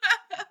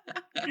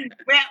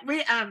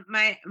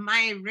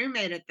 My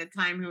roommate at the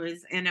time, who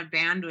was in a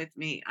band with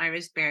me,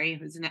 Iris Berry,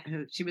 who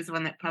she was the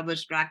one that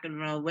published Rock and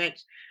Roll Witch.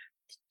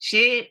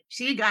 She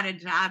got a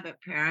job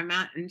at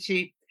Paramount, and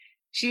she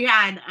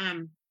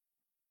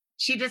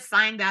just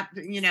signed up,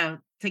 to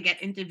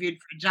get interviewed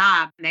for a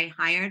job. They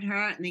hired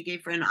her and they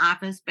gave her an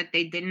office, but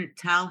they didn't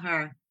tell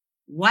her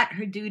what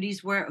her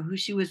duties were, or who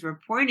she was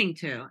reporting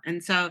to.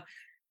 And so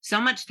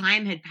much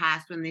time had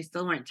passed when they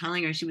still weren't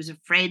telling her. She was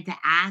afraid to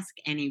ask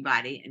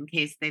anybody in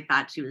case they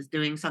thought she was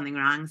doing something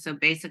wrong. So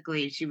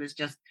basically she was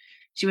just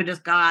she would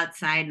just go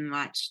outside and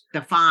watch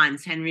the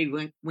Fonz, Henry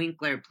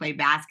Winkler, play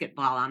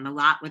basketball on the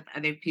lot with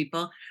other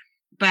people.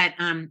 But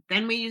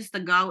then we used to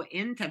go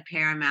into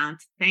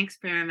Paramount. Thanks,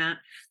 Paramount.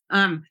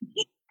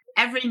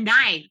 Every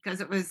night,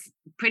 because it was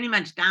pretty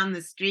much down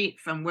the street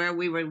from where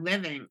we were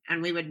living,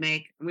 and we would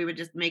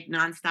just make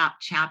nonstop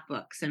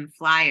chapbooks and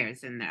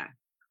flyers in there,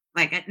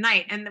 like at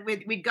night. And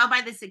we'd go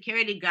by the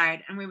security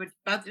guard, and we would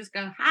both just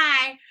go,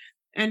 hi.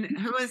 And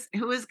who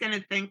was going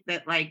to think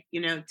that, like,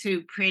 you know,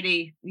 two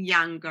pretty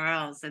young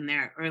girls in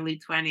their early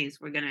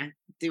 20s were going to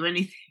do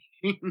anything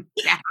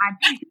bad?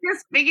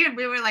 Just figured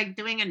we were like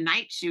doing a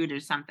night shoot or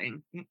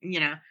something,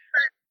 you know.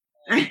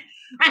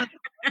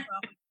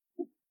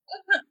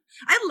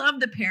 I love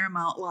the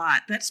Paramount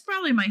lot. That's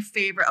probably my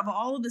favorite of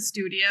all of the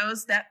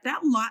studios. That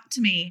lot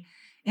to me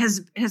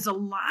has a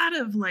lot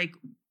of, like,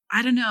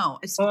 I don't know.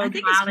 I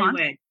think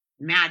Hollywood it's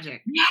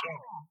magic. Yeah.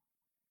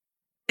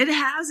 It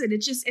has it.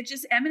 It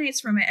just emanates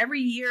from it.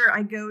 Every year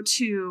I go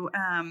to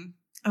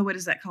what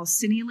is that called?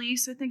 Cine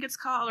Lease, I think it's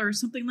called, or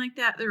something like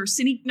that. Or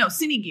Cine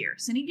Gear.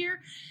 Cine Gear.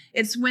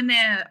 It's when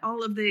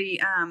all of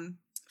the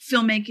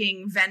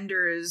filmmaking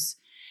vendors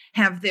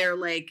have their,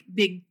 like,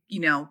 big, you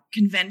know,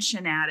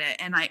 convention at it.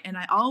 And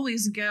I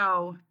always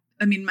go.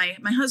 I mean, my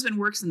husband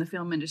works in the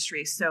film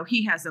industry, so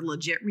he has a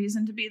legit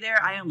reason to be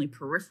there. I only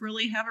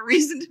peripherally have a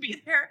reason to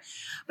be there,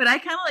 but I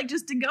kind of like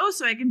just to go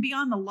so I can be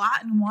on the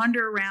lot and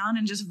wander around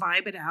and just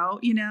vibe it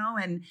out, you know.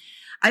 And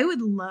I would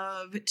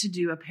love to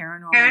do a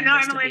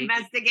paranormal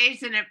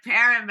investigation at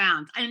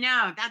Paramount. I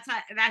know that's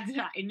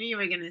I knew you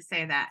were going to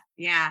say that.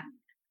 Yeah,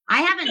 I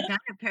haven't done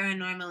a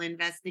paranormal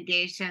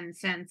investigation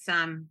since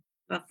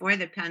before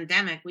the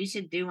pandemic. We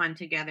should do one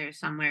together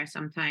somewhere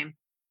sometime.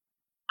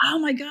 Oh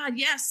my God,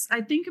 yes.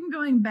 I think I'm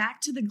going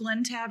back to the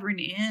Glen Tavern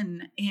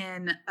Inn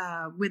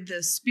with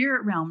the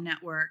Spirit Realm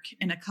Network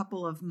in a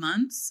couple of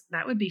months.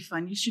 That would be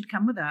fun. You should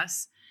come with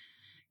us.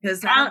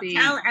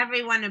 Tell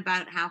everyone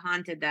about how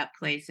haunted that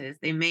place is.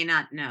 They may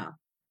not know.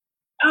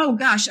 Oh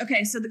gosh.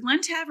 Okay. So the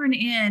Glen Tavern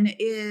Inn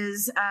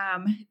is,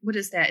 what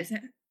is that? Is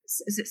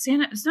it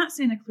Santa? It's not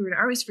Santa Clarita.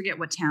 I always forget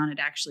what town it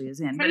actually is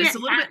in, but it's a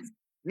little bit.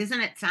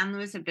 Isn't it San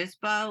Luis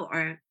Obispo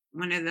or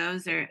one of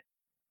those, or?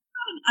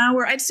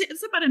 Hour, I'd say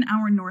it's about an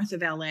hour north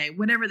of LA,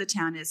 whatever the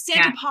town is.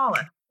 Santa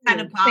Paula.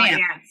 Santa Paula,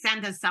 yeah.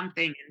 Santa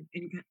something.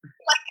 Like,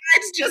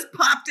 guys just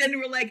popped in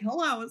and were like,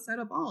 hello, it's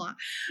Santa Paula.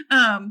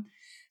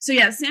 So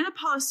yeah, Santa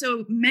Paula.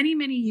 So many,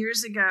 many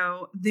years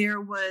ago,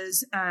 there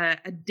was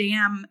a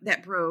dam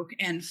that broke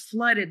and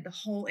flooded the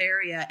whole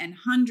area, and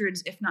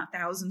hundreds, if not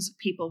thousands of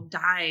people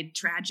died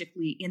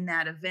tragically in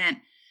that event.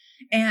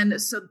 And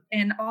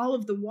all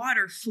of the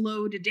water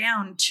flowed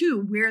down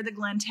to where the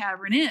Glen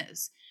Tavern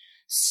is.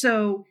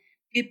 So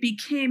it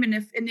became, and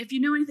if you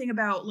know anything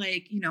about,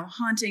 like, you know,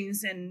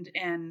 hauntings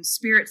and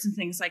spirits and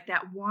things like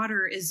that,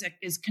 water is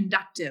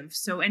conductive.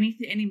 So any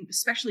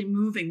especially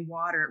moving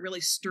water, it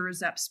really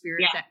stirs up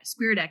spirit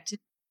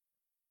activity.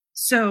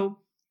 So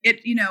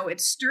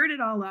it stirred it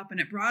all up, and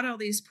it brought all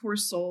these poor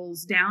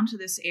souls down to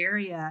this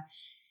area.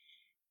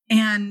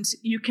 And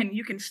you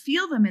can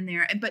feel them in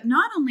there. But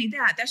not only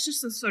that, that's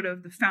just the sort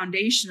of the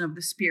foundation of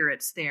the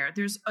spirits there.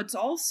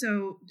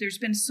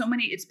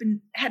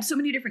 Had so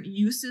many different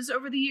uses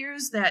over the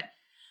years that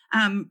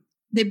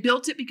they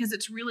built it because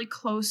it's really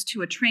close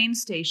to a train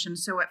station.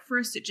 So at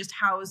first it just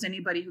housed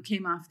anybody who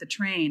came off the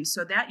train.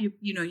 So that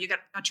you got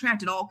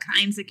attracted all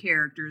kinds of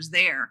characters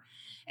there.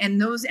 And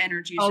those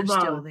energies are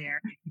still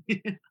there.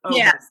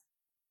 Yes.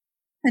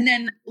 And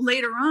then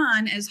later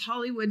on, as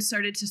Hollywood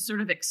started to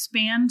sort of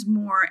expand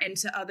more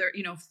into other,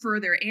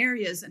 further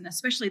areas, and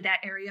especially that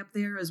area up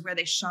there is where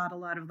they shot a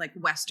lot of, like,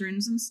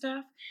 Westerns and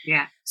stuff.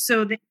 Yeah.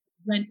 So they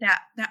rent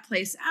that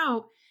place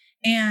out,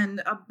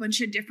 and a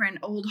bunch of different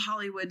old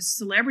Hollywood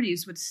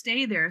celebrities would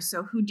stay there.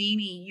 So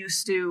Houdini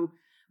used to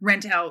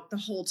rent out the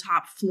whole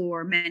top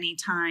floor many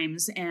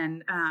times,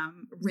 and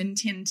Rin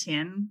Tin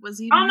Tin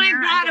was even there. Oh my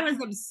God, I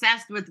was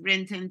obsessed with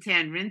Rin Tin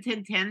Tin. Rin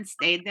Tin Tin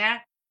stayed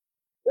there.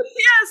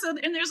 Yeah, so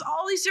and there's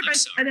all these different,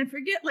 and I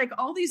forget, like,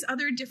 all these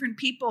other different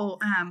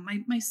people.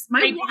 My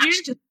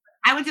watch just.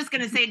 I was just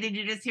gonna say, did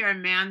you just hear a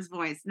man's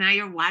voice? Now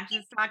your watch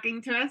is talking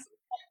to us.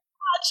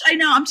 I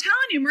know. I'm telling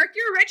you,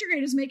 Mercury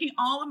retrograde is making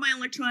all of my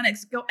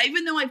electronics go.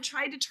 Even though I've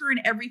tried to turn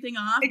everything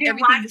off. Did your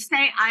watch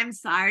say, "I'm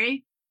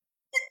sorry"?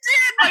 It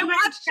did. My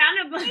watch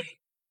sounded like.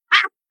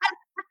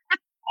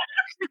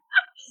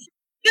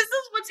 This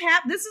is what's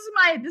happened. This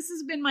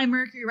has been my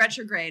Mercury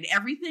retrograde.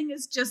 Everything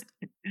is just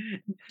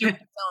doing its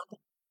own thing.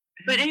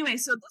 But anyway,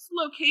 so this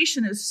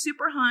location is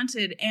super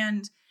haunted.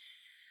 And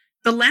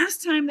the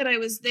last time that I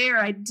was there,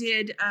 I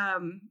did a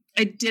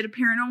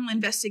paranormal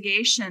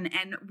investigation,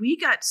 and we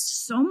got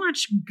so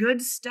much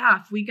good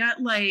stuff. We got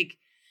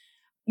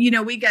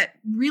we got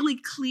really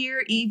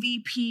clear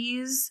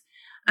EVPs.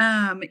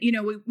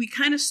 We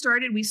kind of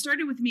started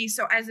with me.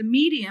 So as a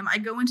medium, I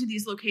go into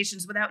these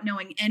locations without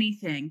knowing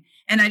anything,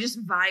 and I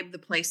just vibe the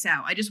place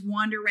out. I just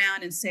wander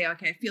around and say,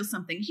 okay, I feel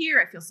something here.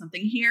 I feel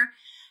something here.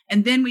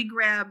 And then we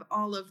grab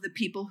all of the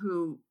people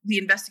the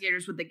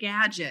investigators with the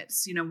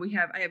gadgets.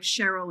 I have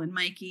Cheryl and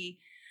Mikey.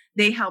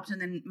 they helped.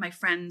 And then my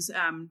friends,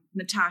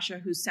 Natasha,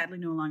 who's sadly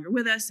no longer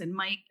with us, and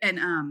Mike and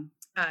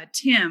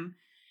Tim,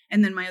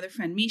 and then my other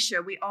friend,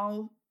 Misha, we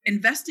all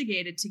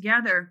investigated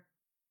together,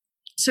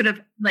 sort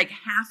of like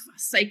half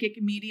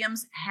psychic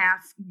mediums,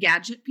 half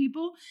gadget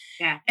people.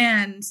 Yeah.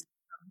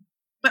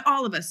 But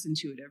all of us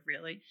intuitive,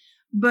 really.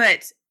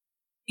 But,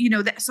 you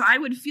know, so I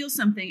would feel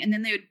something, and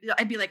then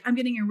I'd be like, I'm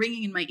getting a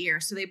ringing in my ear.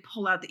 So they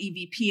pull out the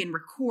EVP and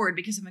record,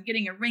 because if I'm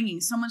getting a ringing,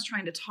 someone's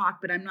trying to talk,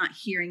 but I'm not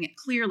hearing it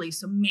clearly.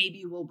 So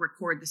maybe we'll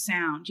record the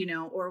sound, you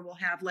know, or we'll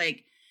have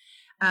like,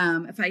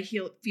 if I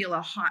feel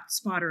a hot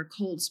spot or a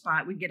cold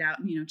spot, we get out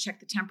and, you know, check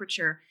the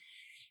temperature.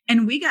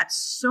 And we got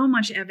so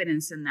much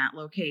evidence in that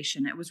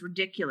location. It was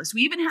ridiculous.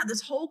 We even had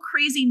this whole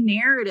crazy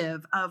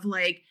narrative of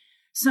like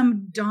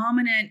some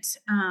dominant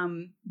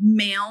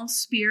male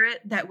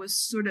spirit that was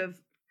sort of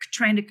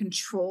trying to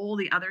control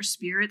the other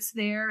spirits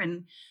there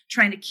and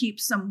trying to keep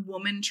some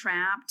woman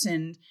trapped.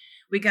 And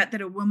we got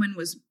that a woman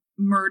was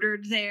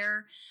murdered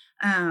there,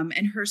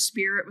 and her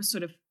spirit was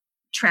sort of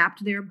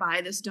trapped there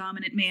by this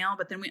dominant male.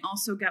 But then we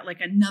also got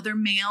like another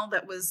male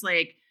that was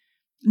like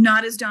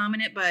not as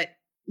dominant, but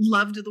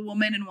loved the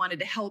woman and wanted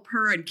to help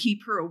her and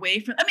keep her away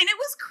from. I mean, it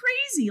was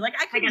crazy. Like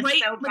I could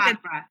write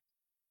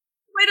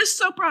a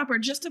soap opera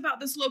just about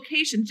this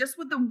location, just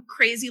with the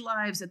crazy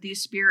lives that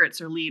these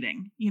spirits are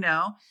leading, you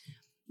know.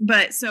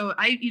 But so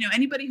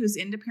anybody who's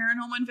into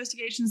paranormal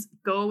investigations,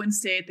 go and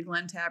stay at the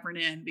Glen Tavern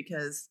Inn,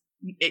 because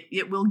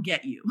it will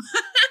get you.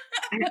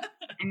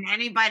 And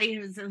anybody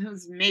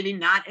who's maybe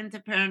not into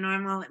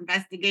paranormal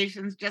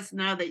investigations, just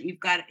know that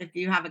if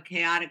you have a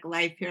chaotic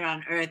life here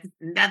on Earth,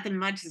 nothing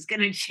much is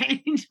going to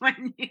change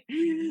when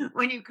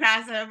you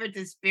cross over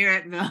to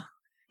Spiritville.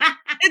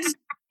 It's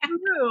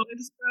true.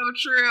 It's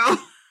so true.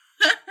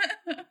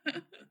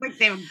 Like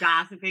they were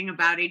gossiping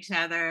about each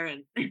other,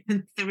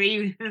 and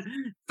three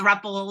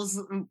thruples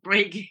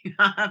breaking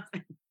up.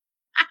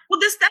 Well,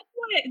 that's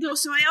why.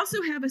 So I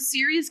also have a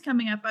series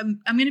coming up.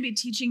 I'm going to be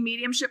teaching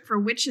mediumship for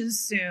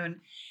witches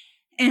soon,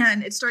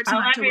 and it starts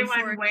on October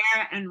 4th.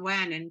 Where and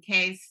when, in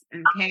case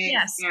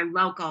yes. you're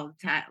local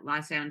to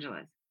Los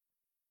Angeles,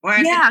 or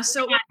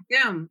so on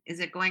Zoom. Is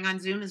it going on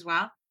Zoom as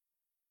well?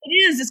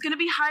 It is. It's going to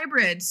be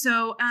hybrid.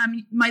 So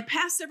my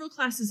past several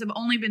classes have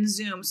only been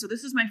Zoom. So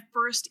this is my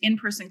first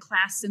in-person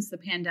class since the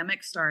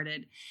pandemic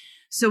started.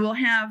 So we'll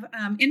have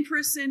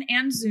in-person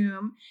and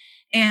Zoom.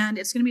 And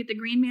it's going to be at the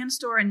Green Man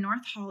Store in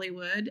North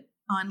Hollywood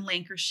on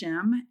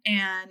Lankershim.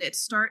 And it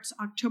starts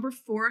October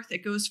 4th.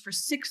 It goes for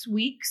 6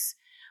 weeks,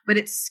 but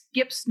it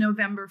skips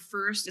November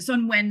 1st. It's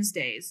on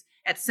Wednesdays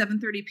at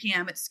 7:30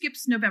 p.m. It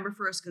skips November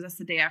 1st because that's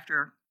the day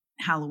after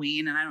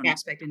Halloween. And I don't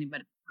expect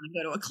anybody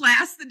to go to a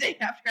class the day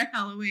after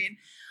Halloween.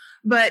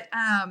 But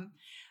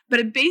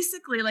it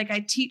basically, like, I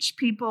teach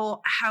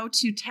people how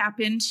to tap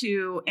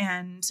into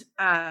and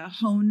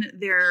hone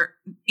their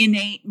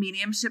innate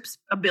mediumship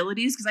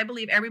abilities, because I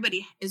believe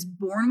everybody is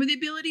born with the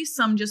ability,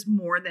 some just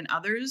more than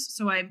others.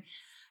 So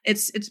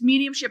it's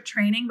mediumship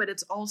training, but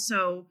it's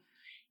also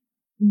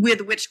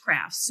with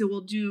witchcraft. So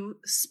we'll do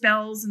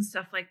spells and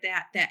stuff like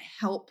that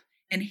help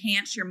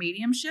enhance your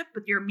mediumship,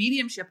 but your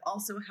mediumship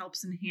also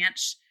helps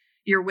enhance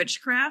your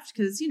witchcraft,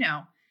 because, you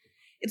know,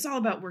 it's all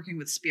about working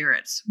with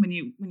spirits when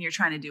you're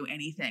trying to do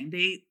anything.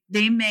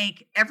 They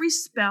make every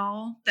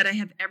spell that I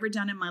have ever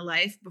done in my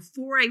life,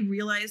 before I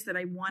realized that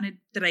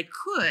I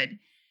could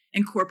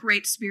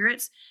incorporate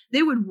spirits,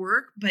 they would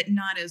work, but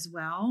not as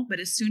well. But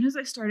as soon as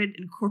I started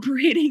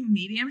incorporating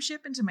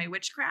mediumship into my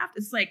witchcraft,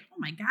 it's like, oh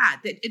my God,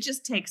 it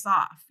just takes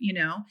off, you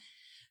know?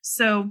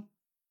 So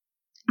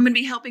I'm going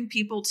to be helping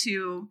people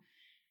to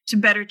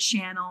better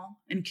channel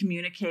and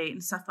communicate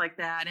and stuff like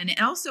that. And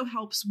it also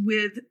helps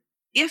with,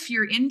 if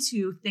you're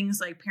into things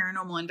like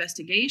paranormal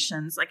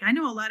investigations, like I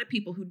know a lot of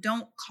people who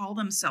don't call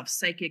themselves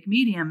psychic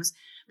mediums,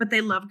 but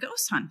they love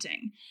ghost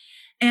hunting.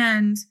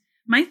 And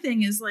my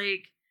thing is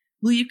like,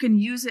 well, you can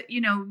use it,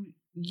 you know,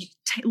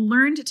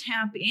 learn to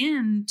tap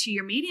into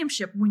your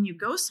mediumship when you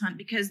ghost hunt,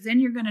 because then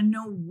you're going to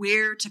know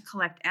where to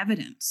collect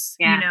evidence.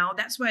 Yeah. You know,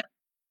 that's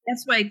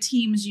why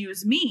teams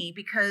use me,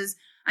 because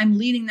I'm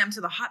leading them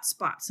to the hot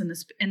spots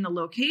in the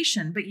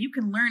location, but you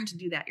can learn to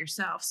do that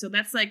yourself. So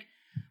that's like,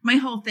 my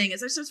whole thing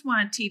is I just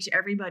want to teach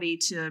everybody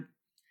to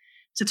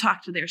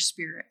talk to their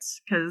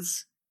spirits,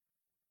 because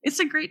it's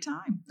a great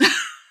time.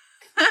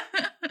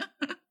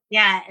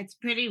 Yeah, it's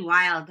pretty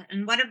wild.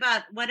 And what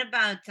about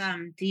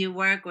do you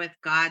work with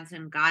gods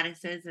and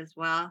goddesses as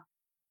well?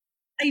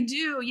 I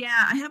do.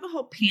 Yeah. I have a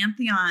whole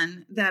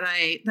pantheon that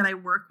I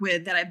work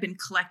with, that I've been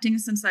collecting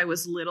since I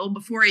was little,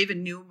 before I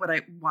even knew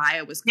why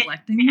I was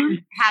collecting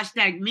them.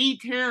 Hashtag me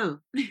too.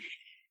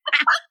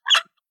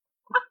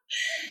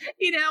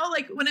 You know,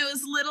 like when I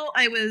was little,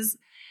 I was,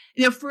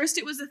 you know, first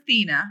it was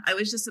Athena. I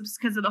was just,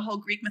 because of the whole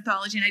Greek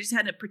mythology, and I just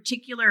had a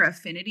particular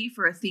affinity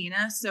for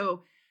Athena.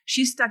 So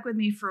she stuck with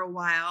me for a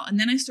while. And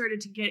then I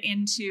started to get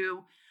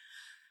into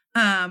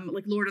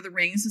like Lord of the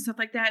Rings and stuff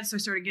like that. So I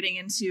started getting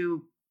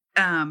into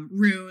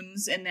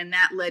runes, and then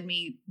that led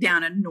me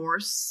down a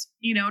Norse,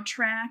 you know,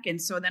 track.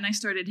 And so then I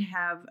started to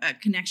have a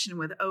connection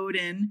with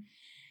Odin.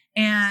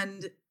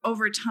 And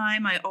over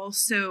time,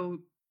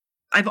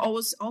 I've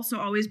always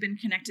been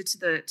connected to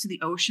the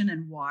ocean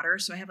and water.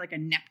 So I have like a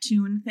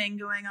Neptune thing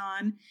going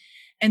on.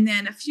 And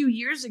then a few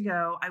years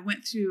ago, I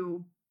went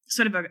through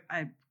sort of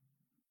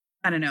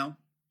I don't know,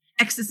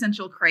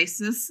 existential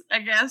crisis, I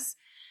guess.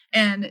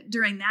 And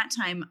during that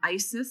time,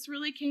 Isis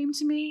really came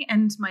to me,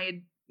 and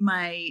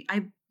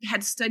I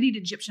had studied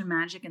Egyptian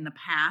magic in the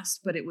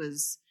past, but it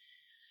was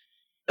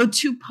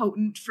too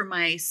potent for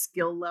my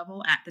skill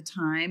level at the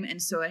time.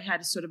 And so I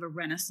had sort of a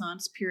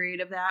renaissance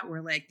period of that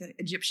where like the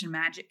Egyptian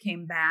magic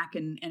came back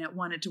and it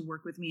wanted to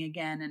work with me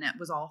again. And it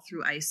was all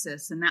through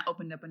Isis, and that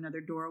opened up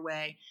another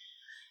doorway.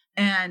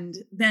 And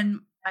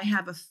then I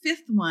have a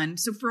fifth one.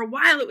 So for a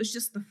while it was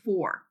just the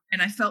 4.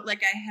 And I felt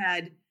like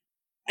I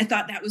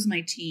thought that was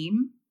my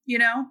team, you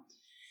know?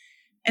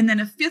 And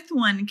then a fifth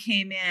one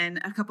came in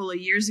a couple of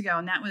years ago,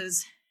 and that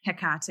was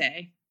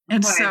Hecate.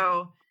 And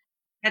so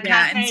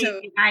Hecate,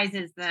 you guys,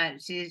 is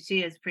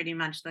she is pretty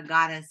much the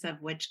goddess of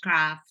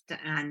witchcraft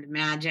and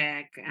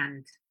magic,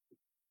 and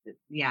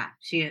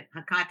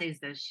Hecate's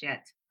the shit.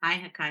 Hi,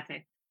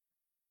 Hecate.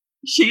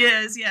 She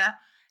is, yeah.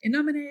 In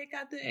nomine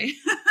Hecate.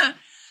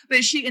 But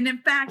and in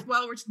fact,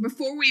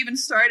 before we even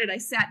started, I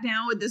sat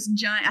down with this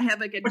giant. I have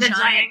like a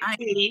giant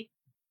key.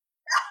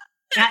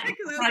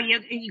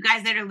 You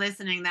guys that are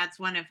listening, that's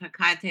one of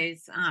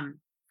Hecate's.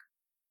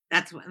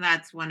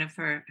 That's one of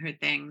her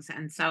things,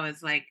 and so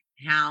is like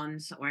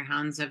hounds or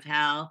hounds of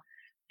hell,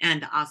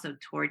 and also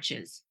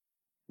torches.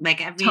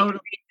 Like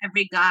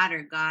every god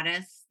or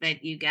goddess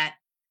that you get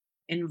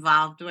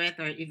involved with,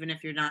 or even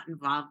if you're not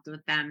involved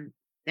with them,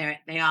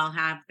 they all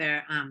have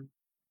their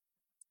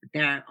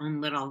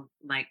own little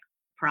like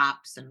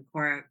props and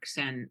quirks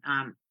and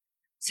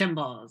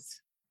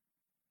symbols.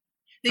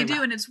 They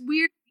do, and it's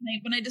weird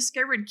when I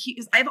discovered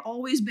keys. I've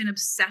always been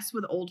obsessed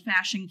with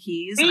old-fashioned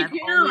keys. Me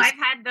too. I've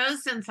had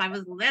those since I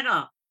was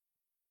little.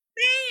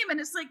 Same, and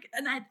it's like,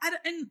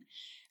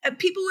 and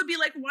people would be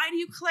like, "Why do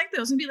you collect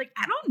those?" And be like,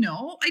 "I don't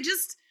know.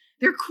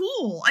 They're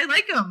cool. I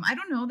like them. I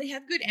don't know. They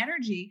have good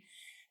energy."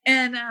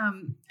 And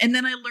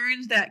then I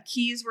learned that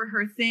keys were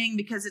her thing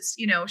because it's,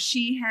 you know,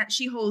 she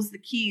holds the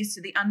keys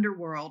to the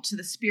underworld, to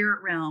the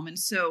spirit realm, and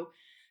so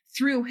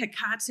through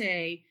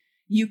Hecate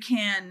you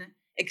can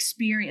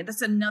experience.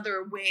 That's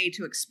another way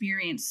to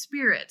experience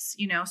spirits,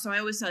 you know. So I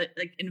always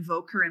like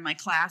invoke her in my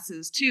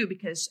classes too,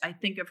 because I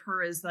think of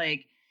her as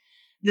like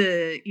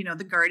the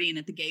guardian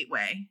at the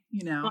gateway,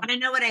 you know. Want to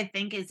know what I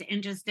think is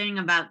interesting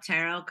about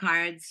tarot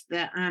cards?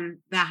 The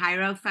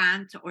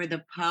Hierophant or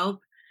the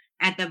Pope.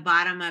 At the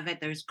bottom of it,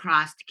 there's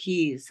crossed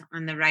keys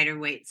on the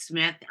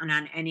Rider-Waite-Smith and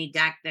on any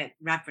deck that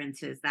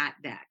references that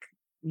deck.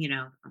 You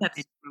know,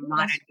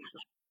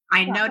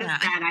 I noticed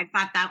that. I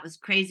thought that was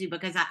crazy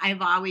because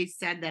I've always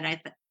said that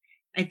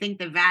I think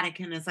the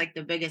Vatican is like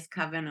the biggest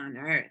coven on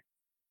earth.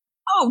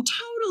 Oh,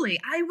 totally.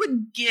 I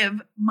would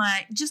give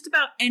just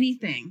about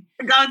anything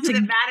to go to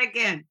the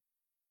Vatican.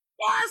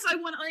 Yes, I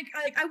want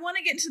I want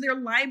to get into their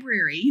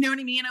library. You know what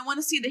I mean? I want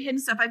to see the hidden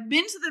stuff. I've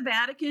been to the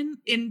Vatican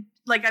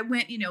I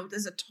went, you know,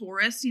 as a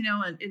tourist, you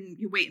know, and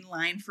you wait in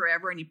line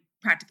forever and you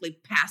practically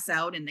pass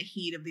out in the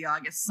heat of the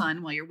August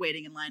sun while you're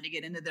waiting in line to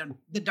get into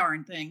the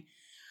darn thing.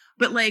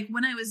 But like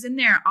when I was in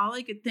there, all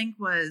I could think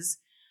was,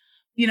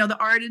 you know, the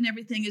art and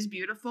everything is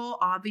beautiful,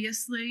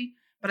 obviously.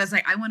 But I was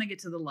like, I want to get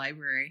to the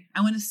library.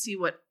 I want to see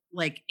what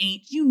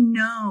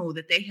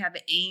that they have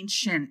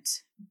ancient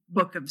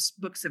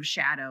books of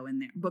shadow in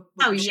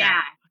there.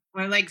 Yeah.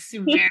 Or like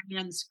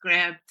Sumerian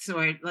scripts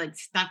or like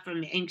stuff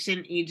from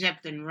ancient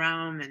Egypt and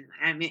Rome. And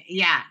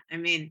I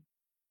mean,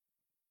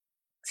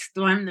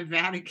 storm the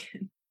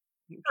Vatican.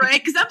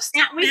 Right? Because I'm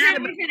still we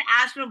should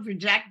astral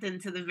project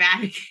into the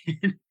Vatican.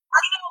 I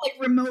know, like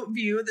remote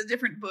view of the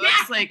different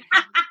books. Like,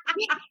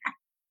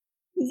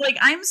 like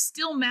I'm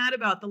still mad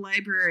about the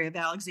Library of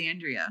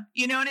Alexandria.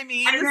 You know what I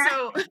mean?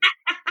 So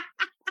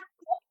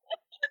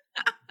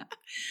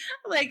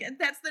like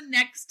that's the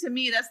next, to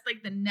me, that's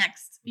like the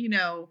next, you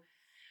know,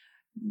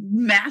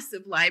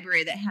 massive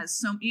library that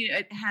has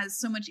it has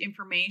so much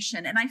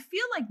information. And I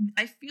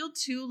feel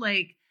too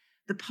like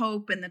the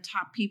Pope and the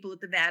top people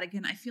at the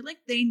Vatican, I feel like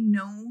they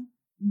know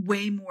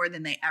way more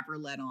than they ever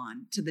let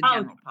on to the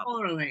general public.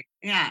 Totally.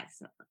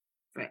 Yes,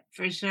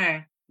 for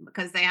sure.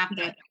 Because they have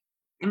to,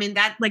 I mean,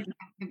 that like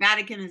the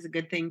Vatican is a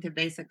good thing to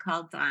base a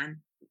cult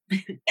on.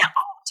 Yeah,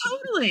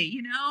 totally.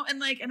 You know,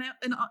 and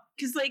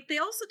because like they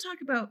also talk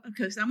about,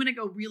 okay, so I'm going to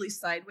go really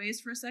sideways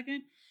for a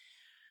second.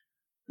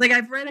 Like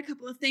I've read a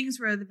couple of things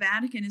where the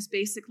Vatican is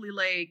basically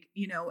like,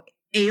 you know,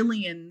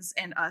 aliens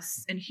and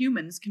us and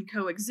humans can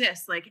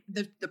coexist. Like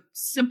the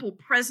simple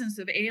presence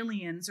of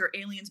aliens or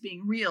aliens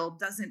being real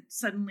doesn't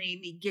suddenly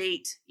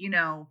negate, you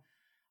know,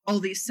 all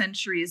these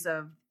centuries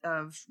of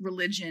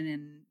religion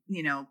and,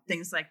 you know,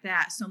 things like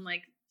that. So I'm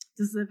like,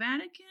 does the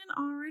Vatican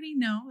already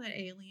know that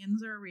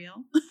aliens are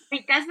real?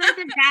 Doesn't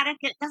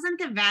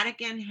the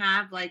Vatican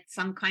have like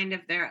some kind of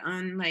their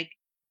own like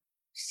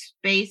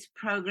space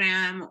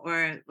program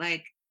or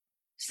like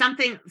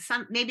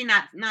maybe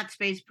not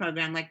space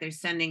program, like they're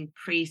sending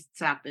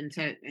priests up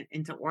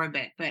into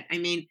orbit, but I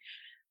mean,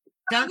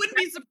 I wouldn't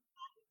be surprised.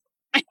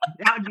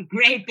 That would be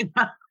great.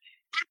 But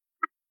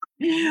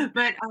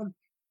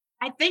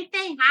I think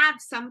they have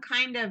some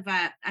kind of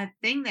a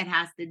thing that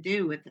has to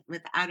do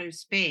with outer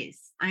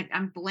space.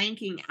 I'm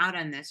blanking out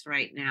on this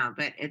right now,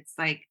 but it's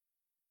like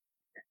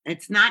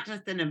it's not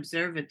just an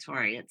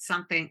observatory. It's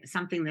something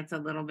that's a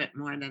little bit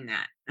more than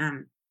that.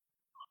 I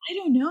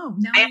don't know.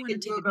 Now I I have want to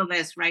to take Google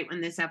this right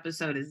when this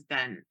episode is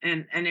done.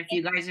 And if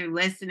you guys are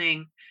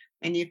listening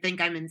and you think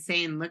I'm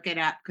insane, look it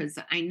up, because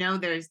I know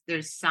there's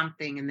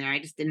something in there. I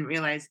just didn't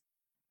realize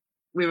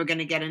we were going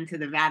to get into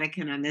the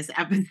Vatican on this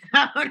episode.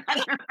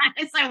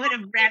 Otherwise, I would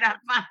have read up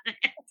on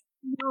it.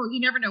 No,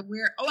 you never know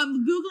where. Oh,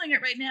 I'm Googling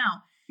it right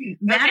now.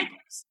 Vatican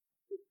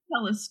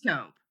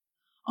telescope.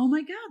 Oh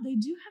my God, they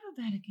do have a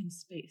Vatican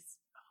space.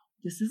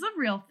 This is a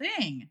real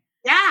thing.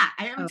 Yeah,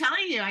 I'm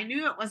telling you, I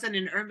knew it wasn't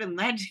an urban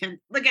legend.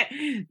 Look at,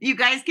 you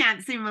guys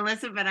can't see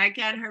Melissa, but I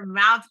can. Her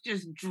mouth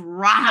just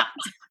dropped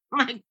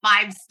like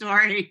 5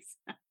 stories.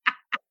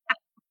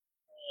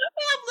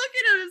 I'm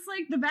looking at it. It's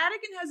like the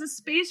Vatican has a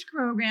space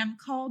program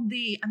called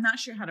the, I'm not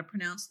sure how to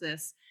pronounce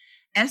this,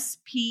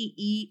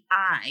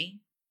 SPEI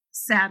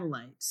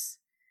satellites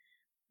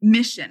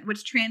mission,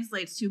 which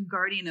translates to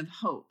Guardian of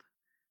Hope.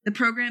 The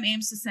program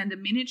aims to send a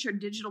miniature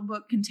digital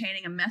book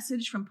containing a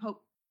message from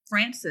Pope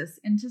Francis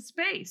into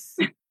space.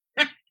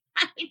 I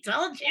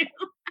told you.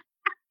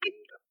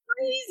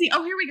 Crazy.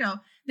 Oh, here we go.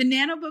 The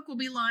nano book will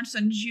be launched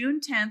on June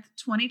 10th,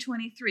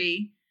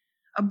 2023.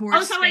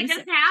 Aboard so it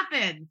just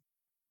happened.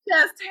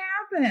 Just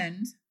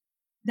happened.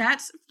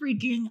 That's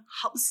freaking,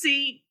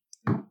 see,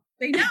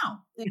 they know.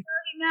 They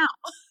already know.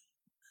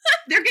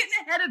 They're getting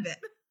ahead of it.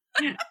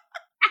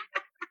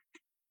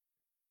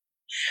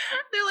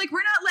 They're like, we're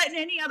not letting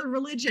any other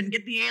religion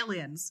get the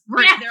aliens.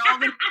 They're all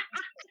going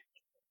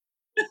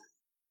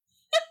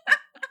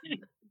to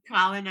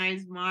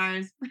colonize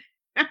Mars.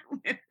 God.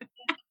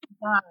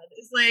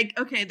 It's like,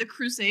 okay, the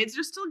Crusades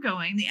are still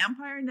going. The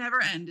Empire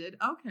never ended.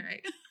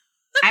 Okay.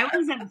 I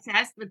was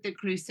obsessed with the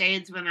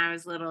Crusades when I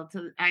was little.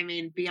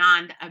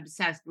 Beyond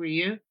obsessed. Were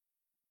you?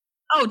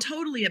 Oh,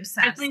 totally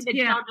obsessed. I think the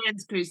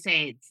children's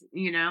Crusades,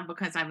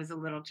 because I was a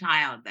little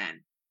child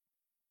then.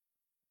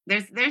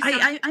 There's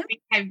something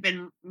I've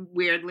been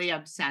weirdly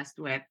obsessed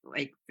with,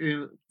 like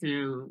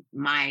through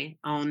my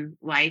own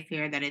life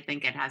here, that I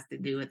think it has to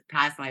do with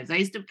past lives. I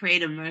used to pray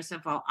to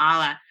merciful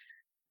Allah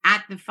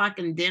at the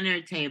fucking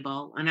dinner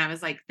table when I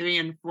was like 3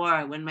 and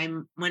 4, when my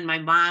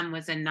mom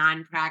was a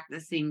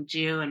non-practicing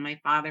Jew and my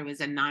father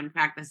was a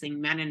non-practicing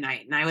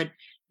Mennonite, and I would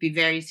be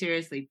very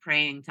seriously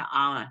praying to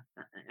Allah.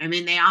 I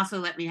mean, they also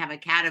let me have a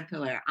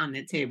caterpillar on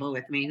the table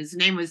with me, whose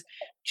name was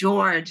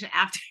George,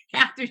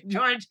 after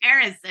George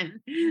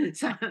Harrison.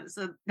 So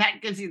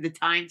that gives you the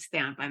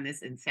timestamp on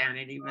this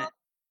insanity. But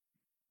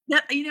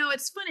that,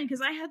 it's funny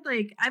because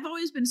I've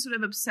always been sort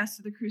of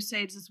obsessed with the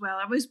Crusades as well.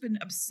 I've always been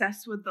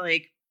obsessed with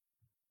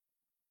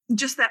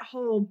just that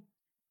whole,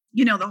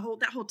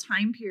 that whole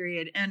time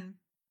period. And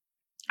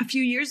a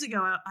few years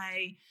ago,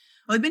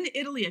 I've been to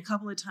Italy a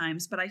couple of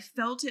times, but I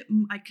felt it,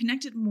 I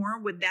connected more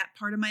with that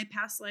part of my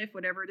past life,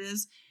 whatever it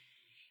is,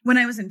 when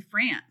I was in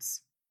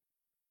France.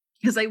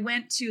 Because I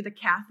went to the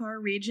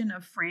Cathar region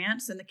of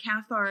France, and the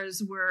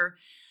Cathars were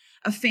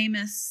a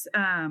famous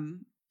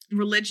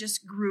religious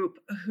group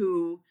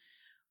who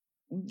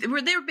they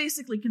were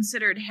basically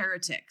considered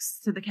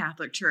heretics to the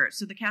Catholic Church.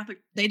 So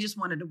they just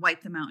wanted to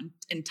wipe them out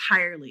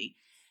entirely.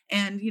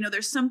 And,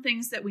 there's some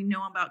things that we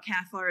know about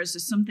Cathars.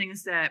 There's some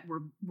things that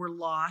were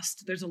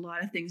lost. There's a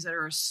lot of things that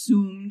are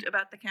assumed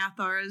about the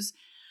Cathars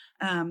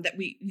that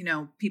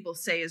people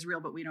say is real,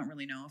 but we don't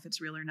really know if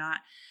it's real or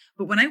not.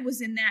 But when I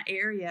was in that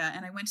area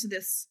and I went to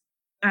this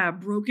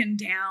broken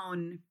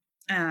down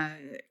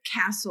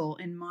castle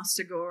in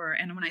Montsegur,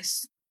 and when I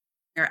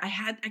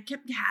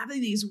kept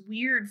having these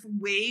weird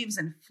waves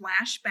and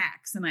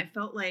flashbacks, and I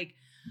felt like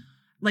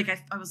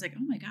I was like,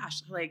 oh my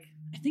gosh, like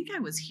I think I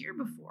was here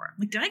before.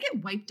 Like, did I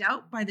get wiped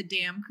out by the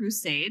damn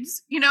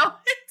Crusades?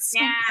 It's so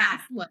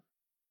Catholic.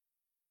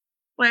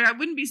 Like I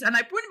wouldn't be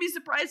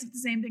surprised if the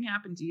same thing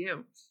happened to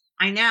you.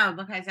 I know,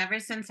 because ever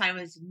since I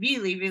was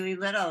really, really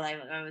little,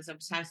 I was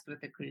obsessed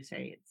with the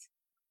Crusades.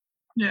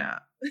 Yeah.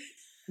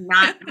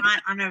 Not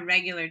on a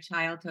regular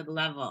childhood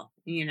level,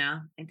 I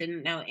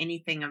didn't know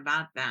anything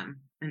about them.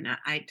 And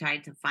I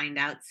tried to find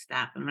out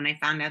stuff. And when I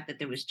found out that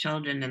there was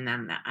children in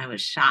them, I was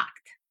shocked.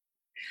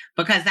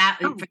 Because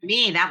for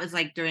me, that was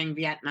like during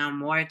Vietnam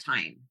War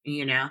time,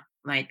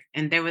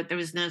 and there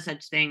was no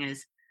such thing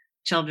as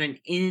children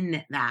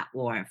in that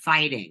war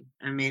fighting.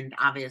 I mean,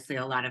 obviously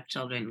a lot of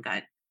children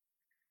got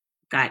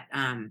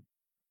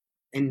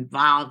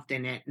involved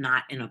in it,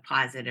 not in a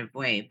positive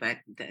way, but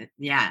the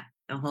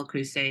whole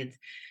Crusades,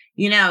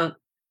 you and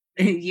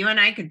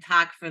I could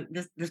talk for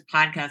this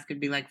podcast could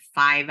be like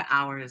 5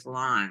 hours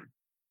long.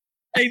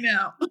 I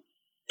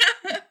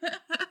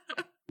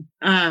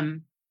know.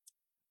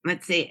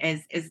 Let's see,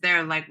 is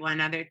there like one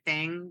other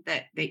thing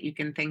that you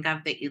can think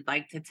of that you'd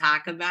like to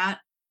talk about?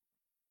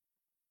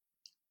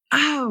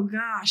 Oh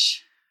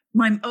gosh.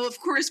 Of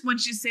course,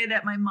 once you say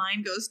that, my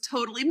mind goes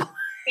totally blank.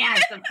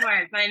 Yes, of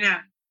course, I know.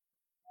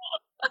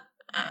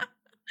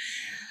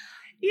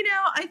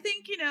 I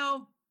think, I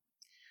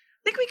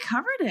think we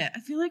covered it. I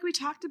feel like we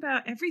talked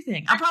about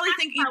everything. I'll probably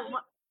think,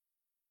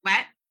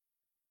 what?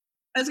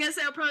 I was going to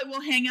say,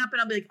 we'll hang up and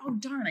I'll be like, oh,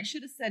 darn, I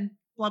should have said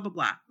blah, blah,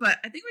 blah. But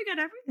I think we got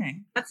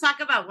everything. Let's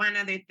talk about one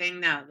other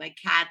thing, though, like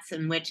cats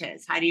and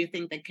witches. How do you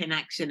think the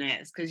connection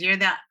is? Because you're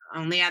the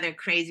only other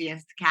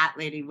craziest cat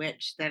lady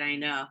witch that I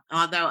know.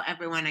 Although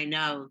everyone I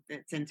know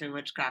that's into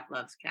witchcraft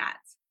loves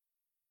cats.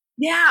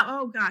 Yeah.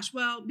 Oh, gosh.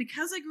 Well,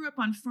 because I grew up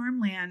on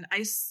farmland,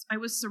 I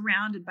was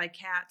surrounded by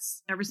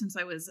cats ever since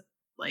I was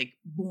like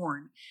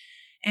born.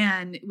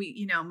 And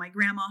we, my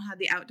grandma had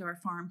the outdoor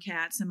farm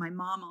cats, and my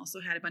mom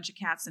also had a bunch of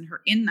cats in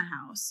the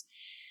house.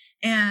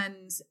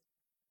 And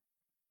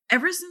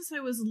ever since I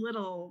was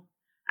little,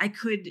 I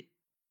could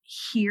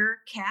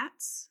hear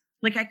cats.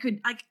 Like and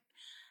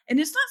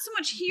it's not so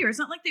much hear. It's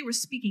not like they were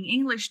speaking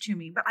English to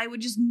me, but I would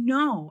just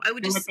know. I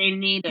would just what they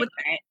needed,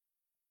 right?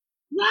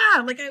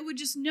 Yeah, like I would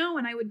just know,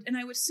 and I would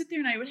sit there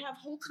and I would have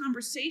whole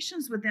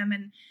conversations with them,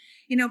 and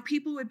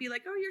people would be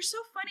like, "Oh, you're so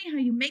funny how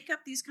you make up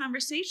these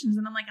conversations,"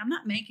 and I'm like, "I'm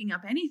not making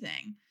up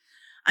anything.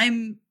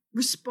 We're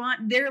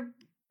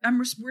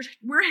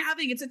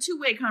having, it's a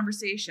two-way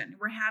conversation.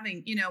 We're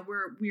having,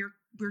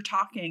 we're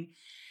talking."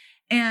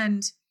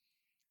 And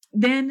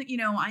then,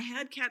 I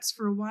had cats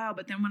for a while,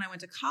 but then when I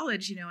went to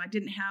college, I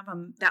didn't have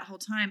them that whole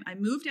time. I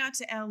moved out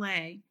to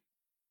LA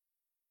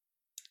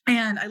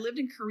and I lived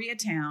in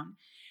Koreatown,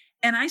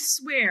 and I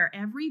swear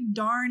every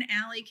darn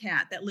alley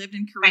cat that lived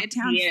in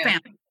Koreatown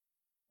found me.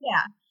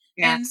 Yeah.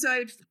 And so I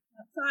would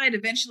outside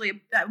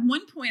eventually. At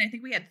one point, I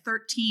think we had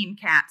 13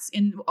 cats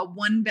in a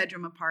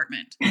 1-bedroom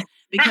apartment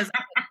because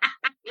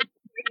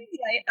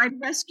I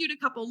rescued a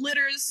couple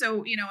litters.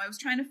 So, I was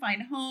trying to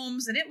find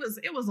homes, and it was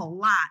a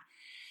lot.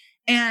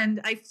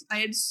 And I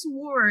had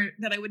swore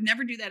that I would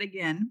never do that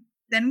again.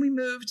 Then we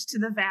moved to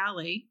the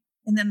valley,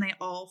 and then they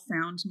all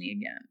found me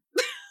again.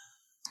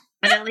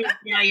 But at least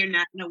now you're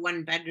not in a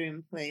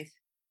 1-bedroom place.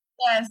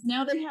 Yes,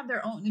 now they have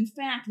their own. In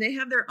fact, they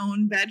have their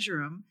own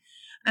bedroom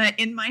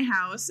in my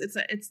house.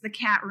 It's the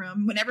cat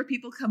room. Whenever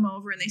people come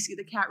over and they see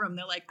the cat room,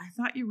 they're like, "I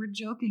thought you were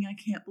joking. I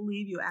can't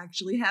believe you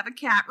actually have a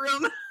cat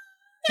room."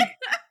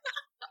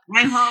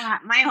 My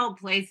whole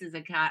place is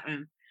a cat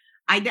room.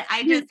 I just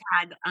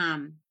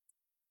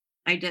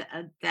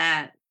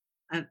had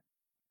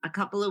a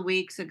couple of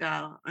weeks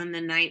ago, on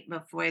the night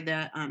before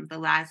the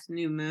last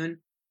new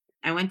moon,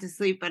 I went to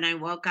sleep and I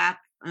woke up,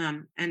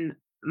 and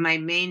my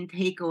main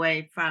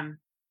takeaway from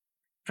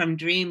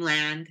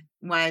Dreamland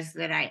was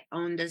that I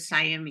owned a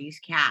Siamese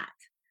cat,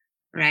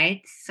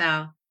 right?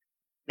 So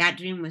that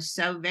dream was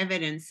so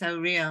vivid and so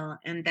real.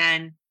 And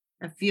then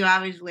a few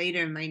hours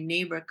later, my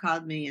neighbor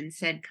called me and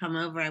said, "Come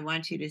over, I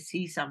want you to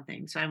see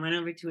something." So I went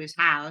over to his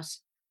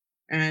house,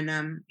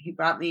 and he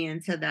brought me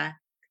into the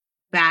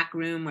back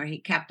room where he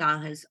kept all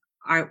his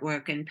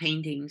artwork and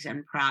paintings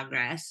in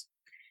progress.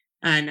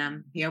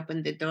 And he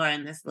opened the door,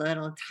 and this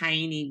little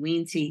tiny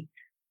weensy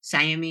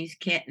Siamese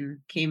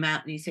kitten came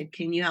out, and he said,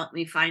 "Can you help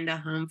me find a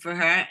home for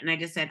her?" And I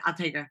just said, "I'll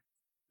take her."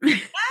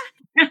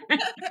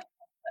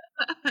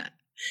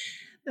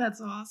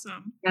 That's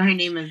awesome. So her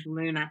name is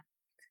Luna,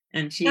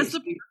 and she's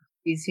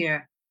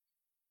here.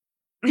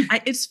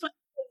 It's fun.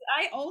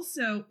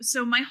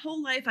 So my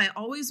whole life, I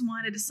always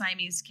wanted a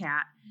Siamese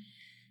cat.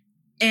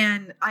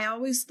 And I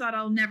always thought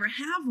I'll never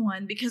have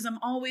one because I'm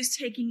always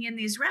taking in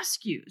these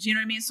rescues. You know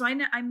what I mean? So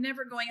I'm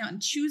never going out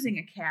and choosing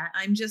a cat.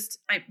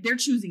 They're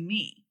choosing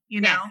me,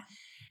 know?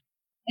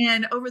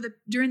 And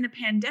during the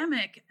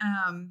pandemic,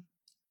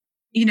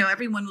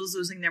 everyone was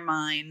losing their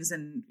minds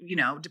and,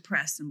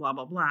 depressed and blah,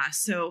 blah, blah.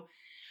 So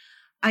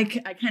I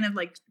kind of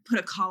like put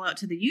a call out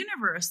to the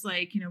universe,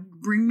 like,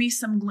 bring me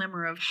some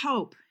glimmer of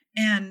hope.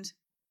 And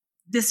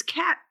this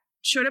cat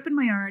showed up in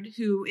my yard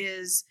who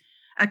is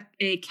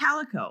a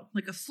calico,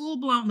 like a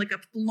full-blown, like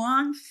a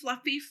long,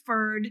 fluffy,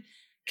 furred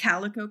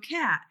calico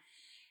cat.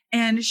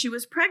 And she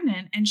was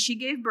pregnant, and she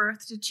gave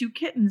birth to 2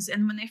 kittens.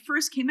 And when they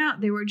first came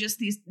out, they were just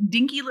these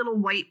dinky little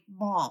white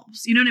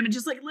balls. You know what I mean?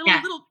 Just like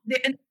little,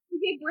 and she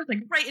gave birth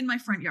like right in my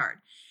front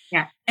yard.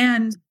 Yeah.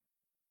 And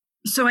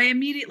so I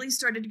immediately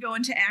started to go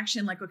into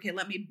action, like, okay,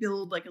 let me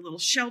build like a little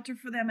shelter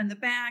for them in the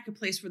back, a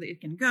place where they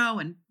can go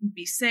and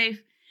be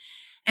safe.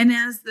 And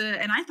I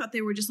thought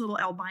they were just little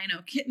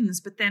albino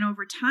kittens, but then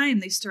over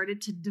time they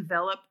started to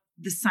develop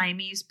the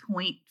Siamese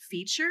point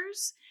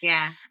features.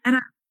 Yeah. And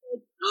I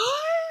was like,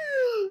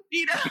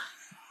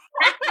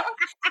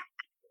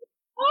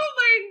 oh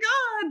my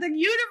God, the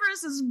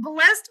universe has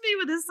blessed me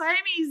with a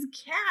Siamese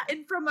cat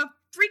and from a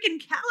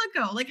freaking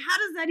calico. Like, how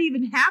does that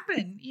even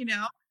happen?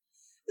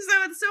 So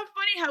it's so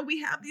funny how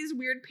we have these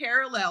weird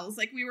parallels.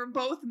 Like, we were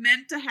both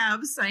meant to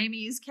have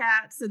Siamese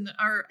cats and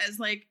are as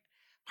like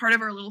part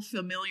of our little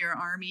familiar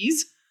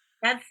armies.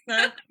 That's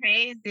so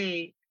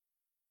crazy.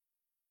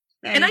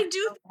 And I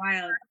do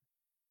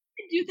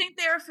think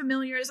they are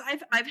familiars.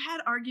 I've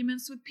had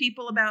arguments with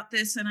people about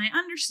this, and I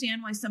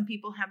understand why some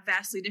people have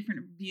vastly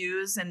different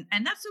views, and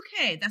that's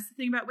okay. That's the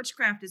thing about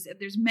witchcraft, is that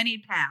there's many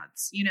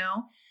paths,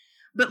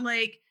 But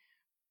like,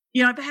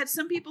 I've had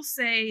some people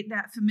say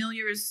that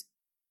familiars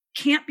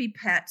can't be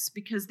pets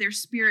because they're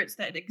spirits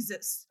that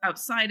exist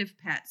outside of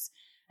pets.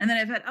 And then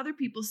I've had other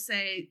people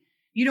say,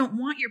 you don't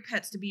want your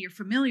pets to be your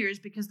familiars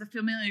because the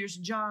familiar's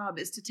job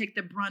is to take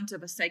the brunt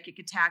of a psychic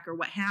attack or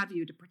what have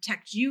you to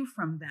protect you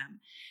from them.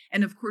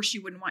 And of course,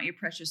 you wouldn't want your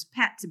precious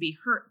pet to be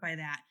hurt by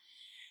that.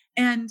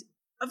 And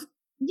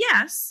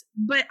yes,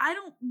 but I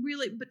don't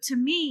really, but to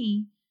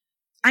me,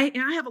 I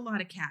have a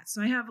lot of cats.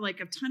 So I have like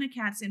a ton of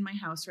cats in my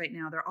house right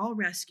now. They're all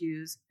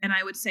rescues. And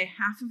I would say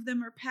half of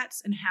them are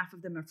pets and half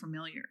of them are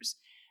familiars.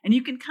 And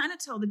you can kind of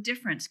tell the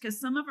difference because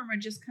some of them are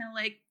just kind of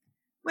like,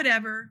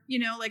 whatever, you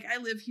know, like I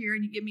live here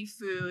and you give me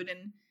food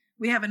and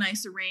we have a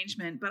nice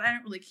arrangement, but I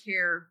don't really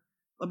care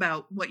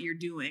about what you're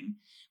doing.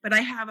 But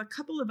I have a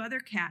couple of other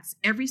cats.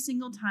 Every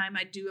single time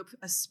I do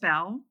a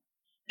spell,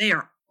 they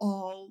are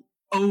all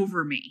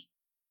over me.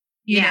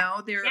 You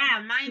know,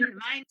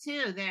 mine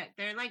too.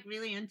 They're like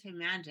really into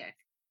magic.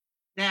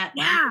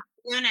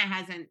 Luna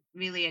hasn't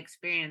really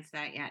experienced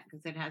that yet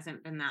because it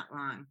hasn't been that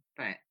long.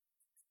 But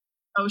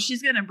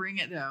she's gonna bring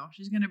it though.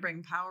 She's gonna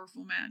bring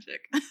powerful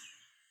magic.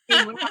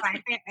 I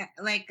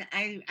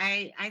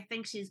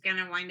think she's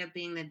gonna wind up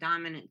being the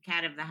dominant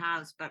cat of the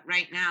house. But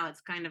right now, it's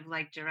kind of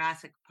like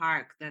Jurassic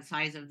Park, the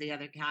size of the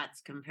other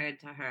cats compared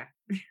to her.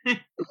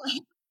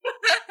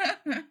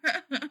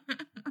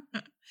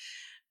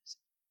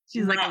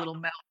 She's like a little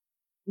mouse.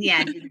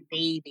 Yeah, she's a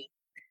baby.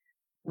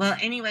 Well,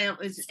 anyway,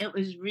 it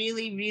was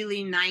really,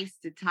 really nice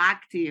to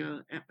talk to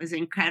you. It was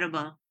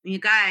incredible. You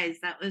guys,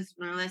 that was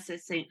Melissa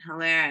St.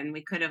 Hilaire, and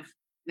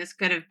this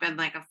could have been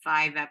like a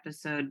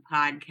 5-episode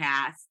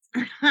podcast.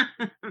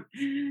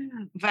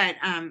 But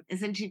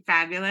isn't she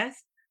fabulous?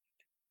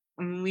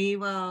 We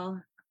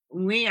are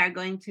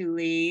going to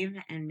leave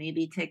and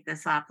maybe take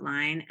this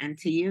offline. And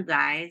to you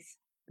guys,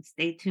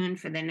 stay tuned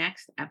for the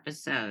next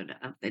episode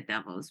of The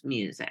Devil's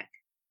Music.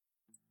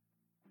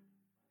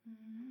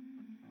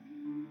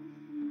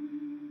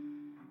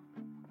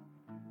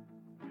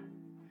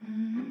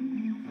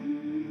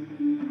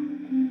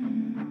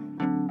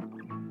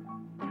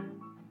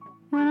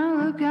 When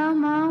I look out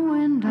my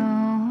window,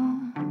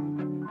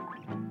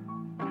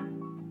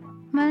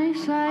 many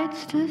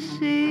sights to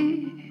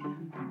see.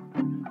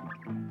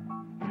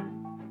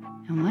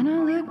 And when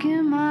I look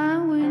in my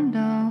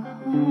window,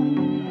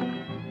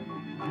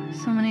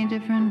 so many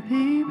different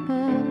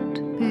people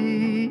to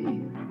be.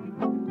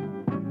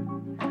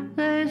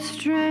 It's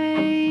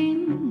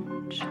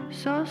strange,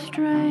 so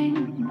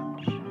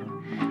strange.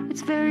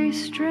 It's very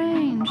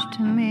strange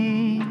to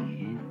me.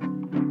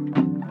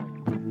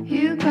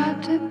 You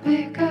got to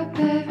pick up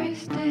every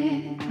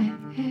stitch.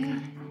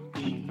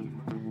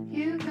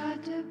 You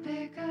got to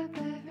pick up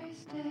every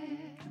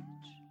stitch.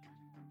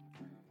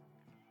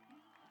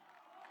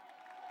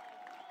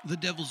 The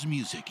Devil's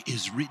Music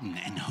is written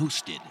and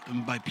hosted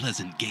by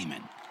Pleasant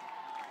Gaiman.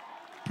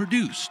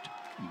 Produced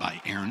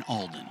by Aaron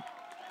Alden.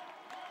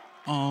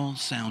 All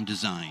sound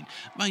design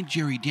by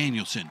Jerry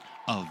Danielson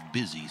of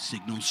Busy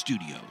Signal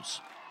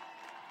Studios.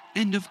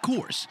 And of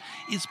course,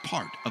 is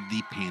part of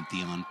the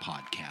Pantheon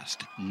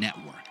Podcast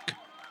Network.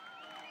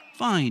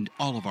 Find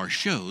all of our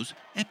shows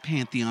at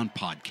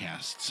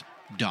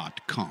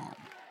pantheonpodcasts.com.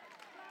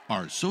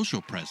 Our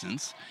social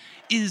presence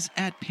is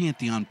at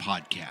Pantheon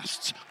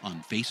Podcasts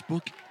on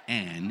Facebook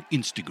and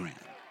Instagram.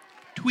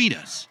 Tweet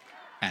us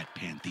at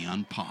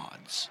Pantheon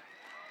Pods.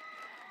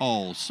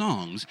 All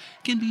songs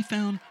can be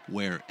found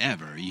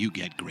wherever you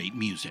get great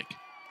music.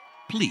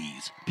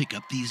 Please pick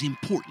up these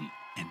important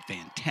and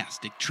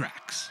fantastic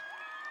tracks.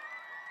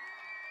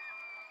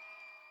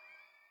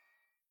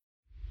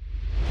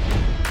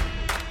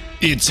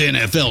 It's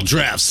NFL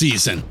draft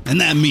season, and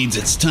that means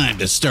it's time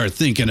to start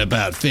thinking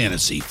about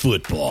fantasy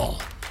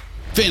football.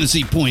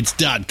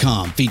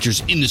 FantasyPoints.com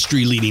features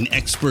industry-leading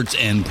experts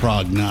and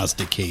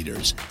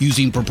prognosticators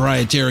using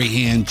proprietary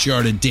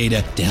hand-charted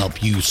data to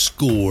help you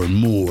score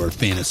more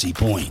fantasy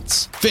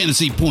points.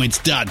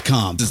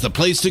 FantasyPoints.com is the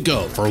place to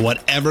go for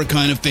whatever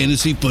kind of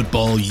fantasy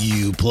football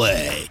you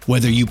play.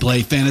 Whether you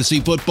play fantasy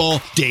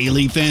football,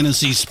 daily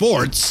fantasy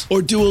sports,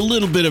 or do a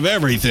little bit of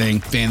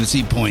everything,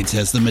 Fantasy Points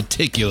has the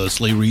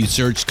meticulously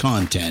researched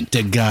content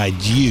to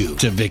guide you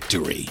to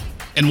victory.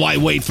 And why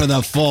wait for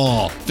the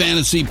fall?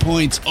 Fantasy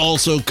Points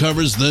also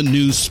covers the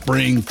new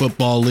spring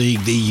football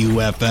league, the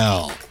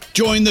UFL.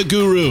 Join the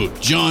guru,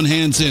 John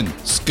Hansen,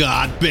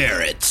 Scott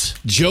Barrett,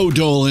 Joe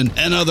Dolan,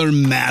 and other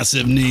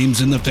massive names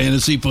in the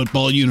fantasy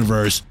football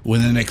universe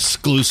with an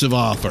exclusive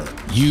offer.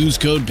 Use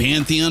code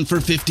Pantheon for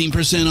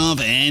 15% off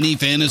any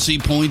Fantasy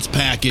Points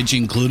package,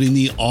 including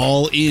the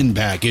all-in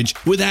package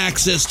with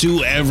access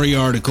to every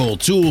article,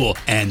 tool,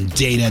 and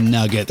data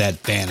nugget that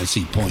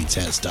Fantasy Points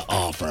has to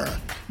offer.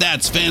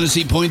 That's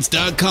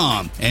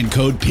FantasyPoints.com and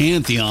code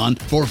Pantheon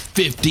for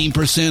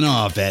 15%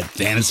 off at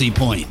Fantasy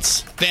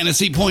Points.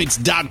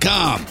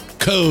 FantasyPoints.com,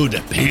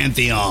 code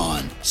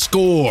Pantheon.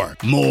 Score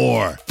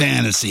more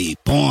fantasy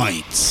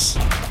points.